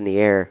popped up in the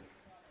air.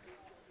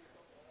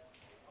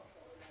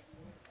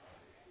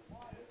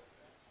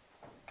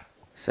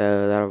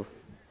 So that'll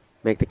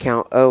make the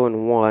count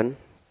 0-1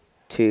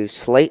 to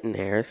Slayton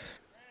Harris.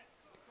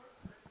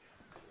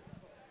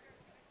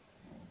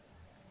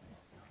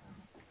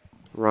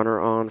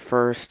 Runner on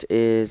first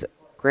is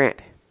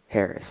Grant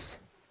Harris.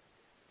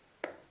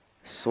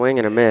 Swing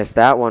and a miss.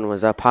 That one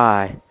was up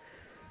high.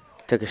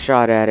 Took a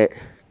shot at it.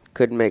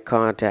 Couldn't make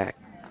contact.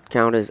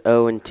 Count is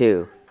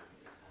 0-2.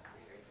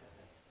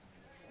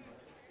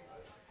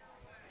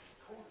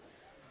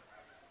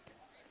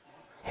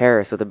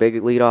 Harris with a big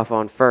leadoff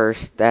on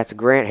first. That's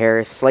Grant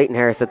Harris. Slayton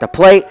Harris at the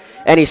plate,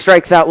 and he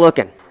strikes out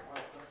looking.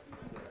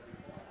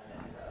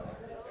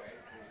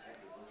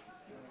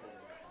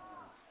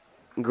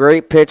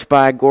 Great pitch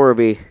by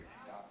Gorby.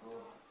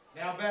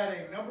 Now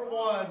batting number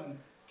 1,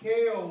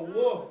 Cale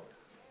Wolf.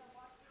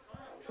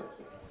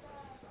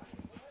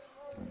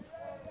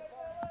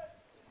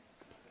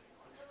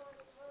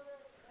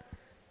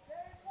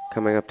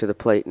 Coming up to the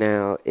plate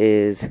now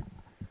is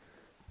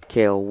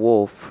Cale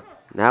Wolf.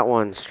 That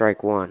one,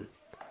 strike 1.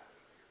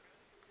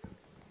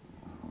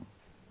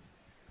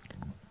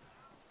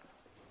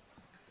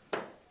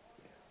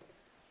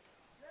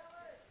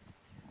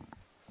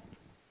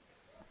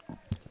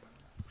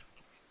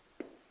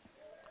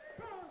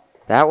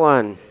 That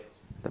one,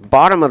 the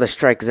bottom of the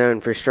strike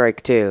zone for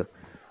strike 2.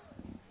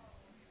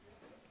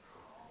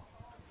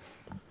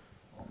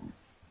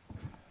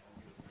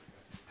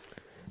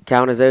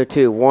 Count is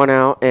 0-2, 1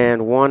 out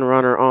and 1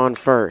 runner on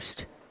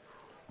first.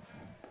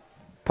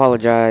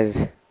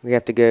 Apologize, we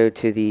have to go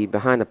to the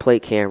behind the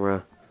plate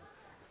camera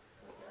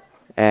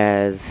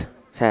as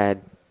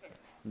had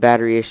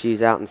battery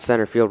issues out in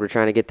center field. We're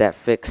trying to get that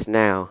fixed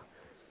now.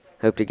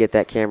 Hope to get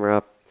that camera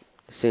up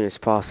as soon as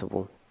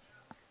possible.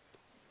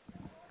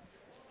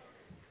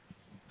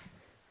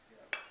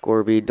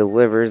 Gorby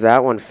delivers.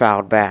 That one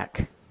fouled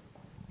back.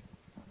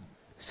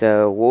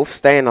 So Wolf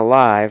staying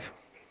alive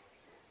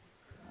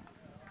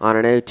on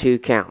an 0-2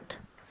 count.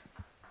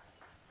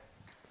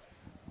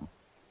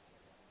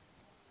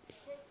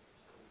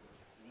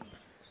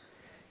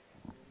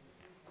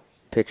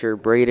 Pitcher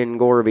Braden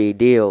Gorby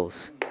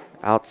deals.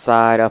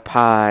 Outside, up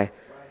high.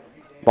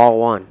 Ball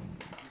 1.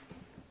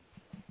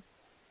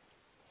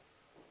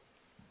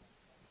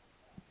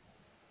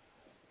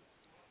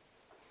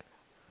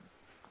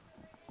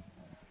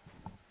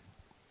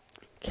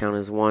 Count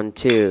is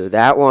 1-2.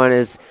 That one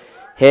is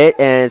hit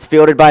and is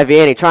fielded by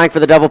Vianney. Trying for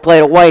the double play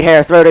to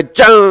Whitehair. Throw to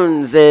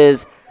Jones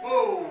is...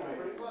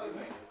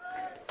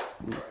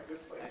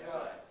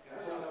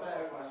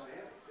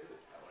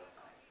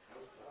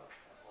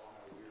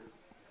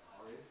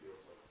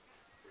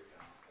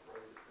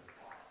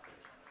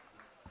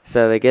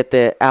 So they get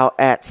the out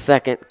at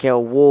second.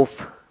 Kel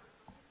Wolf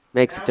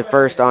makes it to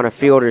first on a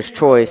fielder's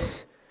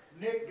choice.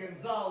 Nick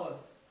Gonzalez.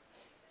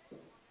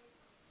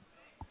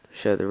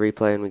 Show the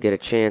replay and we get a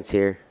chance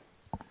here.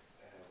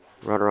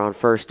 Runner on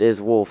first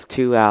is Wolf.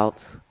 2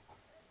 outs.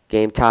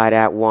 Game tied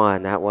at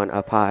 1. That one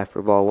up high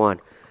for ball 1.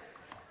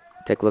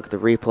 Take a look at the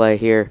replay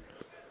here.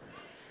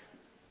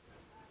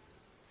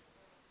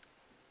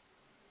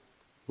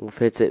 Wolf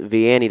hits it.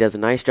 Vianney does a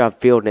nice job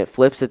fielding it.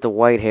 Flips it to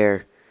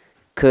Whitehair.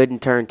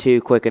 Couldn't turn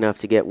 2 quick enough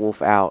to get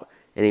Wolf out,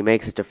 and he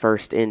makes it to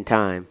first in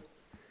time.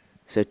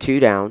 So 2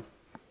 down.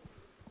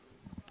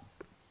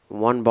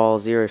 1 ball,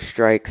 0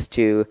 strikes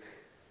to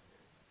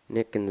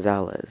Nick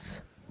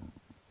Gonzalez.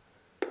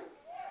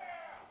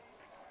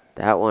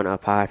 That one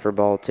up high for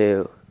ball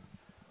 2.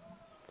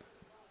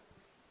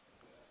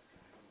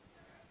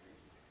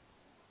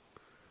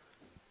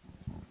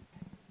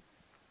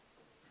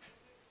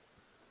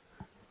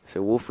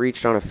 So Wolf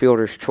reached on a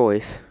fielder's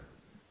choice.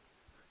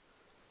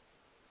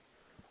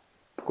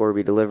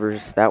 Gorby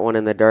delivers that one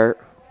in the dirt.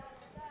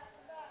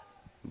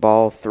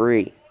 Ball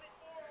 3.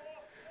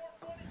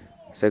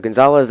 So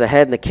Gonzalez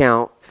ahead in the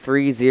count,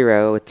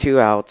 3-0 with 2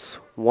 outs,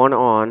 1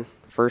 on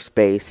first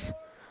base.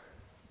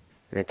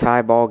 And a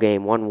tie ball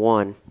game,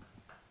 1-1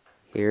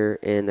 here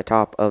in the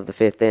top of the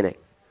 5th inning.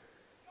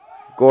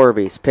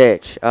 Gorby's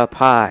pitch up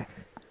high.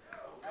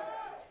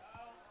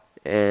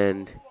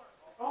 And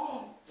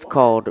it's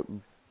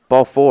called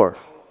ball 4.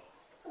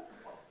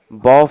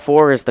 Ball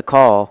 4 is the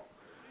call.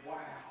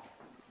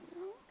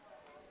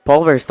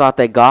 Polar Bears thought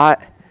they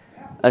got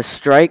a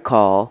strike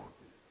call.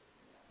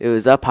 It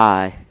was up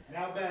high.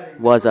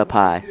 Was up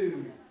high.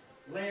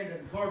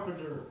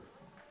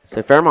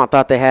 So Fairmont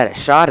thought they had a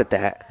shot at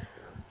that.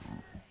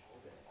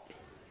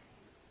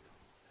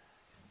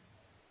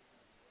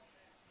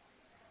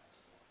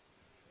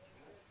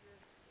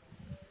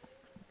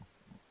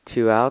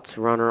 Two outs,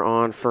 runner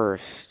on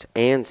first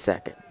and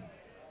second.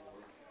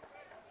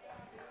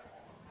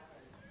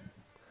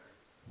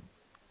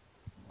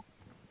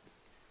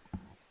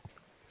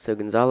 So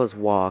Gonzalez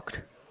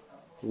walked.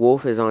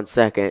 Wolf is on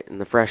second,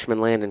 and the freshman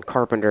Landon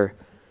Carpenter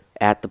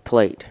at the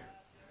plate.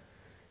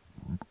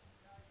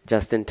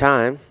 Just in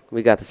time,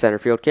 we got the center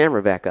field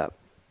camera back up.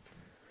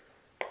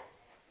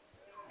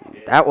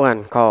 That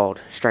one called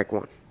strike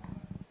 1.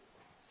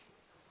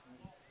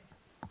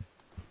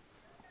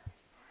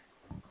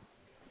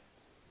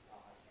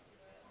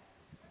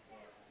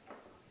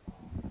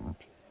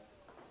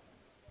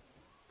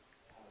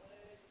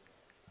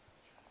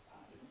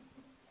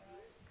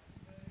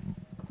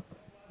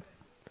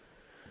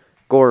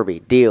 Gorby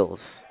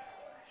deals.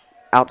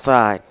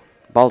 Outside.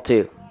 Ball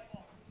 2.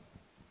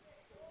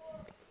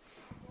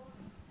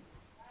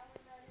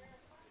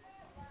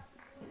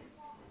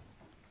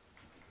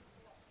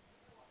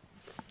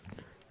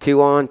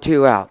 Two on,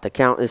 2 out. The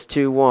count is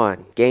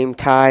 2-1. Game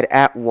tied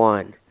at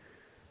 1.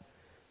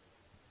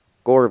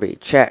 Gorby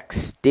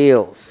checks,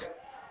 deals.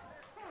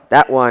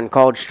 That one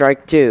called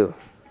strike 2.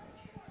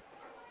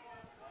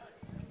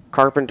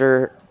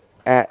 Carpenter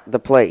at the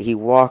plate. He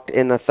walked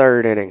in the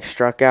 3rd inning,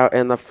 struck out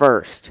in the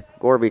 1st.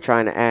 Gorby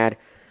trying to add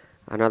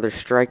another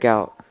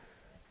strikeout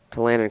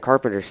to Landon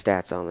Carpenter's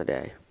stats on the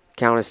day.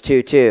 Count is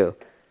 2-2.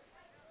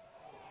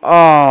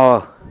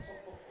 Oh,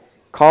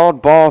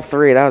 called ball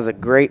 3. That was a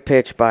great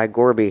pitch by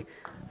Gorby.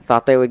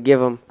 Thought they would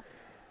give him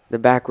the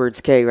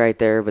backwards K right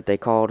there, but they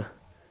called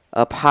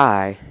up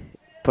high.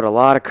 Put a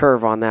lot of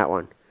curve on that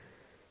one.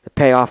 The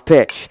payoff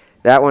pitch.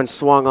 That one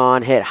swung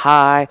on, hit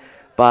high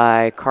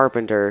by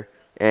Carpenter,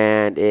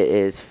 and it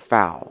is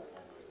foul.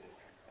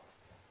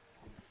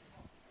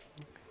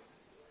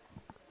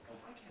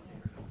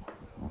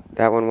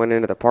 That one went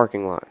into the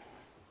parking lot.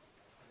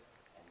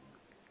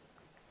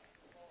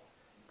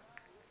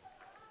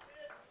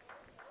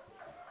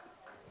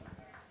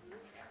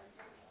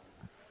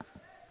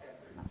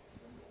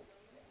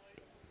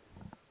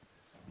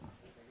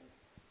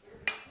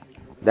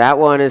 That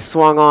one is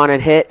swung on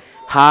and hit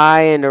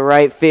high into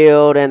right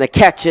field, and the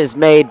catch is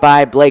made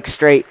by Blake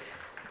Straight.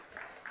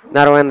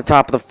 That'll end the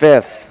top of the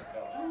fifth.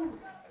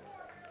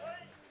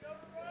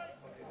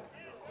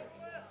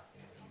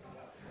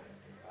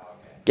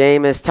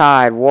 Game is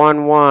tied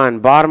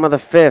 1-1, bottom of the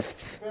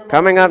fifth.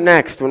 Coming up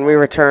next when we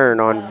return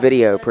on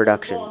Video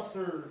Productions.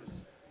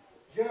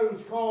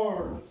 Joe's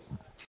Cars.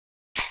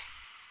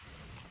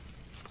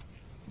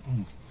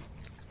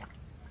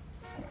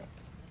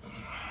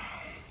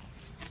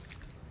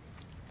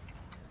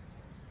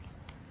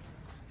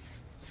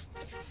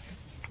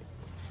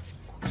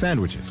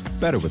 Sandwiches,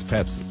 better with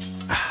Pepsi.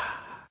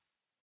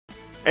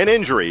 An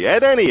injury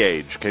at any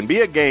age can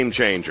be a game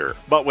changer.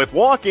 But with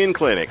walk-in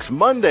clinics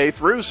Monday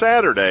through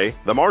Saturday,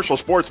 the Marshall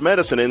Sports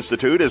Medicine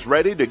Institute is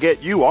ready to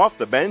get you off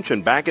the bench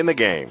and back in the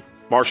game.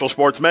 Marshall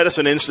Sports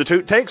Medicine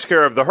Institute takes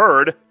care of the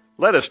herd.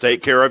 Let us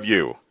take care of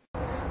you.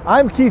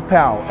 I'm Keith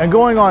Powell, and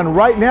going on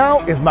right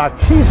now is my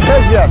Keith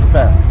Says Yes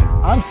Fest.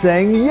 I'm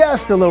saying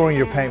yes to lowering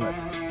your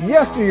payments,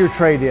 yes to your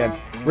trade-in,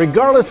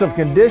 regardless of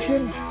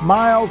condition,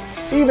 miles,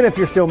 even if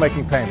you're still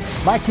making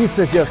payments. My Keith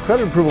Says Yes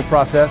credit approval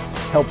process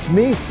helps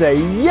me say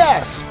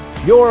yes,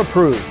 you're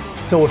approved.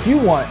 So if you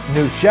want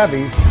new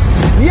Chevys,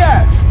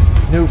 yes.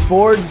 New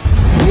Fords,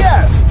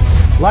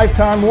 yes.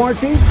 Lifetime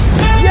warranty,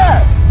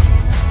 yes.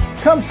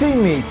 Come see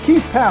me,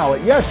 Keith Powell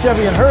at Yes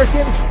Chevy in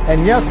Hurricane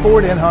and Yes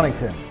Ford in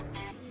Huntington.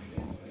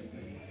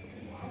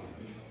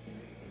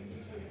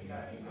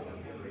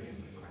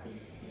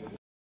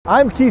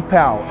 I'm Keith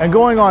Powell, and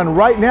going on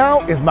right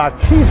now is my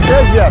Keith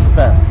Says Yes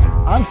Fest.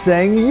 I'm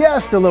saying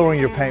yes to lowering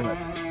your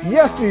payments,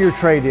 yes to your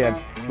trade-in,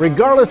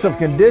 regardless of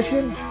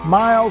condition,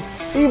 miles,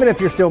 even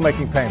if you're still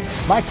making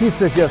payments. My Keith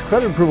Says Yes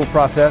credit approval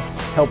process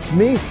helps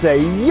me say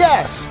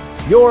yes,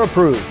 you're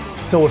approved.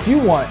 So if you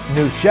want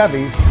new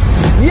Chevys,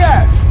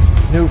 yes.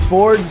 New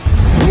Fords,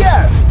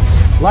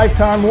 yes.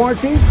 Lifetime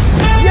warranty,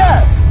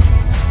 yes.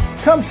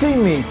 Come see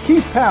me,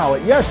 Keith Powell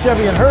at Yes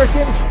Chevy in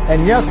Hurricane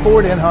and Yes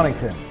Ford in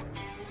Huntington.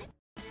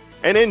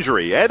 An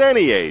injury at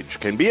any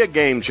age can be a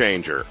game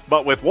changer.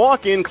 But with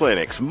walk-in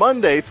clinics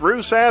Monday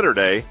through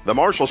Saturday, the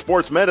Marshall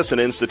Sports Medicine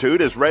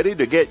Institute is ready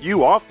to get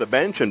you off the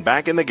bench and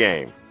back in the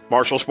game.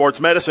 Marshall Sports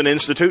Medicine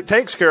Institute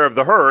takes care of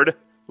the herd.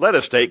 Let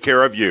us take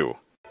care of you.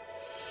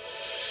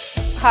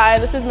 Hi,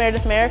 this is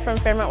Meredith Mayer from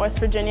Fairmont, West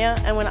Virginia,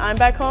 and when I'm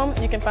back home,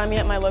 you can find me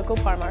at my local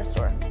Parmar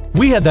store.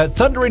 We have that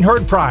thundering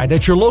herd pride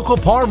at your local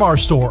Parmar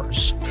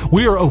stores.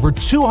 We are over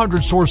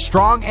 200 stores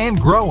strong and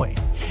growing.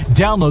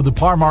 Download the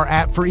Parmar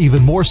app for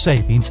even more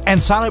savings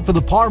and sign up for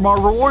the Parmar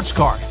Rewards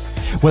Card.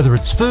 Whether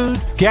it's food,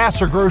 gas,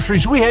 or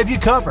groceries, we have you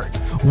covered.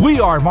 We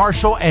are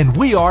Marshall and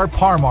we are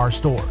Parmar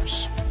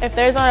stores. If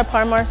there's not a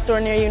Parmar store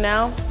near you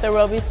now, there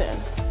will be soon.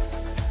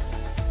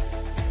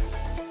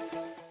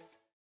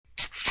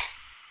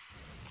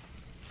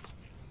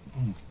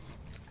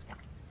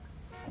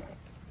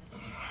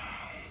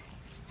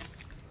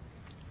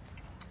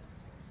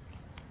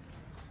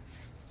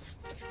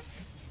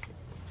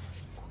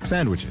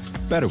 Sandwiches,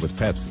 better with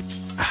Pepsi.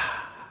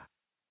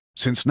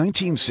 Since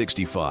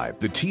 1965,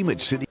 the team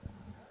at City...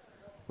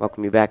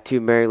 Welcome you back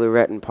to Mary Lou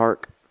Retton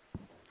Park.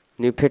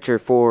 New pitcher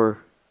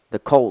for the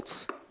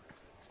Colts.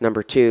 It's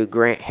number 2,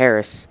 Grant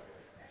Harris.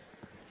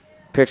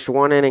 Pitched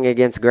 1 inning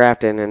against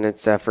Grafton, and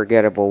it's a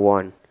forgettable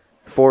one.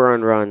 4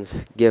 earned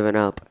runs given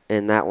up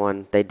in that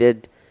one. They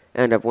did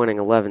end up winning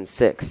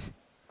 11-6.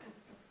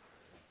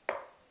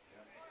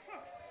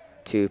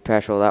 To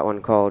Peschel, that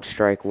one called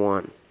strike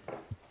 1.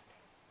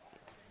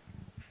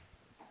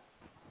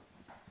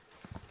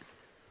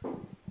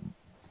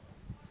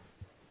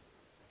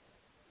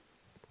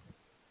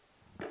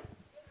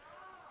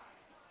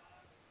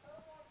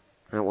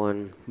 That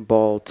one,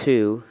 ball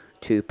 2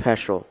 to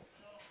Peschel.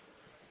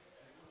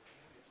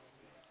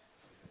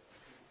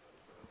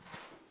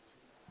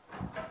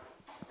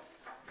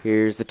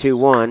 Here's the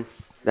 2-1.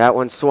 That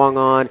one swung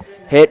on,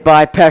 hit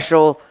by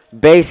Peschel,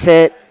 base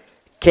hit.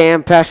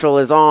 Cam Peschel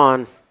is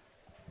on.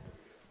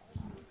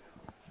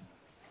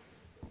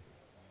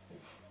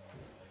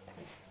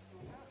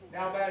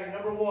 Now batting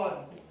number 1,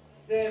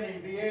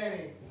 Sammy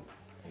Vianney.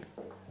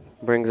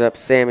 Brings up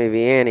Sammy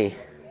Vianney.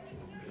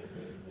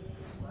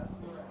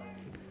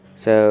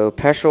 So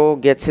Peschel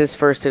gets his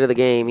first hit of the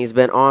game. He's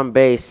been on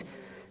base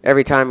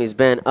every time he's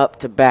been up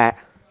to bat.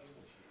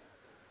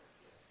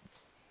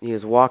 He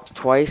has walked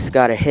twice,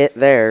 got a hit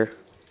there.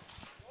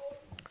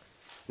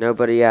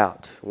 Nobody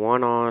out.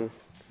 1 on,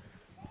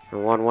 and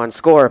 1-1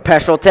 score.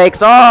 Peschel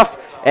takes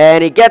off,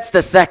 and he gets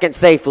to second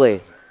safely.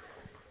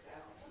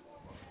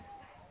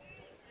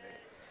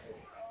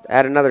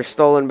 Add another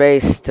stolen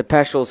base to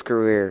Peschel's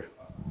career.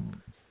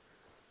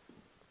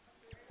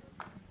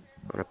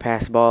 On a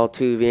pass ball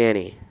to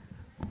Vianney.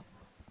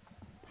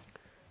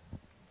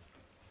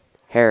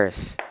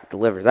 Harris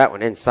delivers that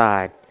one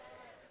inside.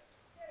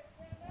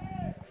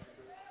 I'd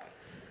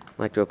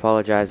like to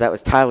apologize. That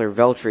was Tyler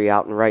Veltri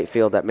out in right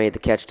field that made the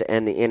catch to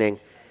end the inning,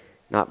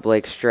 not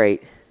Blake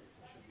Straight.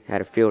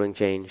 Had a fielding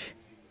change.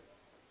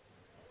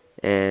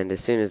 And as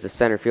soon as the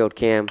center field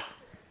cam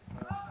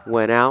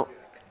went out,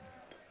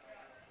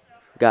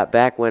 got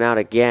back, went out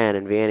again,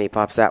 and Vianney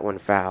pops that one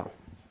foul.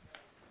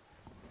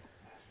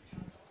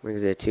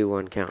 Brings it a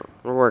 2-1 count.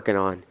 We're working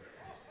on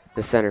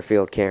the center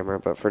field camera,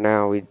 but for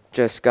now we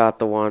just got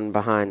the one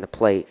behind the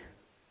plate.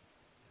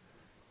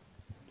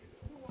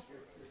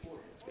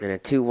 And a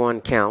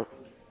 2-1 count.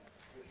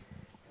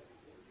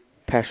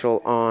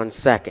 Peschel on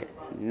second.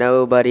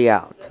 Nobody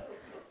out.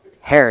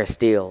 Harris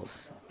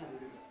deals.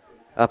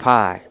 Up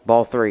high.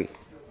 Ball 3.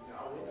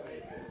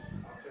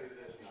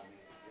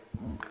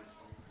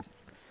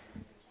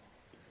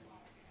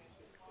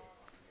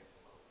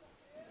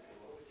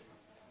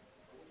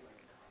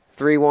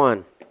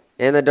 (3-1)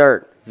 in the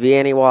dirt.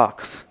 Vianney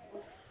walks.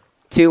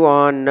 2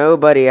 on,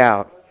 nobody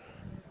out.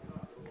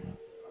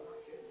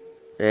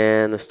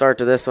 And the start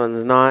to this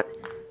one's not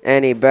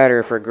any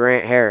better for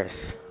Grant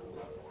Harris.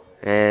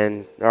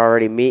 And they're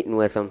already meeting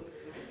with him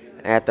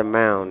at the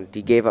mound.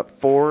 He gave up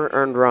 4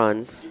 earned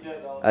runs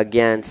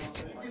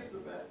against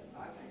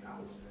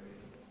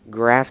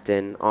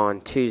Grafton on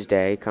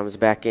Tuesday. Comes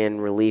back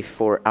in relief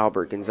for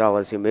Albert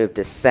Gonzalez, who moved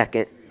to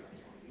second.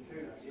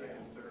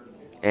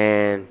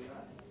 And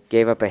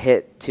gave up a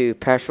hit to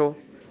Peschel.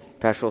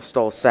 Peschel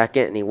stole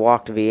second, and he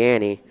walked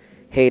Vianney.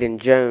 Hayden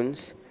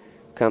Jones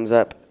comes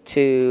up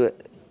to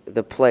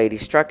the plate. He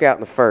struck out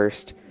in the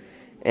first,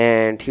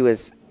 and he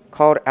was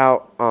called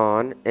out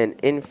on an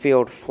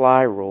infield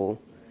fly rule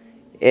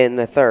in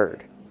the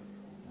third.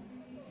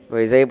 He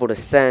was able to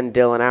send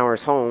Dylan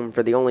Hours home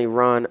for the only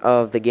run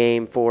of the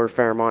game for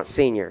Fairmont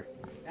Senior.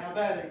 Now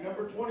batting,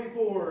 number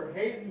 24,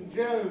 Hayden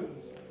Jones.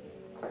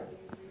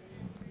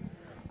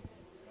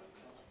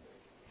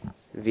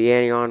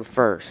 Vianney on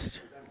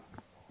first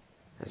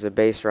as a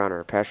base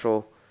runner.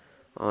 Peschel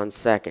on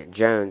second.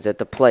 Jones at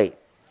the plate.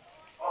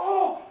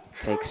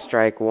 Takes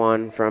strike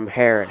 1 from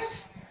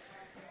Harris.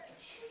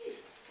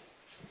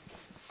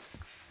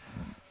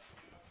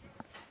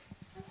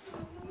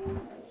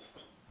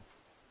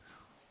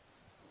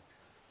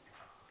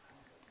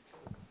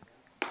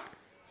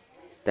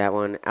 That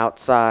one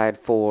outside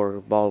for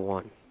ball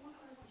 1.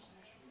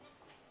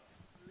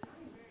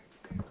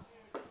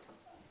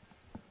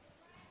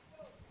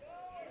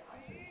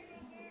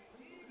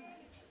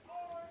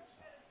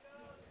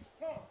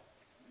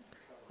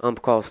 Ump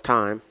calls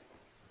time.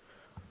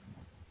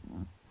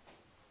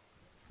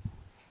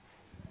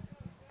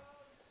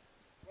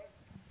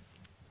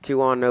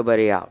 Two on,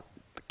 nobody out.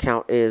 The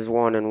count is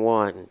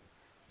 1-1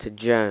 to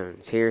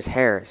Jones. Here's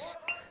Harris.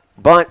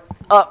 Bunt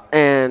up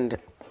and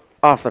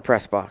off the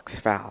press box.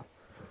 Foul.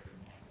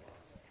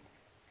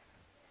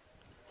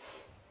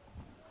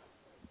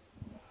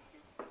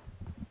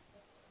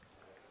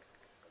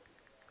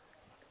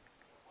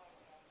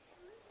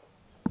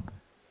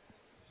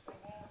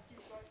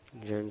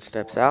 Jones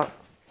steps out.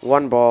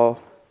 1 ball,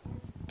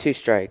 2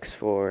 strikes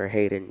for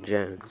Hayden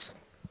Jones.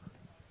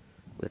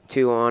 With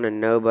 2 on and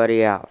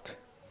nobody out.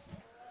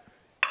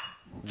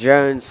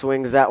 Jones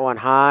swings that one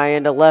high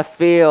into left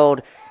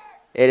field.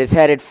 It is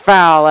headed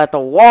foul at the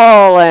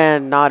wall,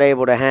 and not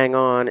able to hang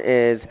on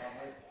is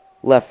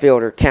left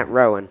fielder Kent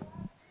Rowan.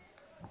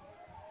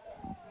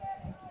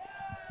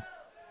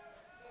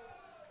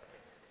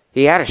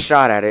 He had a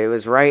shot at it. It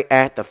was right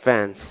at the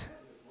fence.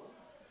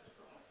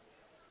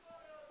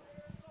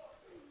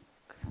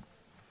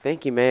 I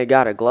think he may have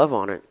got a glove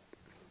on it.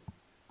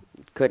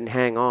 Couldn't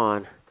hang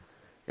on.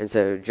 And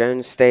so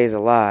Jones stays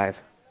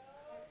alive.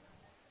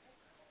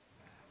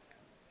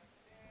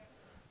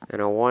 And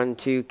a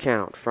 1-2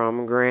 count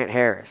from Grant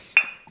Harris.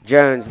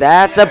 Jones,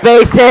 that's a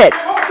base hit.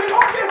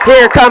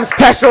 Here comes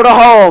Peschel to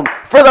home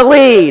for the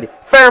lead.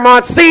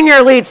 Fairmont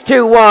Senior leads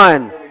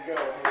 2-1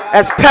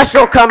 as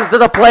Peschel comes to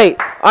the plate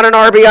on an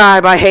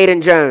RBI by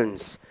Hayden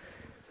Jones.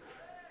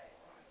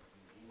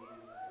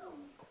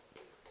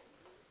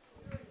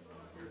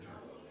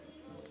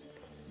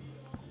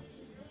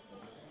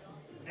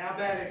 Now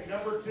batting,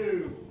 number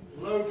 2,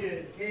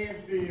 Logan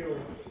Canfield.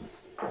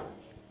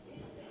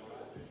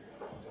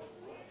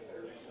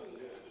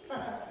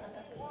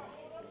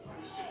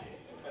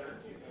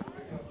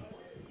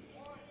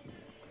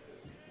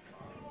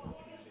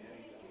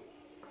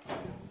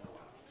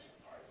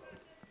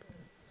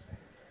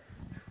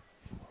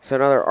 So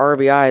another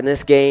RBI in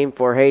this game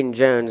for Hayden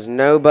Jones.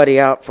 Nobody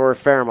out for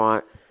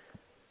Fairmont.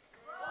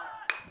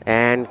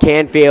 And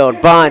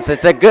Canfield bunts.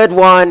 It's a good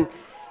one.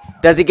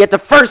 Does he get to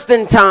first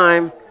in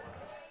time?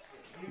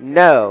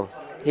 No,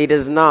 he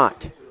does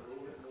not.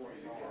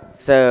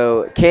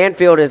 So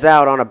Canfield is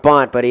out on a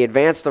bunt, but he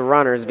advanced the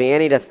runners.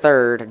 Vianney to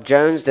third,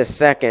 Jones to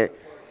second.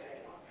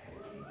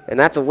 And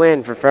that's a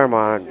win for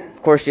Fairmont.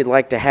 Of course, you'd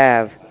like to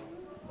have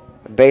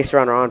a base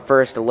runner on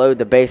first to load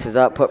the bases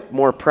up, put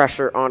more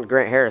pressure on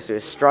Grant Harris, who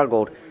has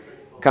struggled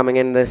coming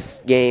into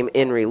this game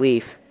in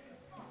relief.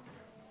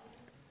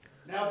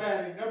 Now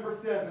batting, number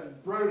 7,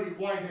 Brody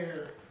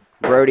Whitehair.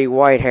 Brody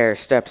Whitehair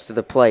steps to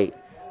the plate.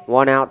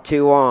 1 out,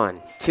 2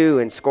 on. 2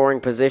 in scoring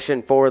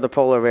position for the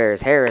Polar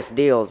Bears. Harris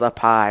deals up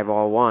high,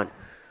 ball 1.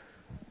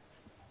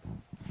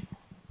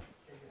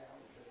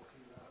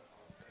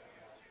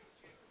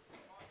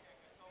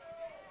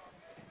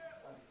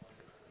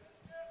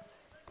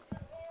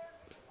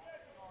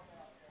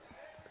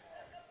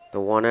 The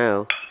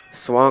 1-0.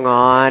 Swung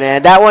on,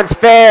 and that one's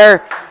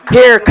fair.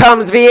 Here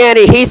comes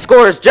Vianney. He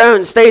scores.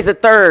 Jones stays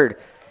at third.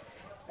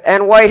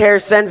 And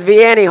Whitehair sends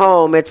Vianney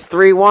home. It's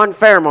 3-1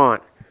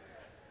 Fairmont.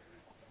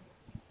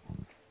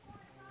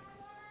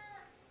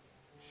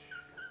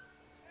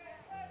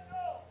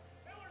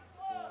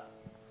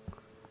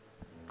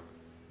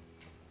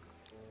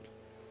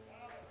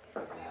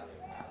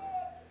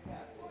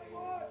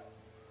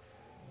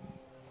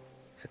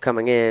 So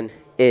coming in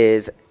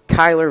is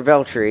Tyler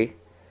Veltri.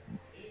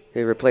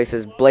 He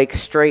replaces Blake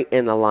Straight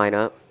in the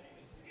lineup.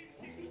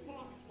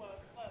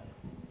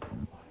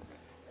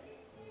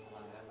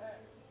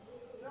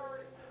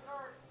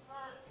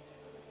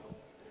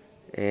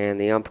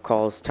 And the ump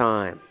calls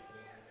time.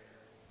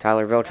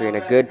 Tyler Veltri in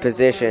a good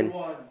position.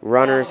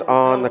 Runners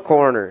on the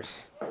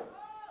corners.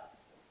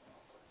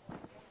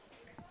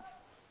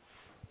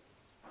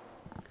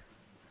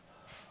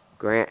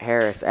 Grant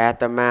Harris at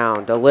the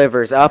mound.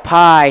 Delivers up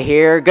high.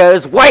 Here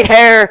goes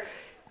Whitehair.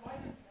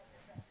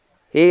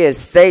 He is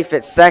safe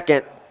at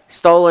second.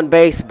 Stolen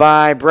base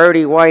by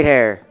Brody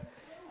Whitehair.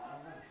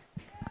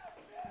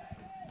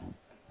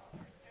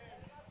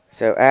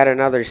 So add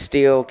another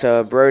steal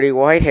to Brody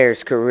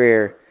Whitehair's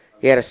career.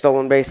 He had a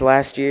stolen base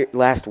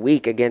last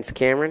week against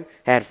Cameron.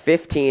 Had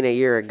 15 a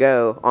year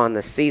ago on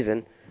the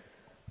season.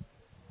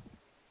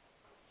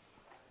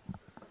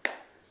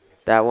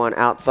 That one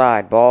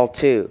outside. Ball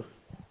 2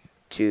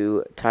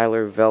 to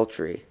Tyler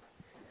Veltri.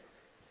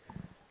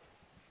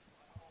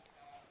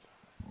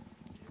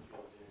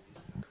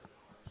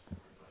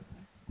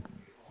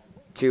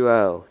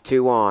 2-0,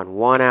 2 on,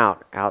 1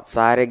 out.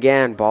 Outside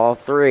again, ball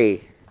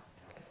 3.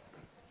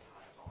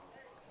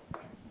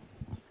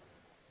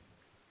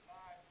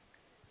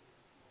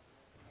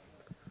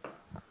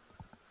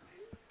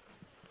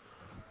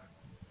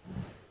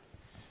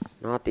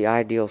 Not the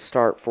ideal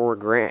start for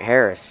Grant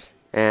Harris.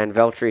 And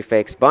Veltri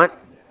fakes bunt.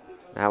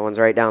 That one's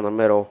right down the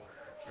middle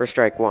for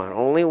strike 1.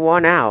 Only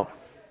 1 out.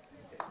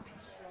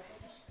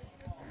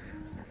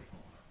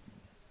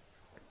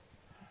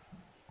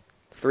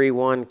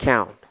 Three-one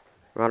count.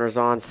 Runners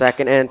on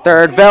second and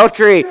third.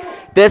 Veltri,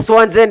 this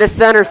one's into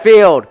center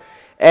field.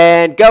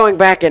 And going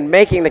back and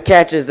making the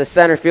catch is the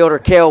center fielder,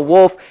 Cale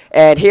Wolf.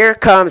 And here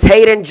comes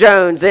Hayden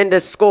Jones in to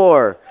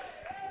score.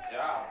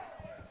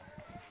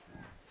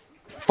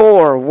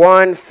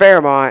 4-1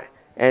 Fairmont.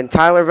 And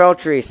Tyler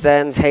Veltri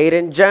sends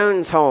Hayden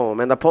Jones home.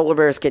 And the Polar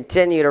Bears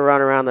continue to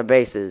run around the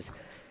bases.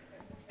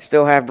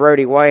 Still have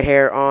Brody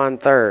Whitehair on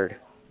third.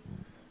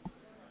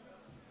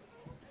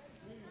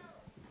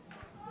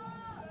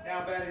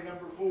 Now batting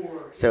number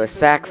 4. So a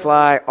sac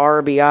fly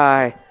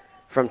RBI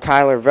from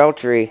Tyler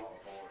Veltri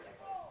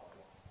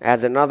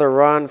adds another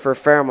run for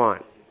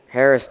Fairmont.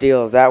 Harris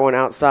deals that one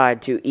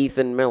outside to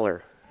Ethan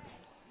Miller.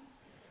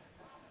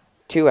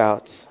 2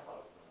 outs.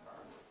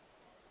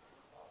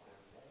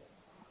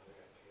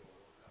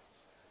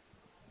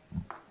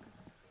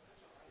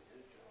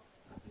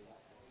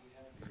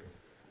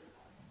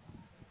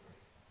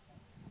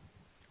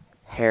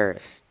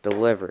 Harris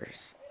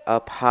delivers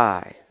up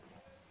high.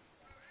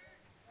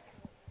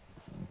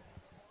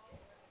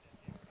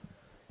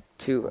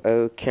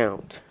 2-0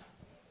 count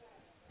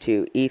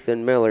to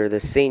Ethan Miller,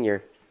 the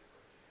senior,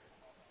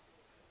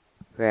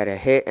 who had a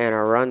hit and a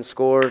run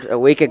scored a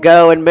week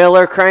ago, and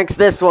Miller cranks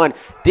this one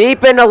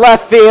deep into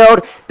left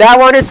field. That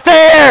one is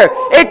fair.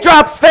 It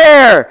drops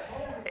fair.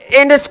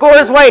 Into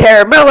scores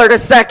Whitehair. Miller to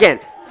second.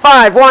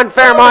 5-1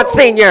 Fairmont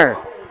senior.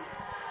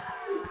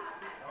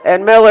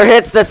 And Miller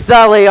hits the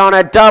Sully on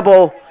a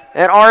double,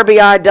 an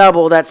RBI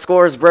double that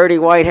scores Brody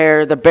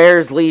Whitehair. The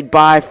Bears lead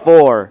by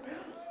 4.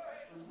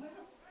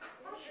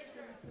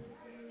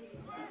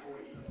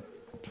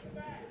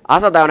 I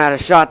thought that one had a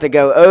shot to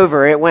go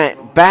over. It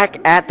went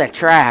back at the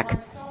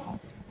track.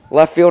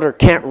 Left fielder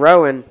Kent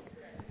Rowan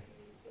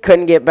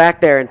couldn't get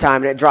back there in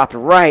time, and it dropped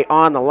right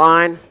on the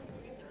line.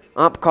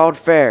 Ump called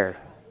fair.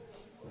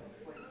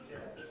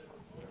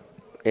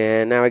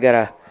 And now we got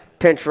a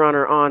pinch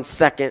runner on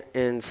second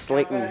in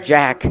Slayton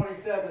Jack.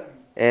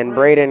 And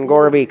Braden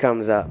Gorby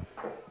comes up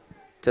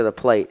to the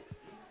plate.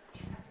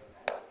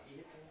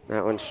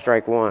 That one's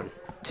strike 1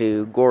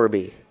 to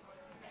Gorby.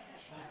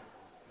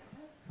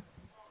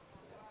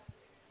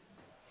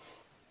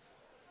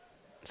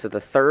 So the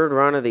fourth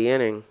run of the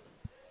inning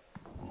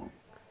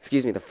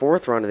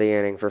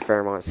for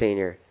Fairmont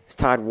Senior. It's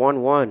tied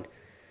 1-1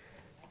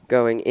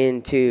 going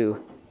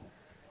into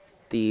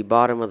the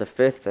bottom of the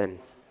 5th and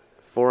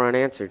 4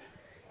 unanswered.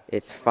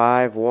 It's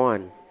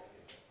 5-1.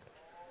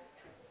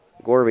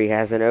 Gorby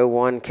has an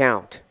 0-1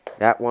 count.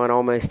 That one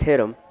almost hit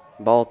him.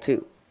 Ball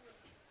 2.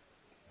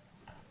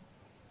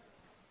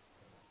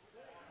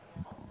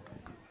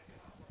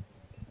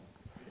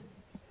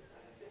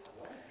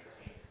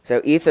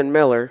 So Ethan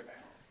Miller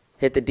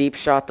hit the deep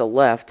shot to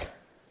left.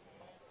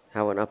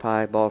 That went up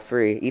high, ball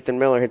 3. Ethan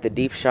Miller hit the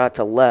deep shot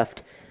to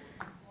left.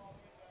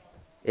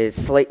 Is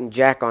Slayton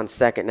Jack on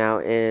second now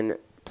in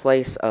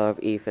place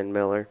of Ethan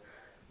Miller.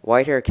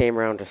 Whitehair came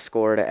around to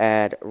score to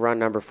add run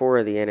number 4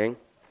 of the inning.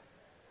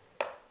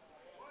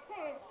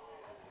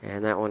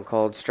 And that one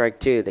called strike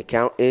two. The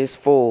count is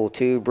full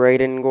to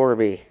Braden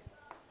Gorby.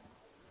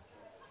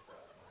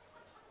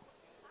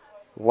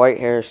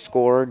 Whitehair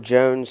scored,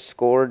 Jones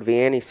scored,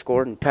 Vianney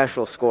scored, and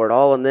Peschel scored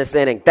all in this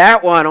inning.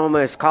 That one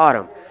almost caught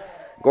him.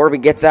 Gorby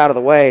gets out of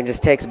the way and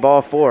just takes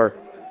ball four.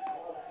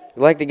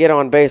 You like to get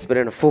on base, but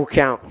in a full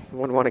count, you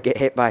wouldn't want to get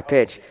hit by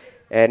pitch.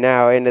 And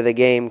now into the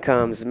game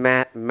comes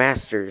Matt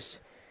Masters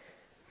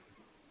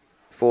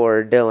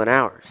for Dylan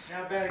Hours.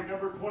 Now batting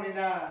number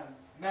 29,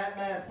 Matt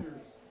Masters.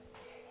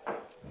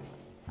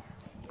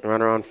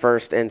 Runner on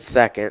first and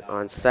second.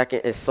 On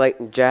second is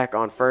Slayton Jack.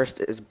 On first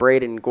is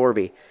Braden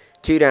Gorby.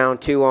 2 down,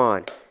 2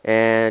 on.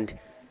 And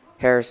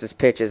Harris's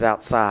pitch is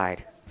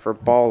outside for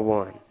ball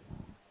one.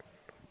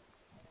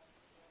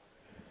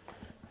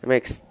 It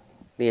makes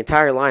the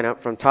entire lineup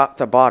from top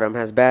to bottom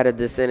has batted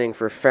this inning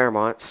for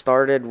Fairmont.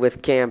 Started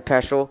with Cam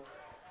Peschel.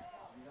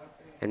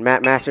 And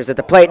Matt Masters at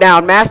the plate now.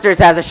 And Masters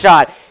has a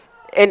shot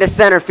into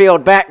center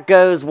field. Back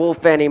goes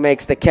Wolfen. He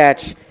makes the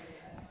catch.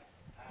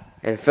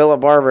 And Philip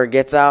Barbour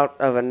gets out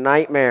of a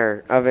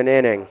nightmare of an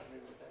inning.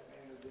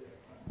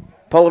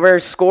 Polar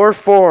Bears score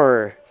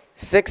 4.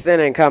 6th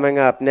inning coming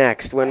up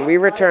next when we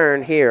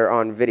return here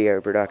on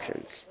Video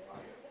Productions.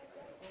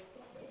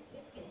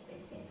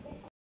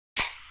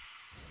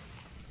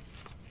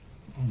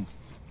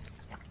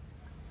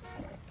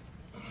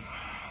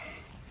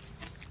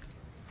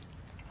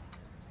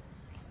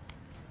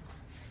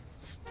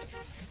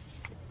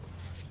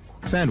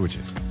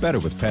 Sandwiches, better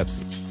with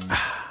Pepsi.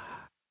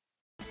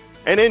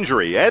 An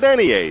injury at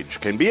any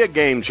age can be a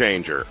game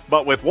changer.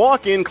 But with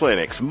walk-in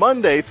clinics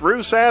Monday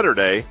through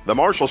Saturday, the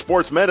Marshall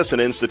Sports Medicine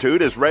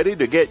Institute is ready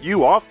to get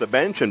you off the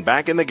bench and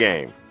back in the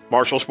game.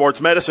 Marshall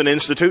Sports Medicine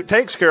Institute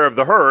takes care of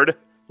the herd.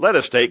 Let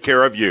us take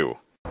care of you.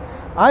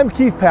 I'm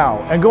Keith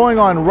Powell, and going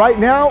on right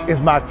now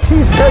is my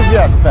Keith Says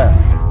Yes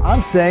Fest.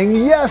 I'm saying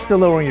yes to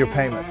lowering your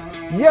payments,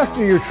 yes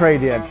to your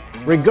trade-in,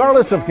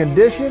 regardless of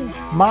condition,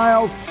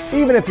 miles,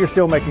 even if you're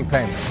still making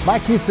payments. My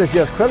Keith Says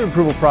Yes credit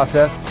approval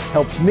process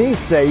helps me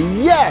say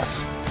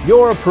yes,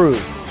 you're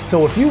approved.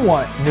 So if you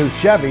want new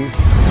Chevys,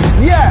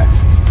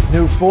 yes.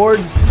 New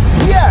Fords,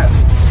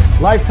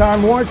 yes.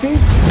 Lifetime warranty,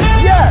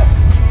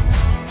 yes.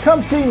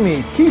 Come see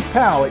me, Keith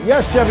Powell at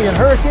Yes Chevy in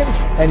Hurricane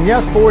and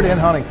Yes Ford in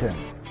Huntington.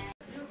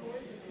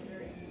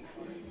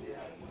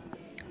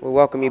 We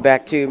welcome you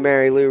back to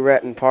Mary Lou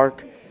Retton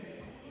Park.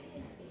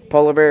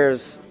 Polar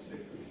Bears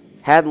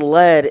hadn't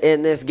led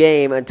in this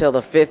game until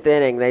the 5th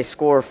inning. They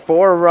score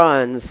 4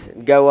 runs,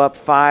 go up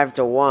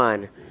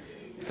 5-1.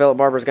 Philip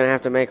Barber's going to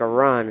have to make a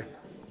run,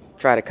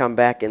 try to come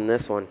back in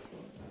this one.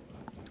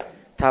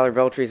 Tyler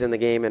Veltry's in the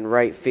game in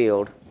right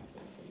field.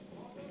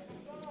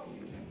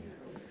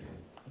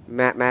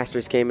 Matt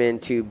Masters came in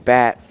to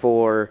bat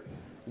for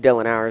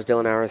Dylan Hours.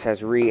 Dylan Hours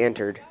has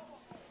re-entered.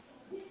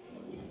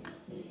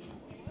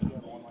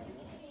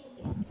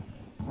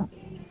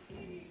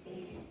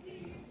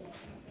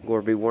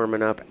 Gorby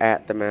warming up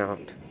at the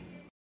mound.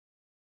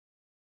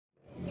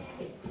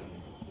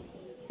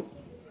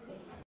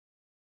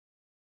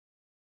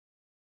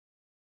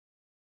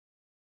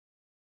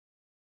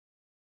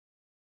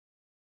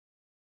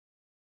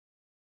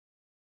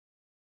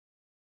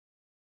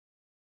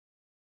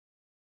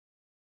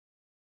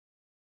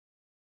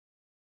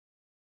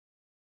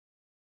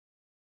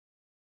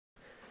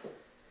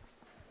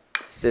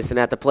 Sisson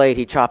at the plate.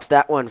 He chops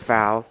that one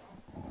foul.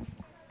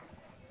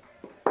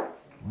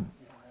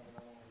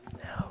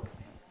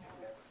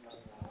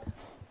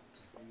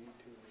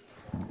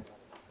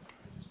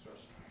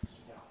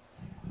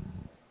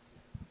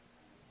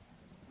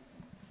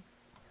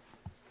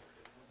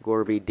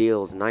 Gorby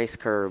deals. Nice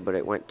curve, but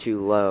it went too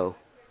low.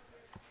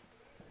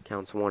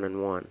 Counts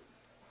 1-1.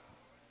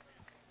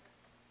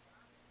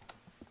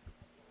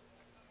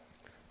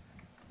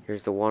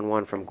 Here's the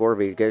 1-1 from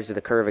Gorby. Goes to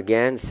the curve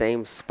again.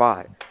 Same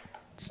spot.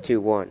 It's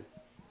 2-1.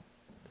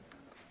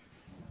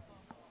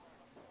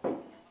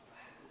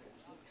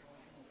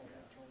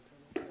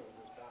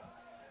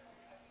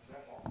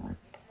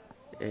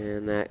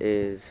 And that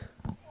is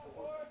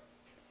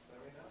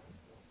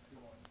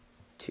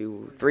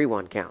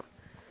 3-1 count.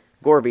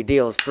 Gorby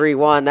deals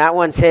 3-1. That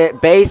one's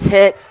hit. Base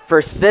hit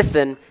for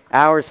Sisson.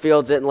 Hours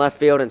fields it in left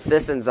field, and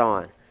Sisson's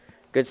on.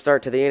 Good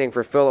start to the inning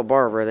for Philip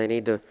Barber. They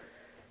need to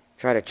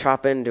try to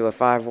chop into a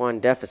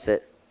 5-1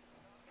 deficit.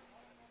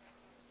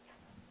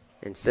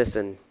 And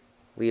Sisson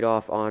lead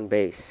off on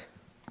base.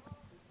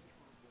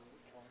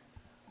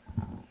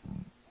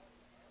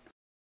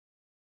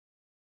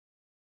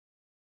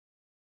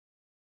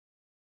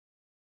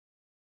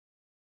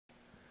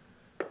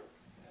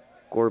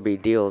 Gorby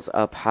deals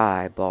up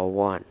high, ball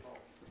 1.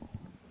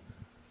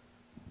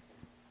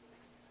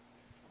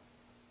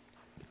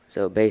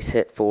 So base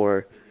hit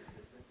for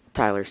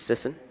Tyler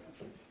Sisson.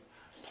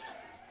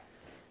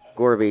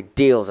 Gorby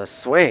deals a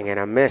swing and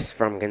a miss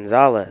from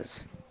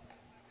Gonzalez.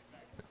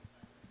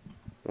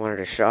 Wanted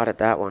a shot at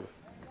that one.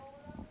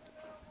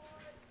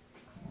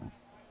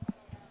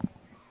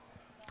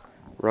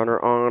 Runner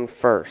on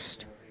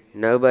first.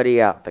 Nobody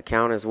out. The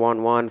count is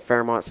 1-1.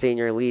 Fairmont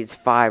Senior leads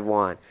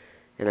 5-1.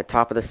 In the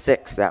top of the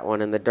 6th, that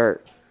one in the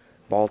dirt.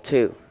 Ball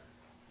 2.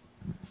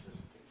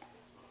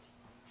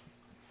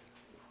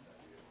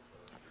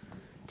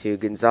 To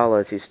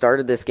Gonzalez, who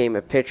started this game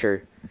at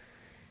pitcher.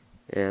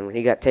 And when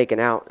he got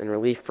taken out in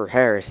relief for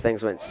Harris,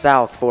 things went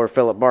south for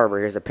Philip Barbour.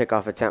 Here's a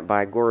pickoff attempt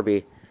by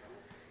Gorby.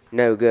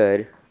 No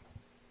good.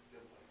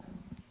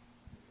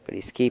 But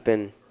he's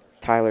keeping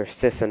Tyler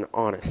Sisson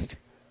honest.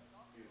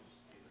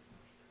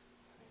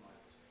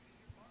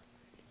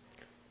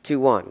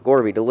 2-1.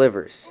 Gorby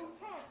delivers.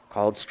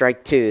 Called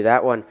strike 2.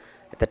 That one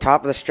at the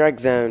top of the strike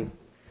zone.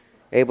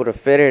 Able to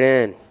fit it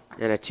in.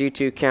 And a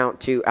 2-2 count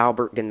to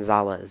Albert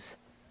Gonzalez.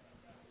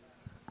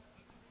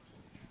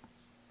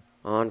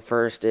 On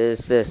first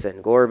is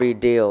Sisson. Gorby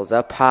deals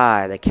up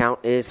high. The count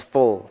is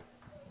full.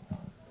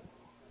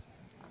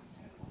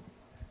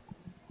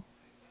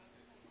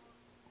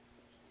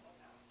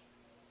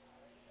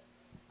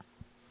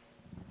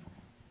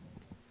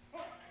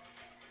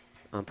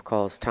 Ump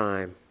calls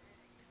time.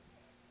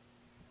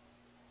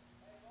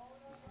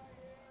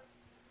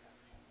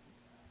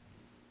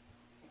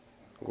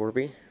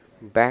 Gorby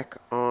back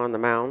on the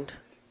mound.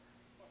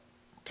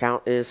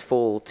 Count is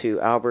full to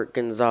Albert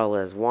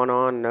Gonzalez. 1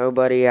 on,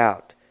 nobody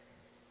out.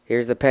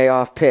 Here's the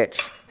payoff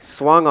pitch.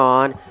 Swung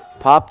on,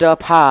 popped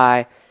up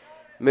high.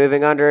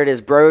 Moving under it is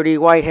Brody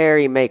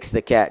Whitehair. He makes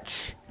the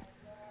catch.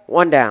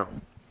 1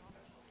 down.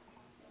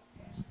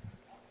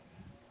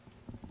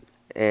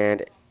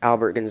 And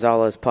Albert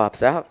Gonzalez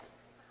pops out.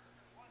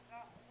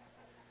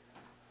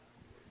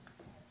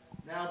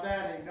 Now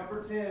batting,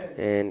 number 10.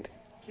 And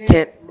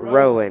Kent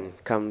Rowan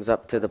comes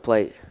up to the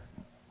plate.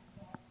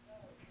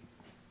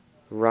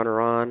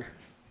 Runner on,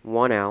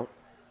 1 out.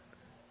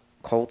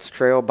 Colts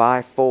trail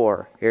by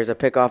 4. Here's a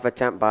pickoff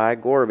attempt by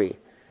Gorby.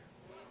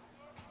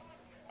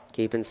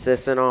 Keeping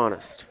Sisson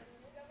honest.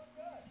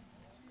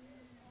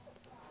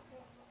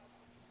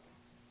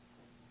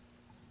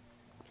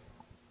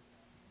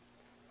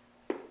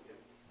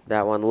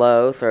 That one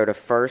low, throw to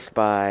first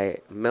by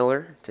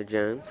Miller to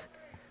Jones.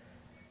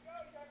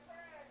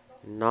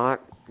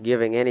 Not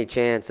giving any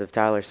chance of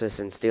Tyler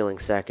Sisson stealing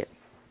second.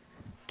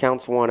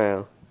 Counts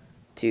 1-0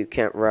 to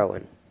Kent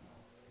Rowan,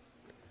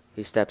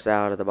 who steps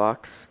out of the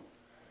box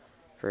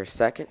for a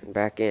second and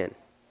back in.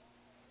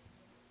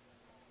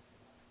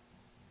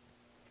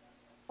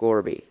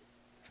 Gorby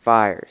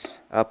fires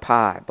up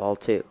high, ball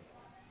 2.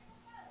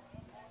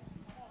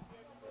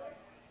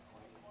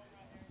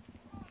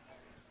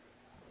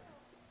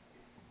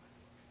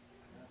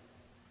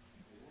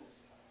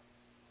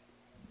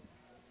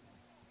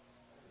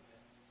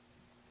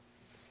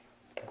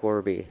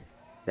 Gorby,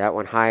 that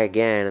one high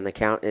again, and the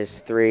count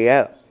is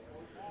 3-0.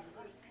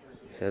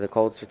 So the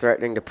Colts are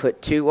threatening to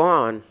put 2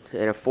 on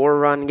in a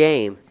 4-run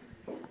game.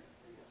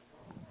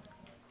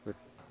 With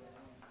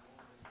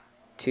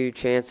 2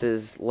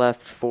 chances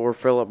left for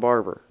Philip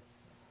Barbour.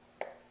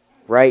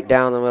 Right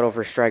down the middle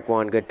for strike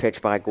 1. Good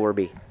pitch by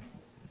Gorby.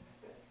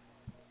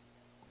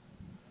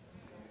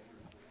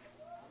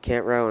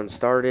 Kent Rowan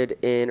started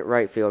in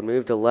right field,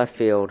 moved to left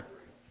field.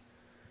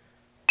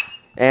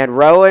 And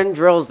Rowan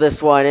drills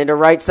this one into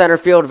right center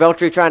field.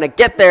 Veltri trying to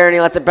get there, and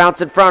he lets it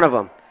bounce in front of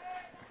him.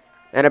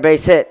 And a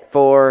base hit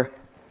for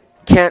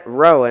Kent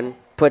Rowan.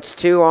 Puts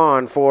 2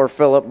 on for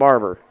Philip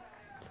Barbour.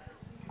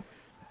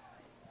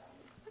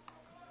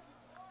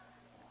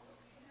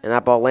 And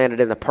that ball landed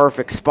in the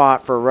perfect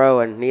spot for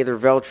Rowan. Neither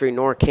Veltri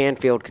nor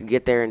Canfield could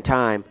get there in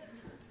time.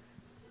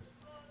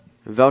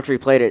 Veltri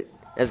played it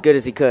as good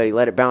as he could. He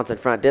let it bounce in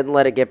front. Didn't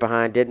let it get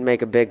behind. Didn't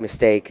make a big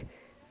mistake.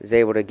 Was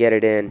able to get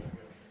it in.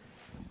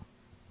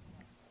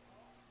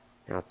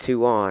 Now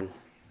 2 on,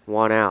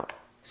 1 out.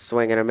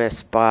 Swing and a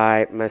miss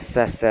by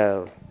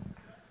Macesso.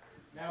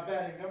 Now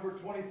batting, number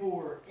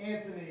 24,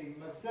 Anthony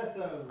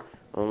Macesso.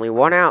 Only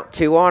 1 out,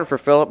 2 on for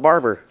Philip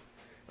Barbour.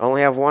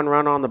 Only have 1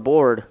 run on the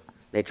board.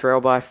 They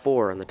trail by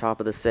 4 on the top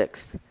of the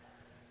 6th.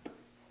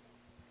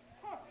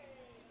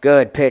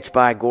 Good pitch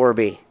by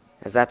Gorby,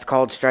 as that's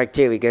called strike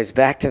 2. He goes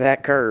back to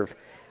that curve.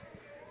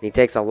 He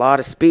takes a lot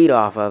of speed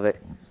off of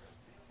it.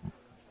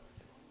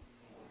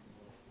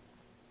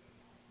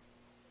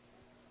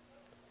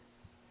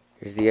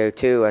 Here's the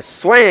 0-2, a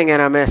swing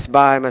and a miss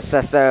by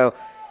Macesso.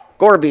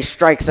 Gorby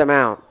strikes him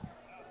out.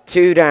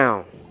 2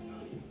 down.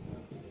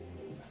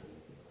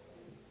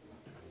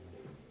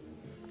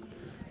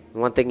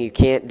 One thing you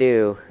can't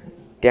do,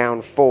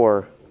 down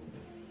 4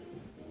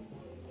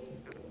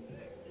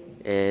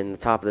 in the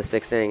top of the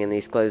 6th inning in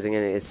these closing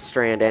innings, is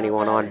strand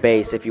anyone on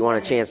base if you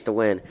want a chance to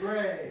win.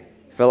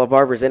 Philip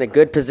Barbour's in a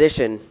good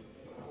position,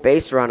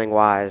 base running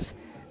wise.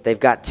 They've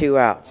got 2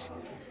 outs.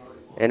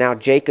 And now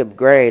Jacob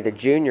Gray, the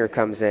junior,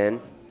 comes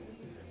in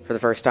for the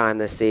first time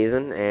this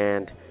season,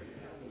 and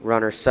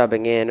runner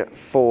subbing in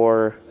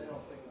for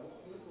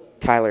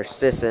Tyler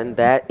Sisson.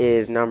 That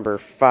is number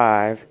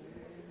 5,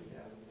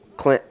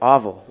 Clint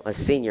Oval, a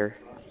senior.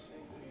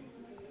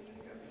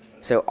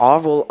 So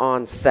Oval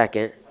on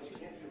second,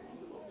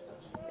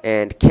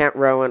 and Kent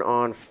Rowan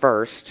on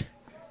first.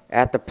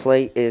 At the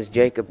plate is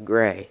Jacob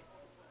Gray.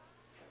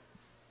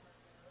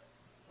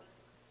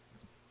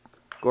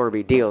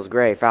 Gorby deals.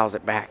 Gray fouls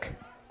it back.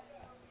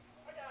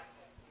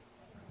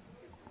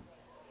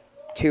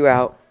 2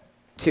 out,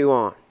 2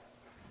 on.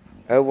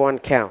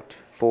 0-1 count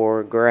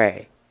for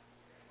Gray.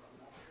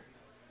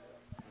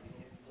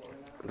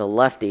 The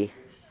lefty.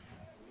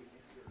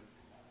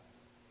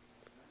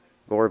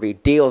 Gorby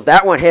deals.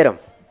 That one hit him.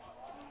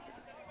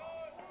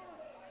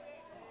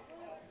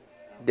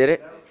 Did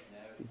it?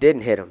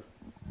 Didn't hit him.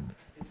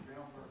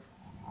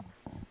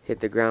 Hit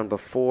the ground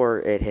before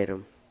it hit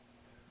him.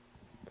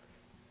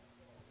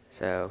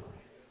 So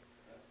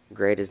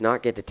Gray does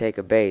not get to take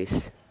a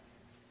base.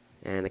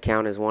 And the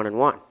count is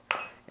 1-1.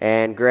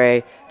 And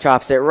Gray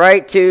chops it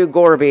right to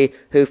Gorby,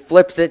 who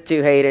flips it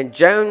to Hayden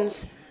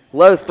Jones.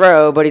 Low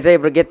throw, but he's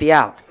able to get the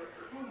out.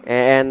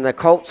 And the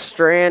Colts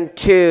strand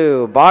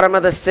 2, bottom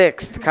of the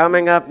 6th,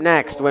 coming up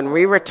next when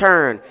we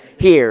return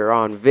here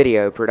on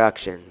Video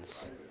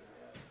Productions.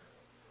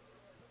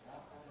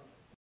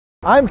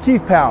 I'm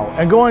Keith Powell,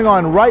 and going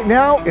on right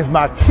now is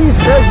my Keith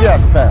Says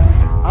Yes Fest.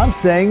 I'm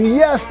saying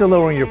yes to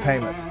lowering your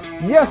payments,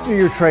 yes to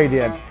your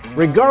trade-in,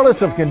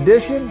 regardless of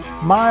condition,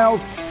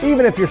 miles,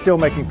 even if you're still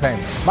making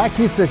payments. My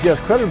Keith Says Yes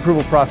credit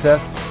approval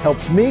process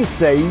helps me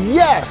say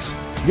yes,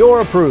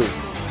 you're approved.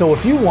 So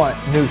if you want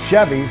new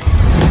Chevys,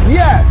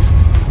 yes.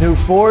 New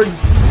Fords,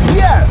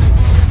 yes.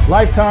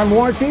 Lifetime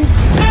warranty,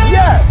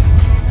 yes.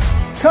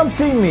 Come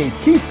see me,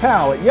 Keith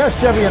Powell at Yes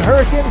Chevy in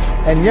Hurricane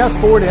and Yes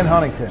Ford in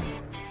Huntington.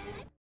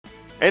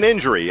 An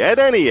injury at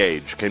any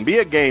age can be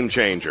a game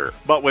changer.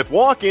 But with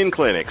walk-in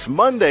clinics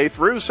Monday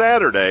through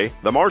Saturday,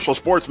 the Marshall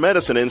Sports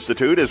Medicine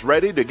Institute is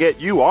ready to get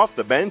you off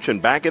the bench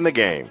and back in the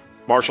game.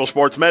 Marshall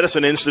Sports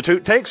Medicine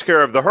Institute takes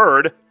care of the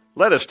herd.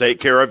 Let us take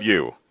care of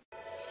you.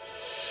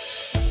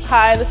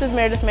 Hi, this is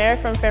Meredith Mayer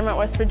from Fairmont,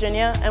 West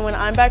Virginia, and when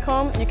I'm back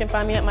home, you can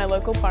find me at my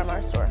local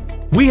Parmar store.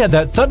 We have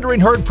that thundering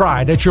herd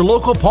pride at your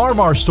local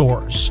Parmar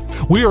stores.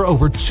 We are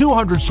over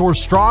 200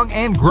 stores strong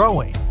and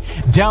growing.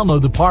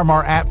 Download the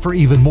Parmar app for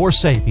even more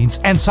savings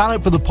and sign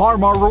up for the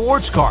Parmar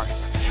Rewards Card.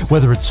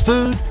 Whether it's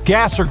food,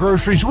 gas, or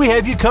groceries, we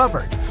have you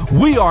covered.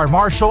 We are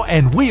Marshall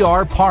and we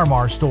are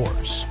Parmar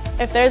stores.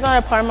 If there's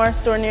not a Parmar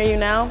store near you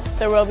now,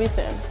 there will be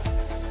soon.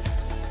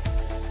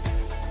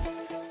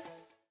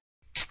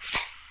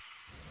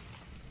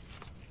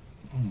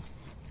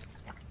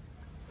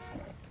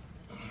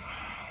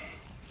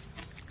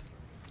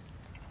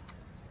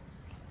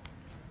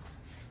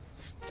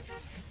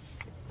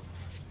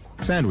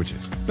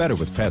 Sandwiches, better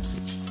with Pepsi.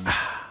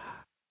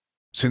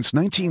 Since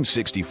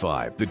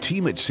 1965, the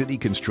team at City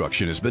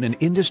Construction has been an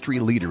industry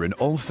leader in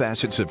all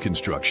facets of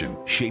construction,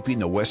 shaping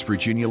the West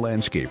Virginia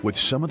landscape with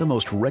some of the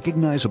most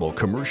recognizable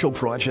commercial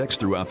projects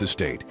throughout the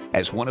state.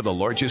 As one of the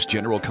largest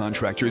general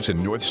contractors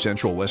in north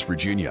central West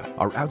Virginia,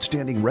 our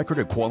outstanding record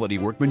of quality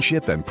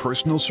workmanship and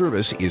personal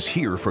service is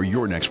here for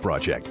your next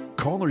project.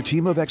 Call our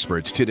team of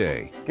experts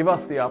today. Give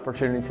us the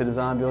opportunity to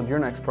design build your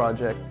next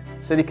project.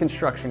 City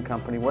Construction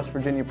Company, West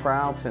Virginia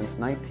proud since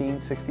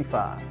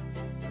 1965.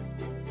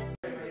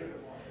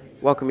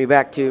 Welcome you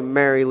back to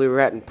Mary Lou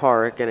Retton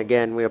Park, and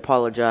again, we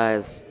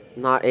apologize,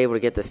 not able to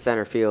get the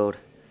center field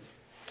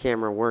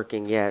camera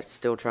working yet,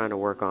 still trying to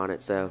work on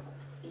it, so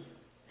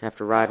have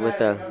to ride with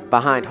the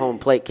behind home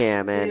plate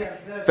cam. And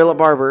Philip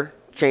Barbour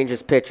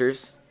changes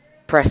pitchers.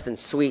 Preston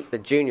Sweet, the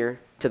junior,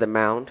 to the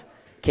mound.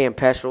 Cam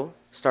Peschel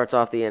starts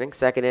off the inning,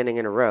 second inning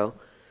in a row.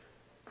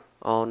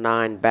 All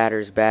 9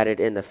 batters batted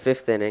in the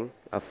 5th inning,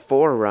 a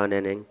 4-run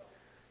inning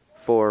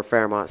for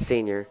Fairmont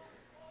Senior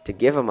to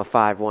give him a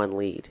 5-1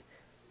 lead.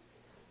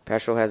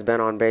 Peschel has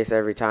been on base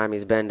every time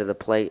he's been to the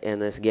plate in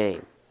this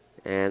game,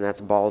 and that's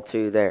ball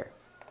 2 there.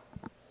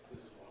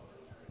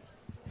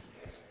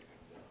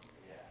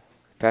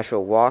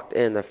 Peschel walked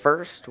in the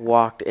first,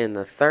 walked in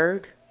the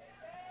third,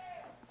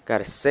 got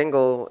a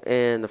single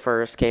in the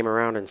first, came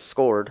around and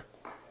scored,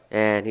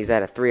 and he's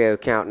at a 3-0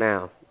 count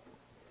now.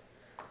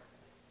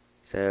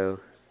 So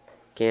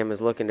Cam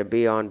is looking to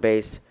be on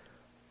base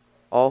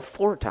all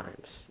 4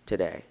 times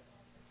today.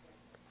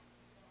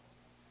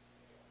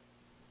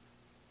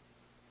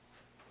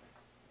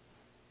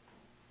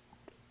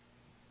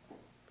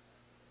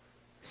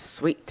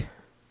 Sweet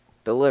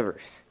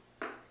delivers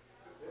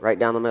right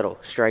down the middle,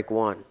 strike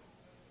 1.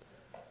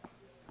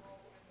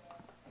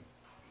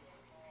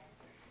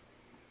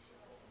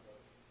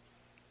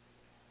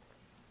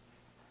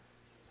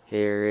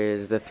 Here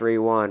is the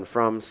 3-1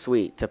 from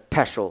Sweet to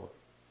Peschel.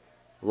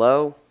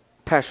 Low.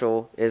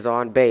 Peschel is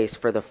on base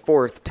for the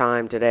 4th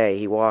time today.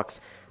 He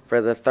walks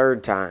for the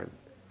 3rd time.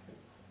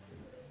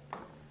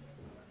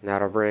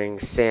 That'll bring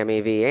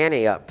Sammy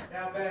Vianney up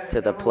to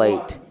the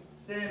plate.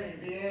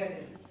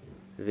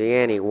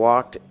 Vianney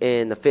walked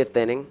in the 5th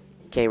inning,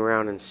 came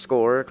around and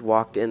scored,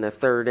 walked in the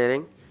 3rd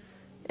inning,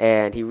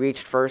 and he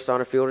reached first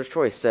on a fielder's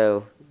choice.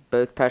 So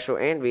both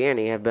Peschel and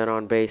Vianney have been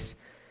on base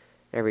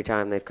every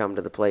time they've come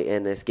to the plate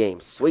in this game.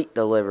 Sweet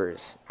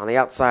delivers on the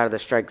outside of the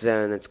strike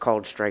zone. That's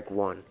called strike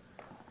 1.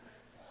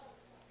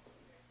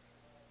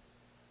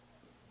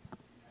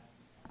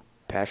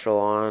 Peschel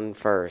on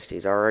first.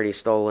 He's already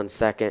stolen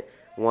second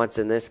once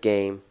in this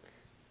game.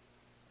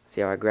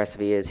 See how aggressive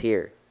he is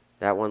here.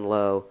 That one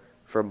low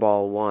for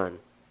ball 1.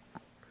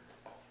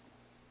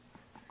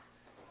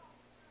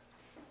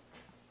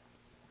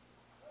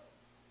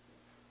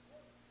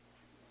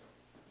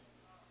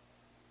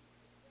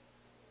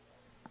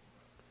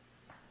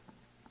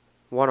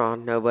 One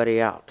on,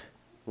 nobody out.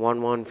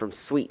 1-1 from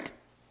Sweet.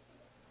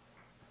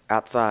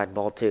 Outside,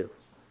 ball 2.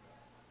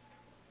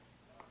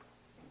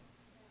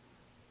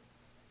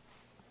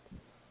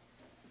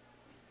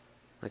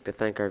 I'd like to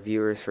thank our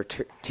viewers for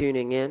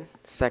tuning in.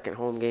 Second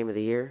home game of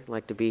the year. I'd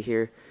like to be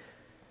here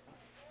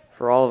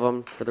for all of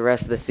them for the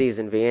rest of the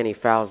season. Vianney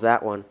fouls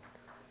that one.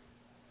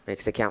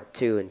 Makes the count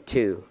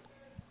 2-2.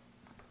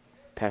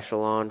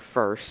 Peschel on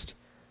first.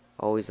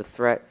 Always a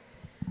threat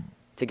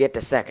to get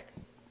to second.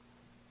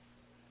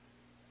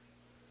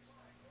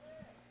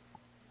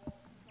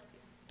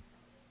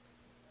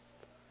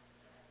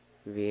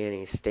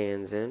 Vianney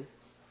stands in.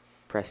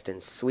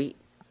 Preston Sweet,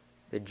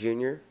 the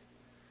junior,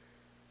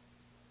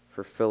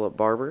 for Philip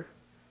Barbour.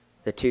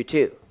 The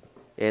 2-2.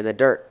 In the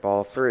dirt,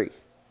 ball 3.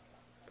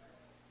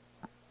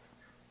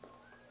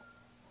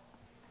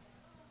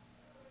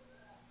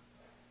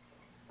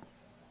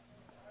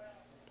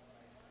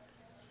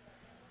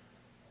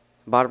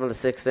 Bottom of the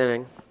 6th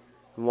inning.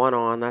 1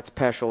 on, that's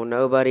Peschel,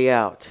 nobody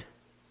out.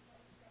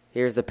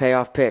 Here's the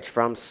payoff pitch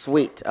from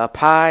Sweet. Up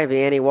high,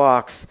 Vianney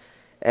walks,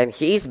 and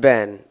he's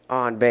been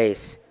on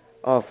base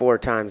all 4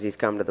 times he's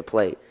come to the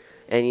plate.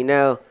 And you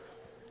know,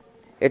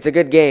 it's a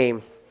good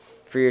game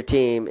for your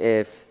team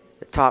if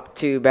the top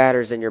 2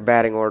 batters in your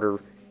batting order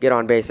get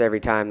on base every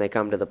time they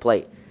come to the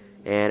plate.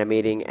 And a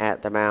meeting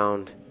at the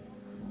mound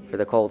for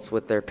the Colts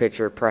with their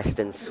pitcher,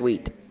 Preston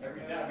Sweet.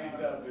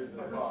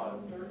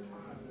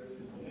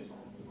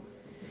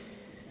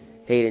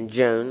 Hayden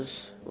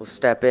Jones will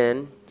step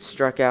in,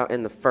 struck out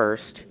in the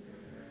first,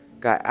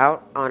 got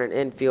out on an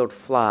infield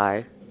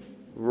fly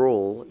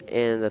rule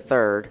in the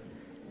third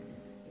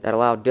that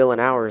allowed Dylan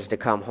Hours to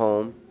come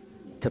home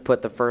to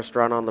put the first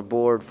run on the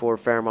board for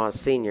Fairmont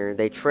Senior.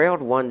 They trailed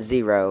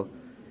 1-0,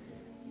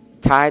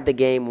 tied the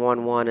game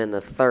 1-1 in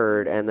the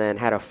third, and then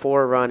had a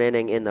 4-run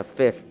inning in the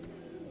 5th,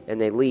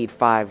 and they lead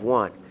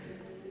 5-1.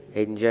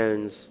 Hayden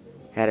Jones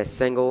had a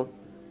single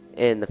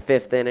in the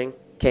 5th inning,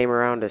 came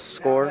around to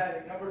score.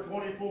 Number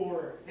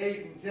 24,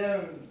 Hayden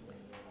Jones.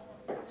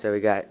 So we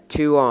got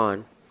 2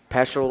 on.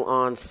 Peschel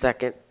on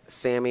second,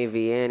 Sammy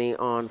Vianney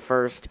on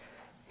first,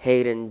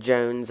 Hayden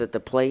Jones at the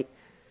plate.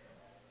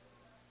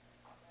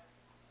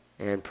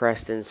 And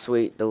Preston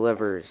Sweet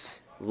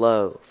delivers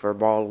low for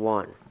ball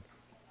 1.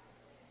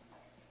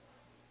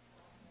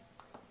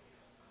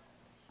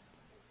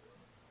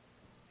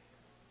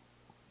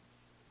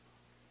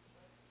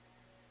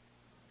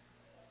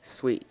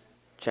 Sweet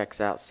checks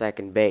out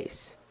second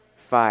base.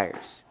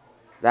 Fires.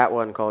 That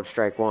one called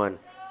strike 1.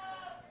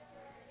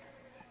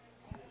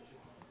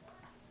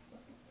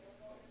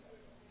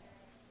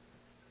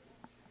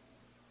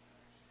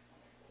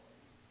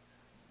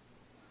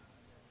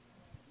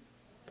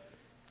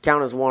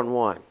 Count is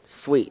 1-1.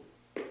 Sweet.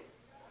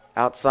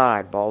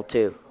 Outside, ball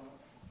 2.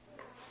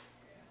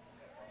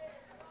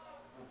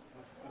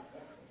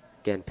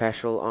 Again,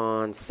 Peschel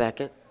on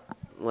second.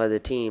 Led the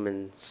team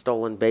in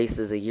stolen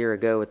bases a year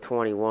ago with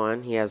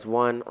 21. He has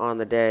 1 on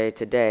the day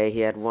today. He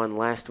had 1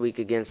 last week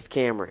against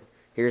Cameron.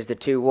 Here's the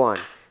 2-1.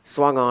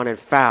 Swung on and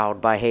fouled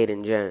by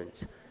Hayden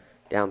Jones.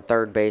 Down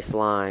third base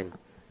line.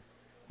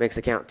 Makes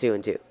the count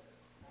 2-2.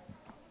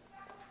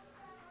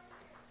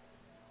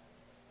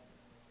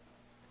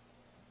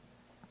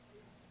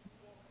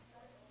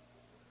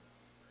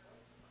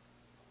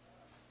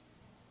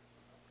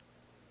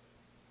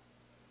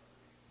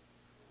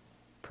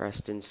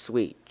 Preston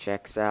Sweet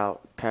checks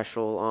out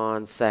Peschel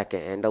on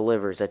second and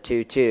delivers a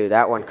 2-2.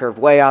 That one curved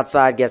way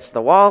outside, gets to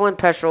the wall, and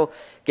Peschel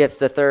gets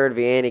to third.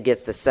 Vianney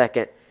gets to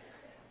second.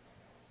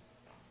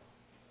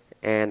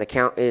 And the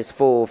count is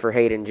full for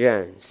Hayden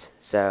Jones.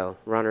 So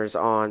runners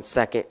on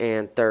second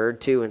and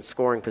third, 2 in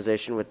scoring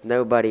position with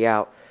nobody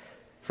out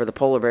for the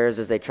Polar Bears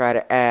as they try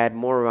to add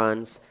more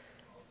runs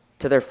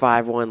to their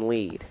 5-1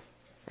 lead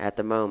at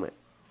the moment.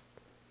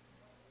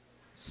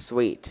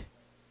 Sweet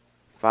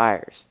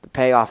fires the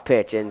payoff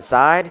pitch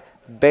inside.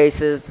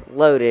 Bases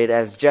loaded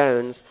as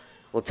Jones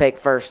will take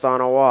first on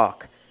a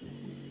walk.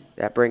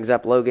 That brings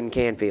up Logan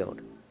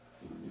Canfield.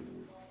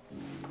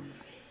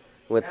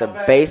 With the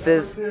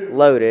bases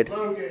loaded,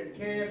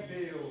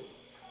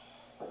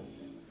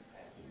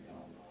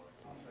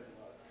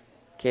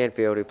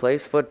 Canfield, who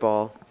plays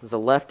football, is a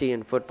lefty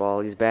in football.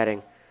 He's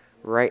batting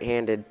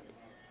right-handed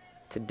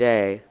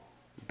today.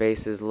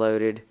 Bases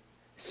loaded.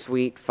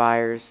 Sweet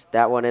fires.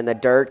 That one in the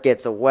dirt,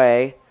 gets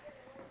away.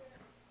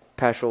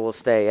 Peschel will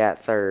stay at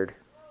third.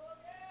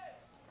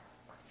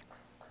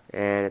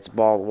 And it's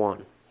ball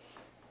 1.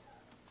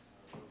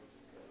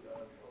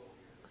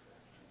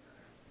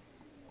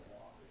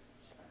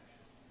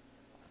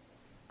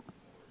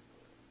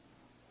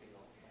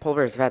 Polar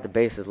Bears have had the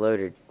bases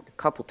loaded a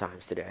couple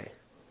times today.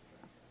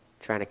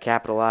 Trying to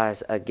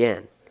capitalize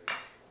again.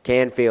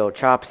 Canfield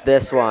chops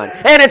this one.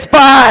 And it's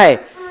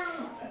by!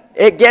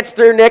 It gets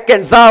through Nick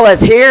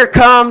Gonzalez. Here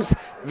comes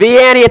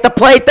Vianney at the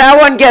plate. That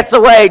one gets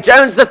away.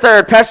 Jones the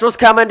third. Peschel's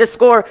coming to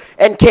score,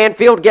 and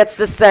Canfield gets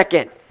the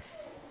second.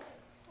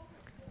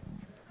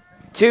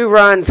 2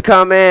 runs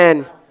come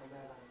in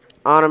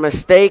on a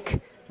mistake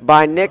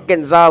by Nick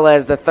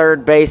Gonzalez, the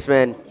third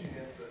baseman.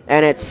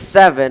 and it's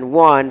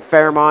 7-1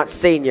 Fairmont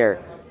Senior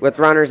with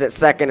runners at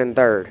second and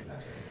third.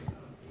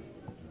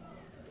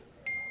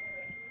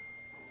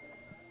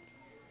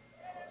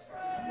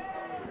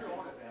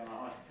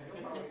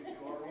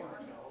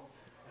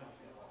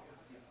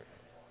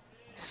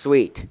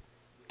 Sweet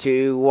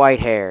to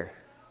Whitehair.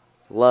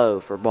 Low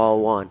for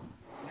ball one.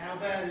 Now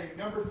batting,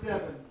 number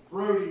 7,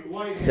 Brody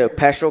Whitehair. So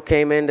Peschel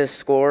came in to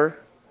score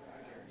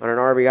on an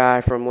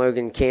RBI from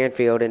Logan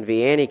Canfield, and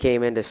Vianney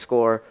came in to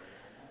score.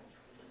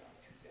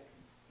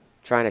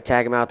 Trying to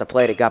tag him out the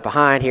plate. It got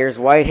behind. Here's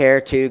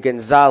Whitehair to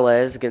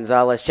Gonzalez.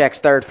 Gonzalez checks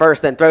third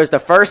first, then throws to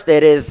first.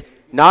 It is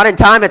not in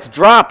time. It's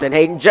dropped, and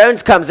Hayden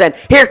Jones comes in.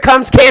 Here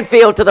comes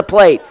Canfield to the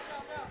plate.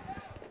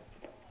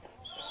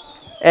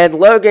 And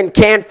Logan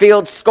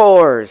Canfield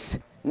scores.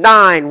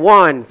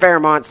 9-1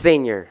 Fairmont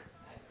Senior.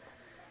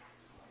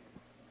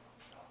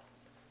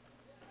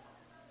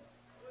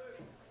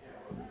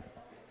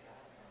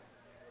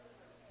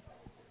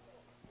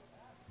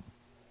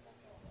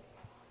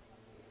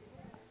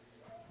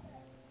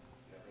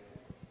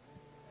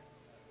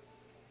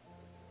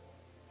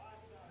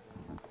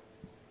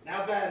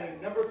 Now batting,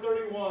 number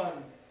 31,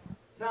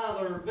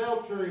 Tyler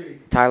Veltri.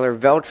 Tyler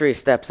Veltri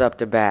steps up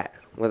to bat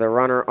with a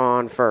runner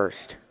on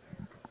first.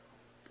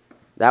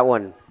 That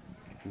one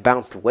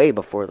bounced way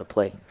before the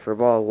plate for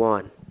ball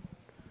one.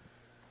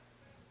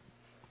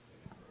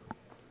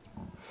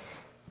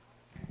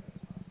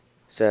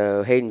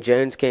 So Hayden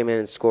Jones came in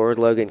and scored.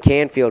 Logan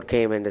Canfield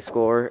came in to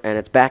score, and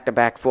it's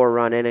back-to-back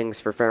 4-run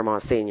innings for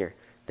Fairmont Senior.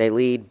 They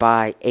lead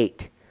by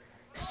 8.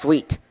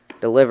 Sweet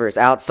delivers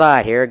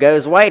outside. Here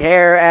goes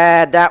Whitehair.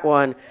 Add that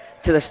one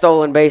to the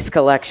stolen base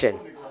collection.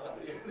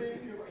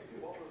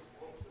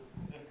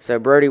 So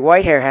Brody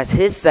Whitehair has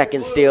his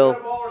second steal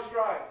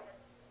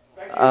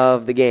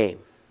of the game.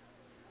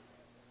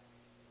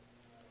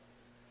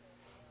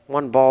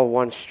 1 ball,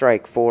 1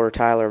 strike for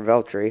Tyler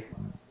Veltri.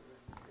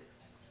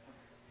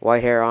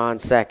 Whitehair on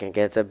second.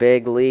 Gets a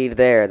big lead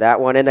there.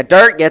 That one in the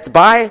dirt. Gets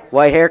by.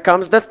 Whitehair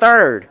comes to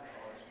third.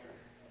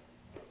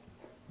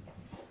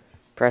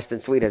 Preston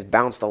Sweet has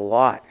bounced a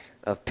lot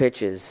of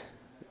pitches.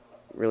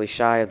 Really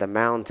shy of the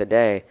mound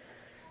today.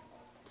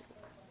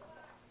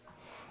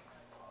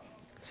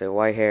 So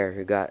Whitehair,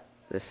 who got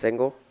the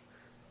single,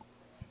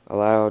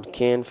 allowed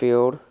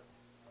Canfield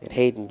and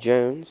Hayden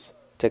Jones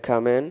to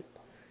come in.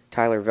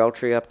 Tyler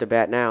Veltri up to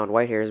bat now, and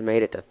Whitehair has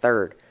made it to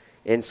third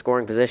in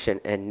scoring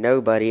position and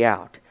nobody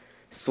out.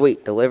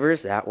 Sweet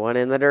delivers that one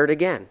in the dirt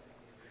again.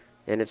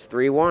 And it's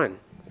 3-1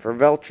 for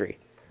Veltri.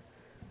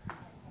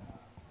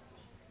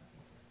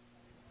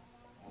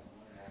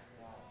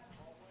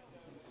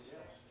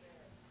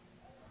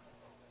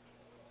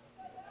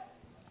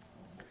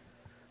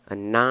 A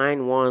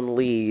 9-1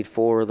 lead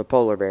for the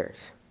Polar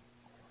Bears.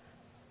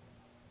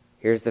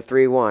 Here's the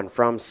 3-1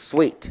 from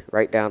Sweet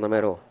right down the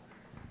middle.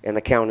 And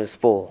the count is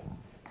full.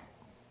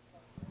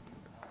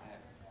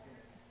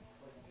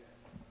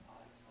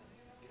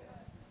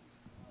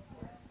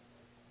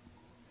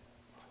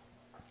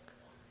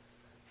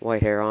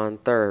 Whitehair on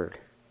third.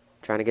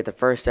 Trying to get the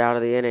first out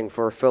of the inning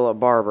for Philip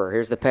Barbour.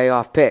 Here's the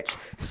payoff pitch.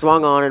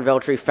 Swung on and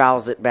Veltri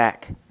fouls it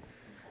back.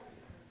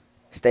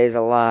 Stays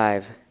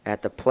alive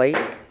at the plate.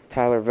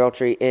 Tyler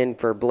Veltri in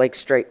for Blake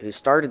Strait, who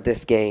started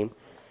this game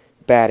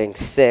batting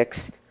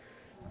 6th.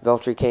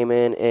 Veltri came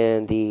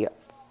in the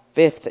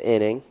 5th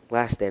inning,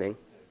 last inning.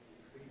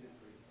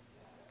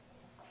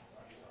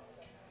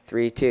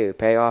 3-2.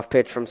 Payoff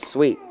pitch from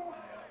Sweet.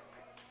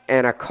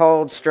 And a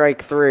called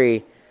strike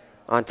 3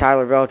 on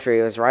Tyler Veltri.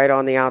 It was right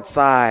on the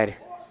outside.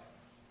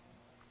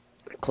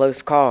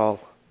 Close call.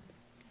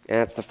 And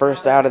that's the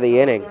first out of the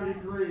inning.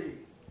 33,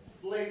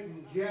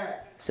 Slayton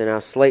Jack. So now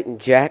Slayton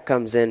Jack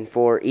comes in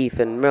for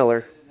Ethan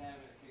Miller.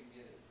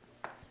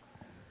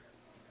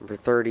 Number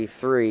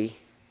 33.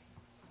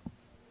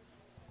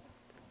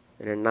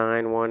 In a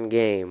 9-1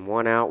 game.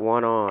 1 out,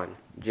 1 on.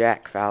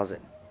 Jack fouls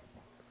it.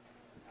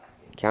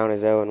 Count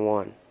is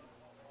 0-1.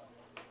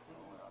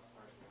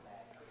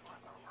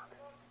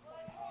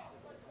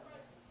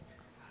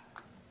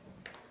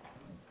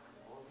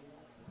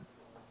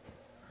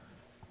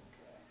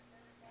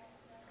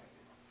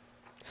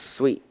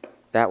 Sweet.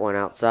 That one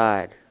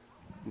outside.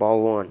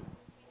 Ball 1.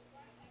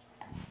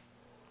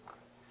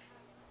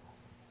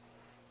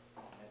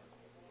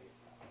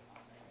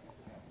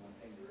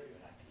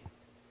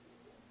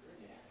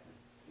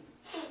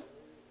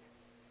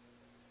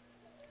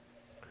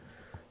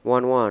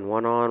 One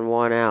on,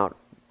 1 out.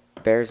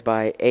 Bears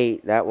by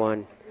 8. That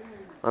one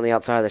on the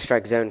outside of the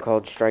strike zone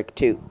called strike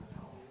 2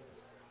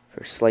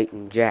 for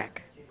Slayton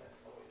Jack.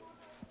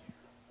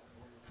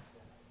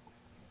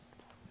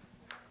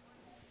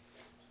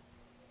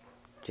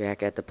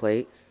 Jack at the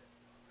plate.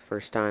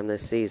 First time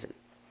this season.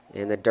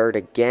 In the dirt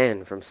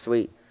again from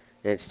Sweet.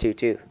 And it's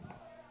 2-2.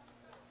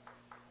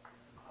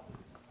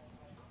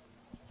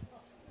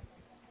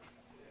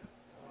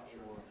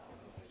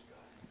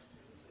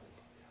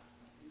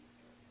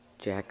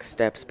 Jack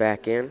steps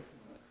back in.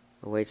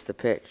 Awaits the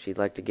pitch. He'd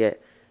like to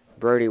get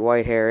Brody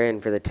Whitehair in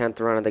for the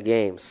 10th run of the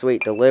game.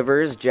 Sweet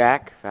delivers.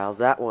 Jack fouls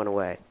that one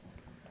away.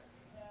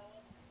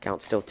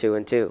 Count still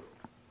 2-2.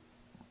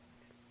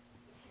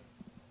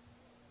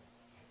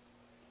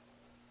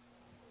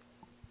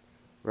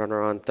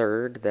 Runner on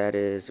third, that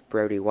is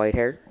Brody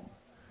Whitehair.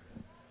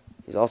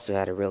 He's also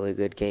had a really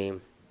good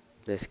game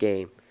this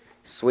game.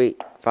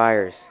 Sweet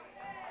fires.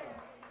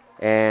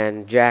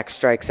 And Jack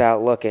strikes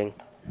out looking.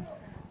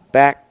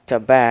 Back to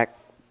back,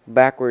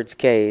 backwards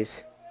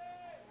Ks.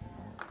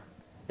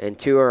 And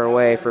 2 are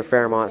away for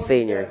Fairmont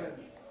Senior.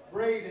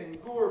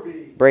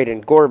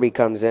 Braden Gorby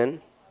comes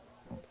in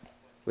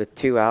with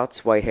 2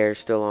 outs. Whitehair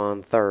still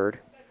on third.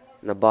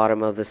 In the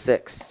bottom of the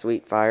 6th.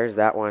 Sweet fires.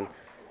 That one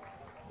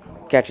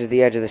catches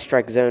the edge of the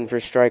strike zone for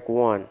strike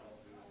 1.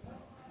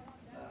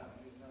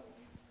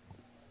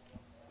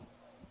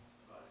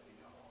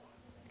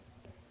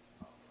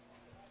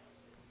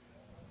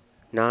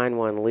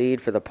 Nine-1 lead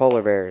for the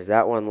Polar Bears.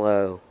 That one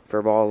low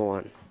for ball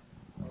 1.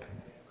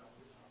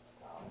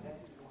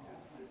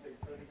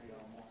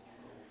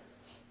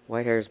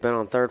 Whitehair's been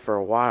on third for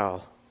a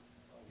while.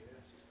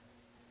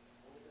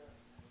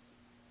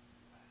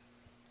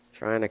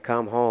 Trying to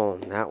come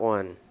home. That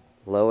one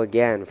low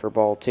again for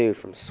ball 2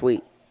 from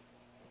Sweet.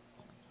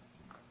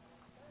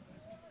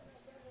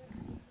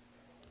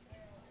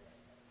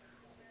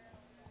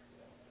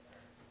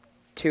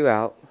 Two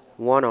out,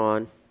 1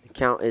 on. The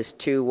count is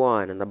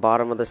 2-1 in the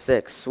bottom of the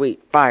 6th.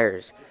 Sweet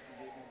fires.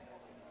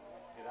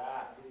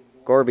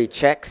 Gorby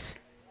checks,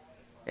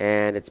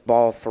 and it's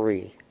ball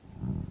 3.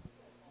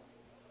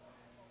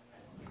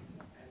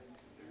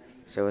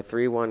 So a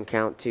 3-1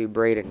 count to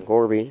Braden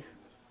Gorby.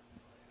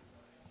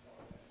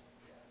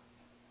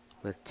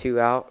 With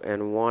 2 out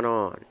and 1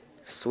 on.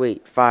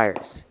 Sweet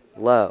fires.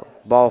 Low.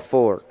 Ball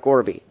 4.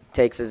 Gorby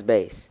takes his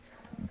base.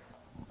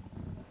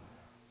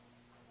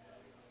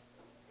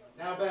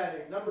 Now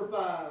batting, number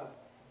 5,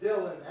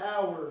 Dylan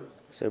Howard.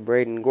 So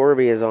Braden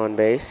Gorby is on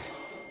base.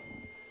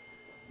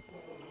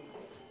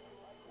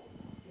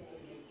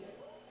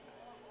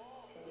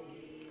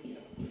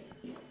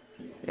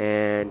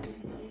 And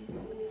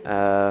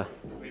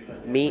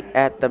meet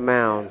at the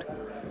mound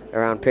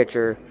around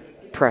pitcher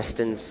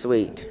Preston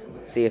Sweet.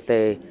 See if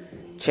they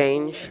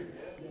change.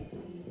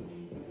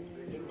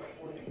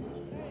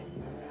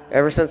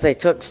 Ever since they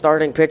took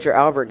starting pitcher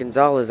Albert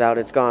Gonzalez out,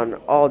 it's gone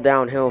all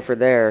downhill for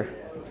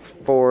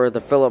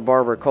the Philip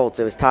Barbour Colts.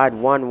 It was tied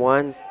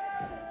 1-1,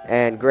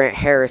 and Grant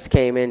Harris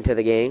came into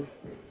the game.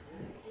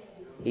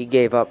 He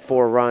gave up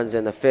 4 runs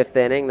in the 5th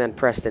inning. Then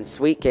Preston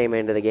Sweet came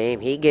into the game.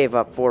 He gave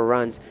up 4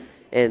 runs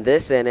in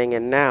this inning,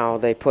 and now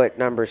they put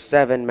number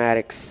 7,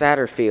 Maddox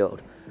Satterfield,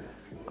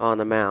 on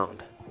the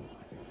mound.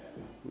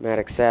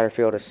 Maddox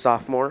Satterfield, a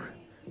sophomore,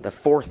 the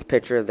 4th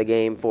pitcher of the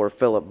game for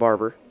Philip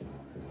Barbour.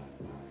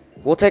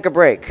 We'll take a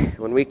break.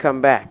 When we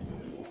come back,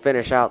 we'll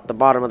finish out the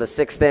bottom of the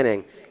 6th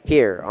inning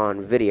here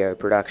on Video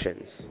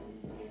Productions.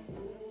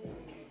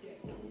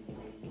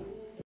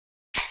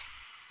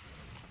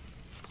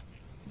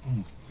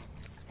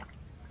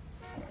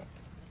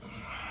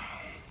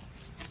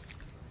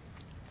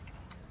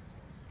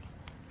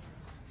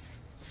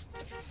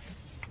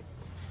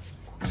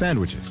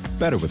 Sandwiches,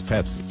 better with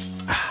Pepsi.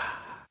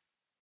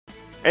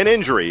 An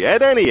injury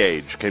at any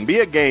age can be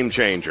a game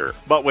changer.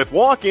 But with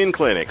walk-in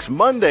clinics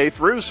Monday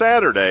through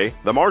Saturday,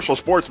 the Marshall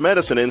Sports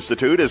Medicine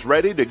Institute is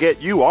ready to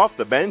get you off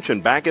the bench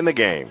and back in the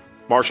game.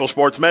 Marshall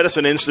Sports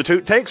Medicine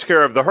Institute takes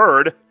care of the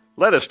herd.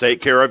 Let us take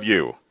care of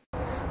you.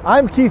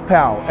 I'm Keith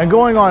Powell, and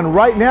going on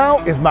right now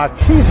is my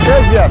Keith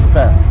Says Yes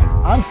Fest.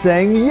 I'm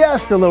saying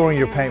yes to lowering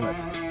your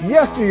payments,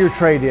 yes to your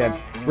trade-in,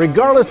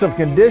 regardless of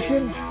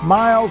condition,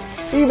 miles,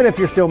 even if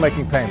you're still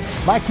making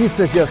payments. My Keith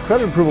Says Yes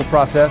credit approval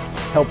process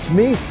helps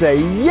me say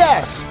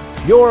yes,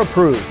 you're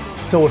approved.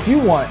 So if you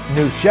want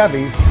new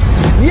Chevys,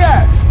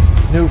 yes.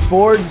 New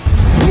Fords,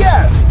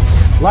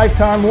 yes.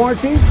 Lifetime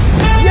warranty,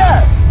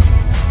 yes.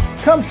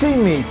 Come see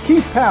me,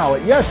 Keith Powell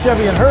at Yes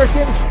Chevy in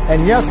Hurricane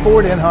and Yes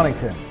Ford in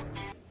Huntington.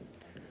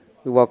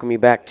 We welcome you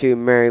back to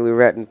Mary Lou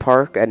Retton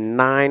Park, a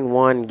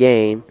 9-1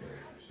 game.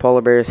 Polar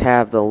Bears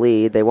have the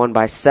lead. They won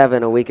by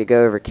 7 a week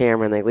ago over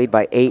Cameron. They lead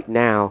by 8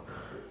 now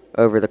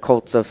over the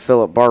Colts of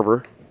Philip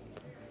Barbour.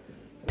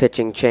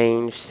 Pitching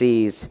change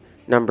sees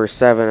number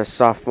 7, a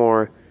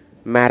sophomore,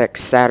 Maddox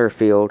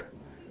Satterfield,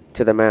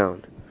 to the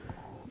mound.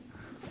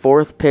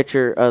 4th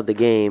pitcher of the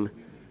game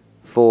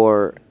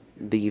for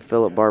the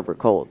Philip Barbour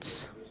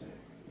Colts.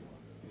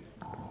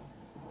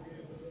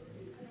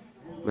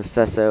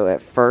 Macesso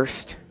at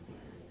first.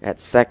 At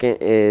second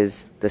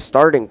is the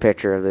starting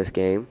pitcher of this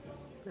game,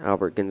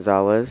 Albert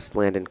Gonzalez.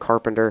 Landon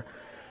Carpenter,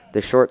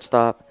 the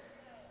shortstop.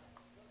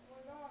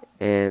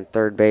 And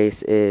third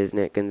base is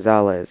Nick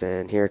Gonzalez.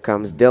 And here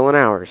comes Dylan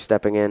Howard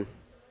stepping in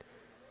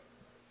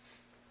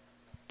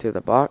to the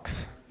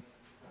box.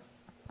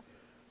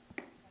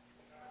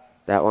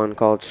 That one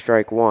called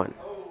strike 1.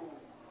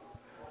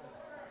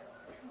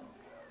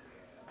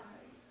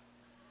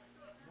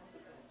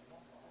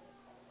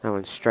 That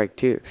one's strike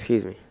 2,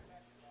 excuse me.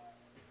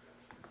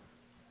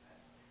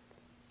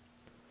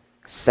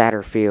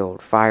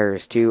 Satterfield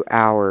fires 2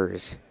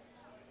 hours.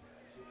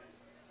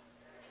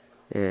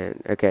 And,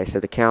 okay,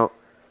 so the count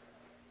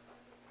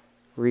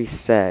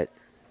reset.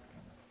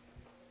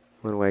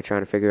 One away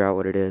trying to figure out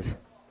what it is.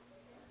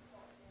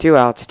 2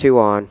 outs, 2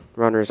 on.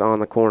 Runners on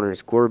the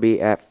corners.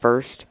 Gorby at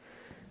first.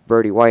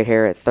 Brody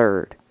Whitehair at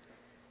third.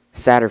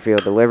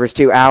 Satterfield delivers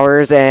to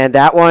Hours, and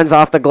that one's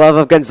off the glove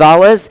of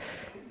Gonzalez.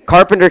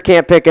 Carpenter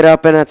can't pick it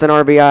up, and that's an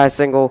RBI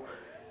single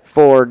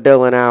for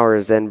Dylan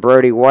Hours. And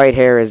Brody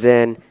Whitehair is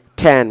in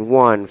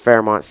 10-1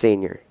 Fairmont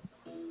Senior.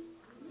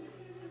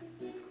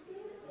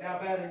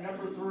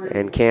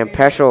 And Cam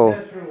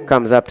Peschel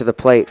comes up to the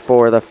plate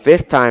for the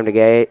 5th time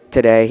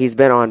today. He's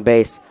been on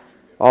base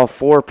all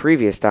 4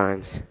 previous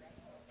times.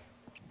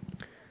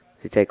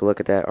 So you take a look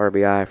at that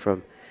RBI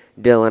from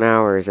Dylan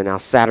Hours, and now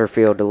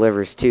Satterfield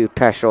delivers to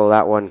Peschel.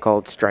 That one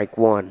called strike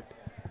 1.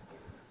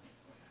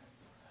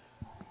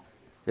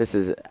 This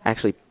is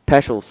actually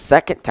Peschel's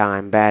 2nd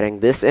time batting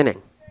this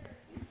inning.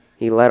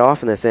 He led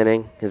off in this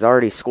inning, has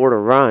already scored a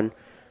run,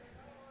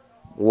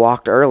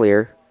 walked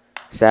earlier.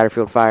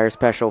 Satterfield fires,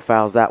 Peschel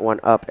fouls that one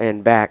up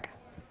and back.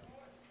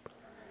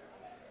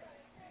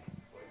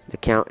 The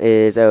count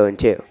is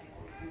 0-2.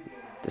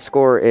 The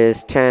score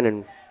is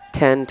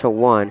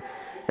 10-1,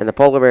 and the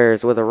Polar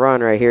Bears with a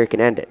run right here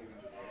can end it.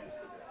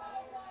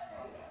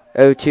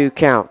 0-2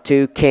 count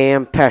to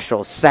Cam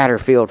Peschel.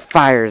 Satterfield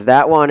fires.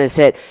 That one is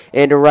hit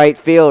into right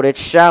field.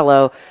 It's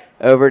shallow.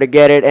 Over to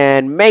get it,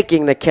 and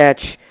making the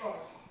catch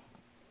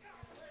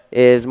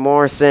is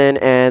Morrison,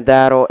 and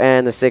that'll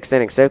end the 6th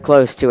inning. So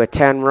close to a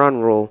 10-run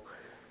rule,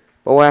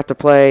 but we'll have to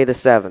play the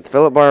 7th.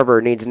 Philip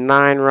Barbour needs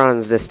 9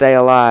 runs to stay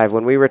alive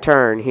when we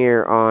return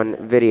here on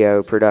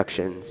Video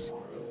Productions.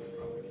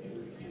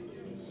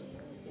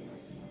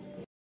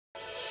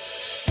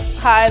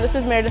 Hi, this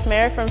is Meredith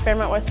Mayer from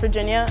Fairmont, West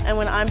Virginia, and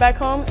when I'm back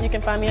home, you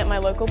can find me at my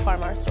local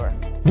Parmar store.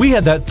 We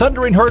had that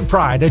thundering herd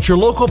pride at your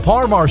local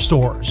Parmar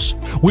stores.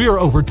 We are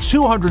over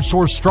 200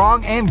 stores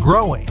strong and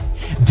growing.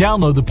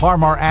 Download the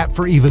Parmar app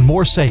for even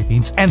more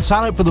savings and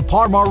sign up for the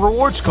Parmar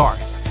Rewards Card.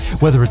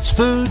 Whether it's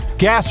food,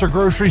 gas, or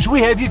groceries, we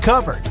have you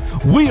covered.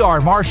 We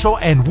are Marshall,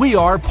 and we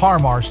are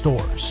Parmar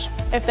stores.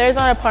 If there's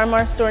not a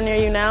Parmar store near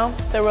you now,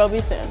 there will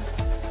be soon.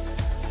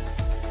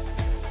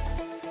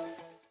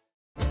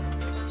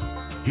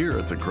 Here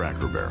at the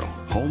Cracker Barrel,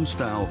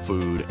 home-style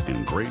food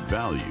and great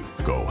value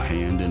go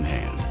hand in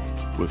hand,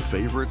 with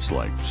favorites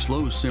like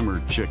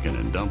slow-simmered chicken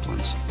and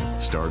dumplings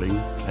starting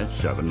at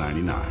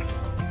 $7.99,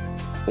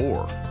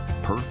 or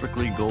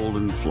perfectly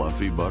golden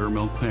fluffy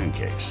buttermilk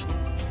pancakes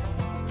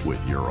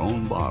with your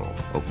own bottle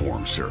of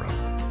warm syrup.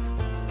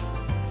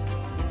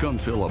 Come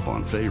fill up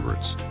on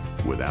favorites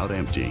without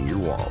emptying your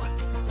wallet.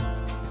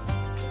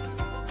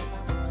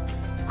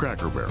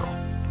 Cracker Barrel.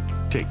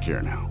 Take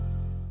care now.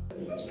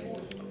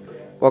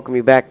 Welcome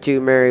you back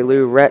to Mary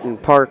Lou Retton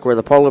Park, where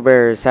the Polar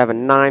Bears have a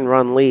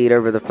 9-run lead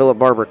over the Philip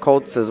Barbour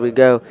Colts as we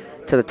go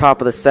to the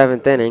top of the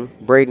 7th inning.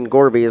 Braden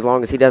Gorby, as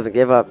long as he doesn't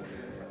give up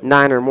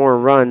 9 or more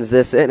runs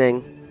this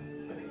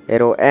inning,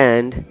 it'll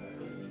end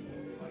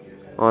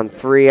on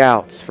 3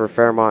 outs for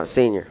Fairmont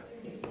Senior.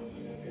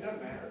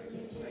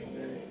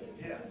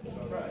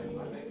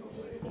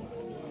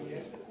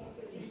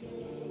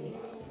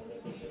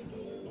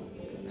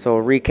 So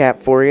a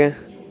recap for you.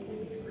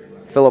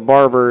 Philip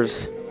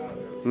Barbour's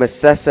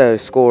Macesso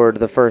scored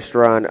the first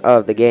run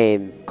of the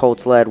game.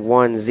 Colts led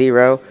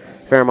 1-0.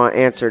 Fairmont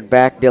answered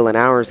back. Dylan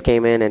Hours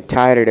came in and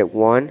tied it at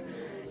 1.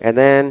 And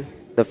then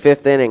the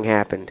 5th inning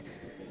happened.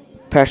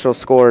 Peschel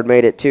scored,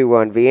 made it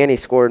 2-1. Vianney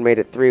scored, made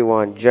it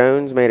 3-1.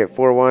 Jones made it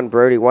 4-1.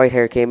 Brody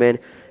Whitehair came in,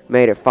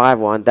 made it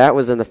 5-1. That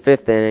was in the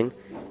 5th inning.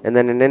 And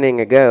then an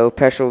inning ago,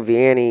 Peschel,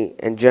 Vianney,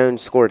 and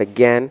Jones scored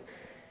again.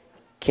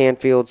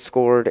 Canfield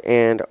scored,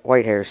 and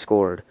Whitehair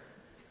scored.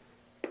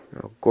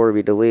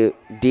 Gorby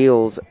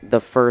deals the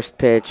first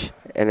pitch,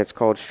 and it's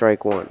called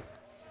strike 1.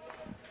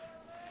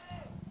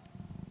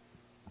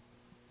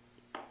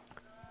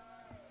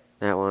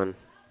 That one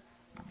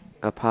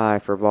up high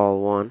for ball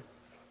 1.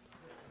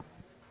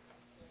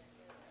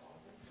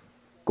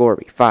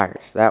 Gorby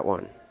fires. That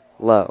one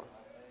low.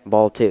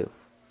 Ball 2.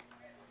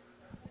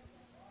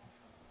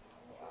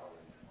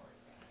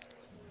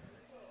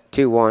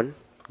 Two-1.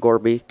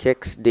 Gorby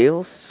kicks,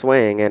 deals,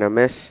 swing, and a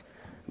miss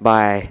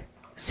by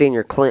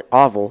senior Clint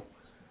Oval,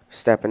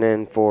 stepping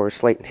in for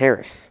Slayton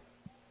Harris.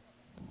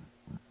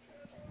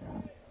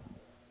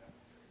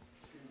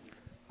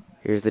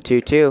 Here's the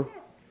 2-2,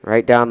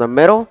 right down the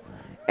middle,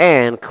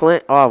 and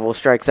Clint Oval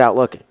strikes out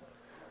looking.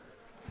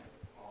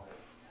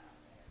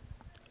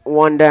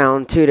 1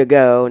 down, 2 to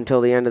go until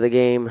the end of the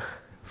game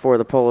for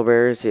the Polar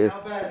Bears, who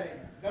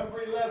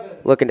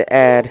looking to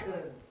add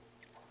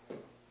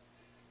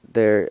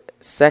their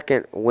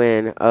 2nd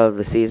win of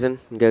the season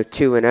and go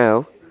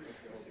 2-0.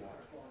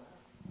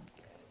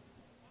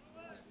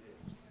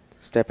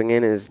 Stepping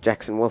in is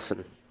Jackson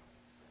Wilson.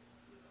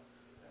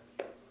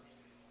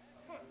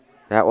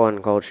 That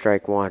one called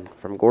strike 1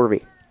 from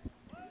Gorby.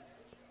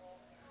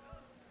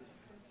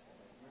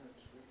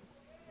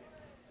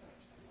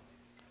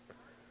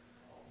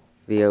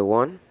 The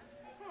 0-1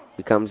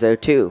 becomes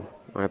 0-2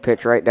 on a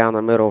pitch right down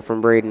the middle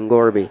from Braden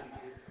Gorby.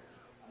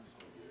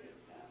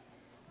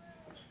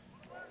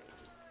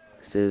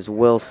 This is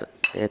Wilson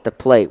at the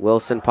plate.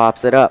 Wilson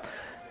pops it up.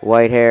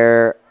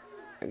 Whitehair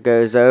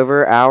goes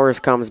over. Hours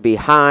comes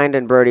behind,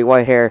 and Brody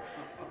Whitehair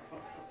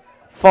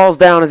falls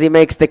down as he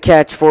makes the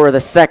catch for the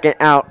second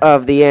out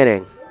of the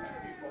inning.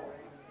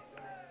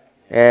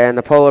 And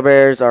the Polar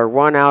Bears are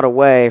 1 out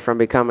away from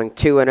becoming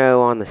 2-0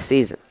 on the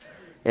season.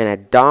 In a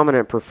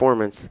dominant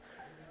performance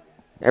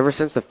ever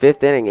since the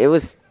 5th inning. It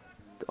was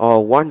a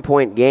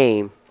 1-point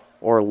game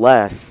or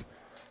less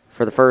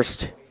for the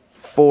first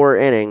 4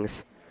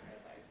 innings.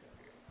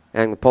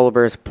 And the Polar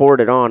Bears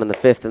poured it on in the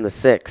 5th and the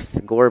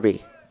 6th.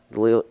 Gorby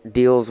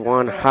deals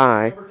one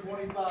high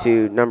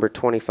to number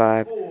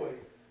 25,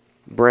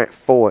 Brent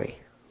Foy,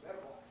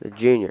 the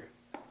junior.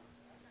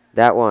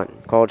 That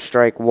one called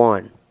strike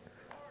 1.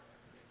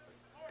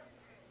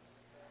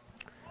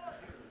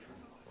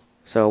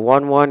 So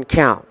 1-1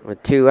 count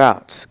with 2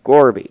 outs.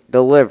 Gorby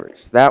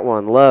delivers. That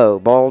one low,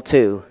 ball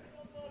 2.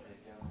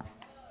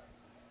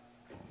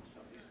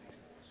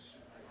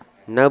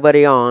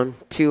 Nobody on,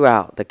 2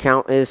 out. The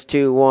count is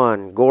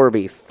 2-1.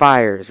 Gorby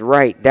fires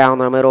right down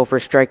the middle for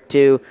strike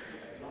 2.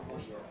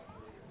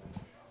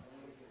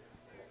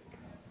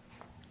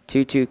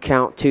 2-2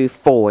 count to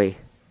Foy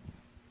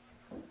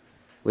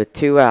with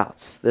 2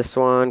 outs. This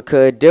one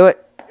could do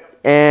it,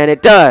 and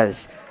it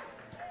does.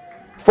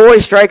 Foy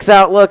strikes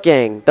out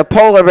looking. The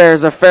Polar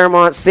Bears of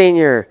Fairmont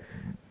Senior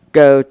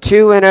go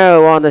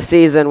 2-0 on the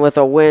season with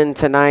a win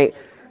tonight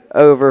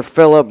over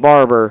Philip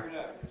Barbour.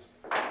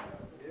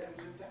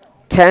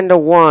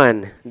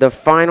 10-1, the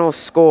final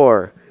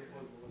score.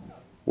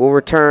 We'll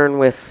return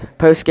with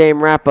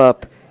post-game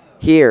wrap-up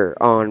here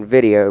on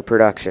Video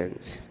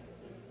Productions.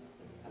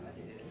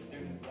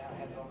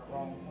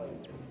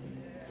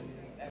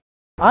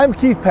 I'm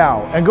Keith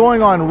Powell, and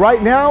going on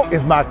right now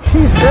is my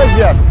Keith Says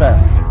Yes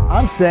Fest.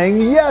 I'm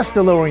saying yes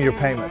to lowering your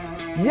payments,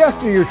 yes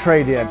to your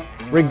trade-in,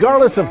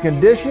 regardless of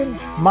condition,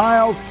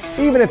 miles,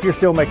 even if you're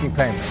still making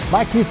payments.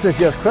 My Keith Says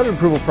Yes credit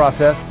approval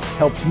process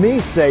helps me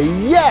say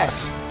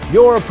yes,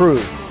 you're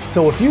approved.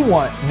 So if you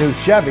want new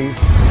Chevys,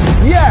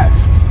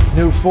 yes.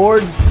 New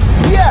Fords,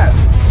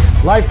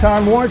 yes.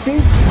 Lifetime warranty,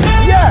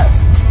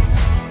 yes.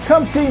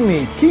 Come see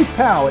me, Keith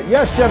Powell at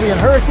Yes Chevy in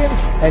Hurricane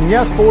and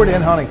Yes Ford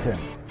in Huntington.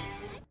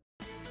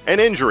 An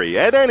injury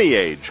at any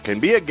age can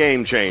be a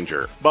game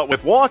changer, but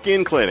with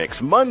walk-in clinics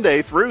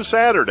Monday through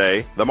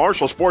Saturday, the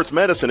Marshall Sports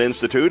Medicine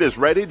Institute is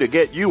ready to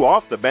get you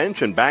off the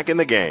bench and back in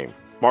the game.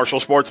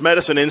 Marshall Sports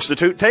Medicine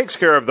Institute takes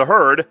care of the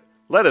herd.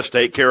 Let us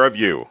take care of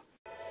you.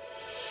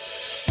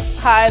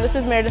 Hi, this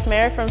is Meredith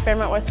Mayer from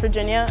Fairmont, West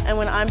Virginia, and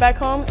when I'm back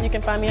home, you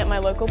can find me at my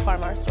local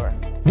Parmar store.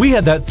 We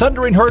had that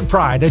thundering herd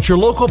pride at your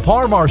local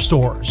Parmar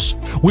stores.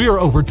 We are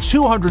over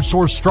 200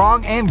 stores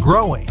strong and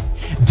growing.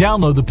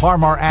 Download the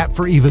Parmar app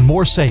for even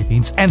more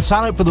savings and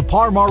sign up for the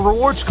Parmar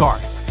Rewards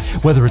Card.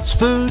 Whether it's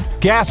food,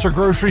 gas, or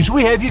groceries,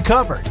 we have you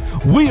covered.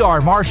 We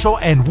are Marshall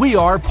and we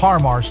are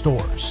Parmar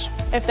stores.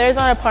 If there's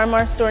not a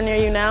Parmar store near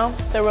you now,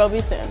 there will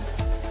be soon.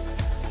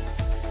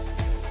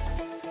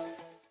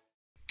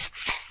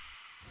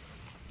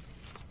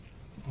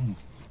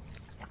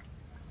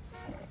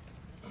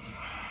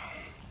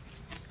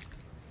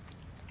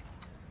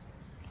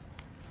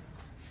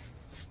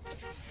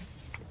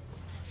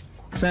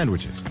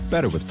 Sandwiches,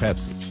 better with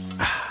Pepsi.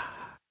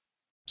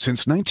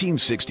 Since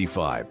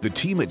 1965, the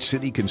team at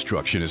City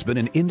Construction has been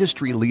an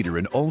industry leader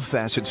in all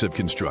facets of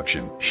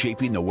construction,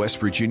 shaping the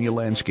West Virginia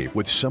landscape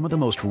with some of the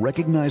most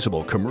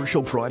recognizable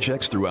commercial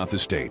projects throughout the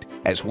state.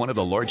 As one of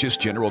the largest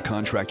general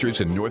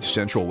contractors in north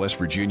central West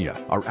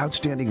Virginia, our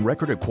outstanding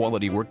record of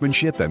quality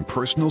workmanship and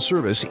personal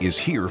service is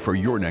here for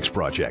your next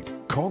project.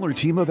 Call our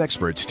team of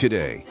experts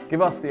today.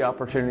 Give us the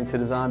opportunity to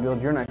design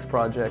build your next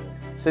project.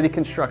 City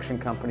Construction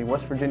Company,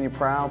 West Virginia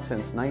proud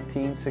since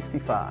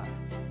 1965.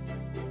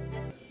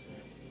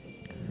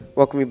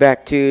 Welcome you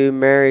back to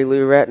Mary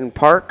Lou Retton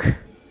Park.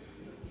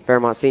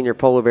 Fairmont Senior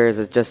Polar Bears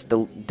has just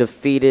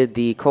defeated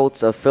the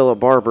Colts of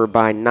Philip Barbour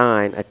by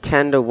 9, a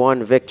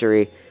 10-1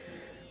 victory.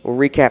 We'll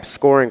recap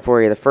scoring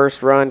for you. The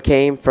first run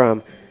came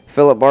from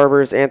Philip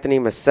Barbour's Anthony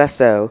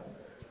Macesso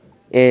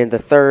in the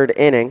 3rd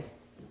inning.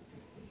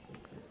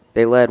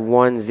 They led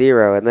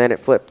 1-0, and then it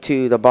flipped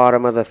to the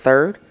bottom of the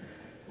 3rd,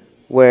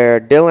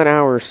 where Dylan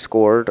Hours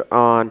scored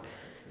on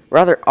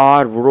rather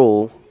odd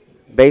rule.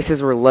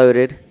 Bases were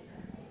loaded.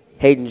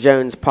 Hayden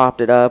Jones popped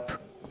it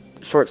up.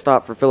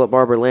 Shortstop for Philip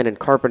Barbour, Landon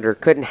Carpenter,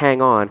 couldn't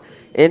hang on.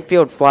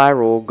 Infield fly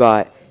rule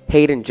got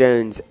Hayden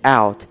Jones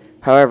out.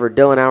 However,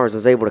 Dylan Hours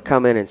was able to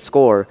come in and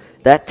score.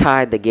 That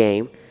tied the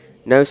game.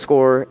 No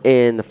score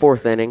in the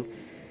 4th inning.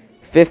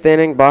 5th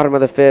inning, bottom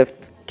of the 5th,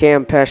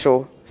 Cam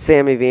Peschel,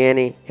 Sammy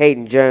Vianney,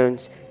 Hayden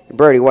Jones, and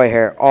Brody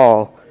Whitehair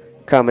all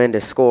come in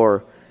to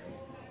score.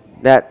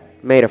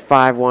 That made a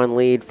 5-1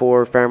 lead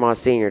for Fairmont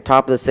Senior.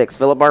 Top of the 6th,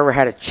 Philip Barbour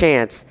had a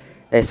chance.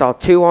 They saw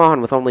 2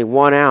 on with only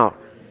 1 out,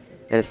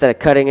 and instead of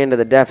cutting into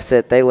the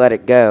deficit, they let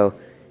it go.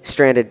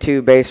 Stranded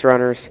 2 base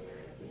runners,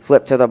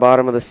 flipped to the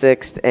bottom of the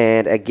 6th,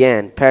 and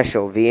again,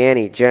 Peschel,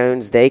 Vianney,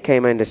 Jones, they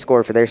came in to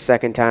score for their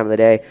 2nd time of the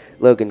day.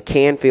 Logan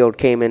Canfield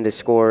came in to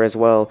score as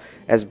well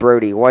as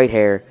Brody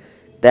Whitehair.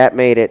 That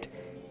made it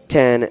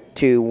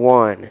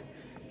 10-1.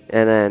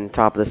 And then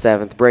top of the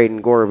 7th,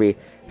 Braden Gorby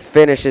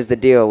finishes the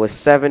deal with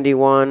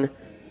 71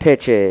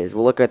 pitches.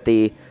 We'll look at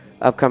the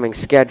upcoming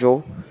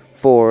schedule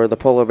for the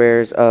Polar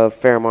Bears of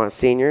Fairmont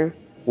Senior.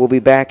 We'll be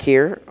back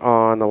here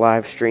on the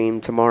live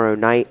stream tomorrow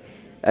night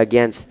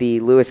against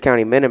the Lewis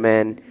County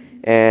Minutemen.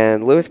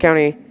 And Lewis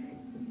County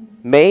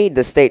made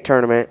the state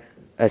tournament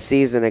a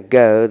season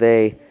ago.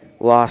 They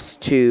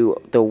lost to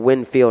the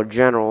Winfield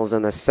Generals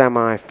in the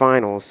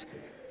semifinals.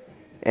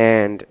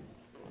 And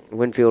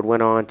Winfield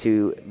went on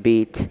to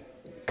beat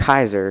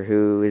Kaiser,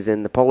 who is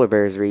in the Polar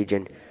Bears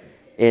region,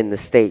 in the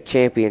state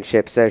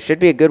championship. So it should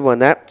be a good one.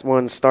 That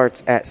one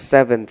starts at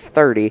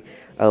 7:30,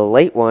 a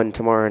late one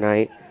tomorrow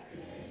night.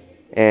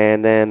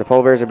 And then the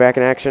Polar Bears are back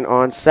in action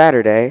on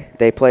Saturday.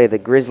 They play the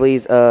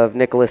Grizzlies of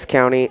Nicholas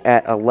County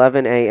at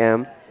 11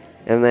 a.m.,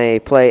 and they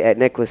play at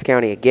Nicholas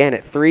County again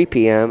at 3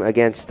 p.m.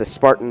 against the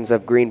Spartans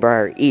of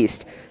Greenbrier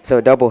East. So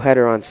a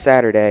doubleheader on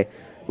Saturday.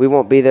 We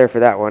won't be there for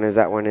that one, as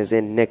that one is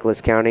in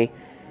Nicholas County.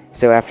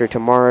 So after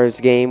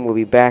tomorrow's game, we'll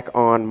be back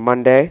on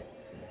Monday.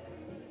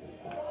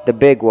 The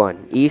big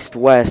one,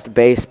 East-West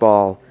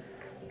baseball.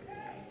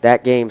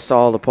 That game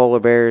saw the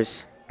Polar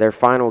Bears, their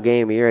final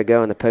game a year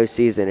ago in the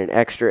postseason, in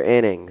extra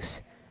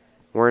innings.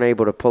 Weren't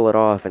able to pull it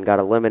off and got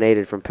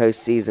eliminated from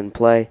postseason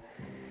play.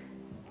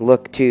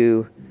 Look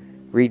to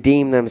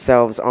redeem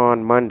themselves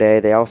on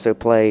Monday. They also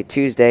play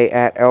Tuesday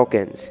at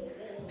Elkins.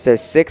 So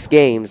 6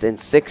 games in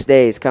 6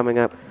 days coming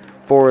up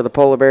for the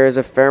Polar Bears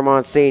of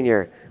Fairmont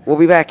Senior. We'll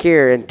be back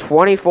here in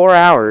 24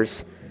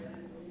 hours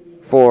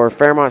for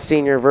Fairmont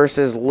Senior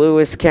versus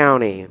Lewis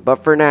County.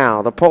 But for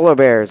now, the Polar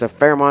Bears of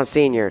Fairmont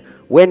Senior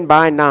win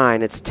by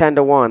 9. It's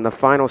 10-1, the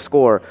final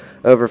score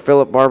over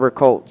Philip Barbour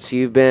Colts.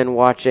 You've been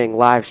watching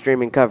live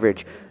streaming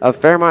coverage of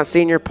Fairmont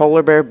Senior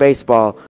Polar Bear baseball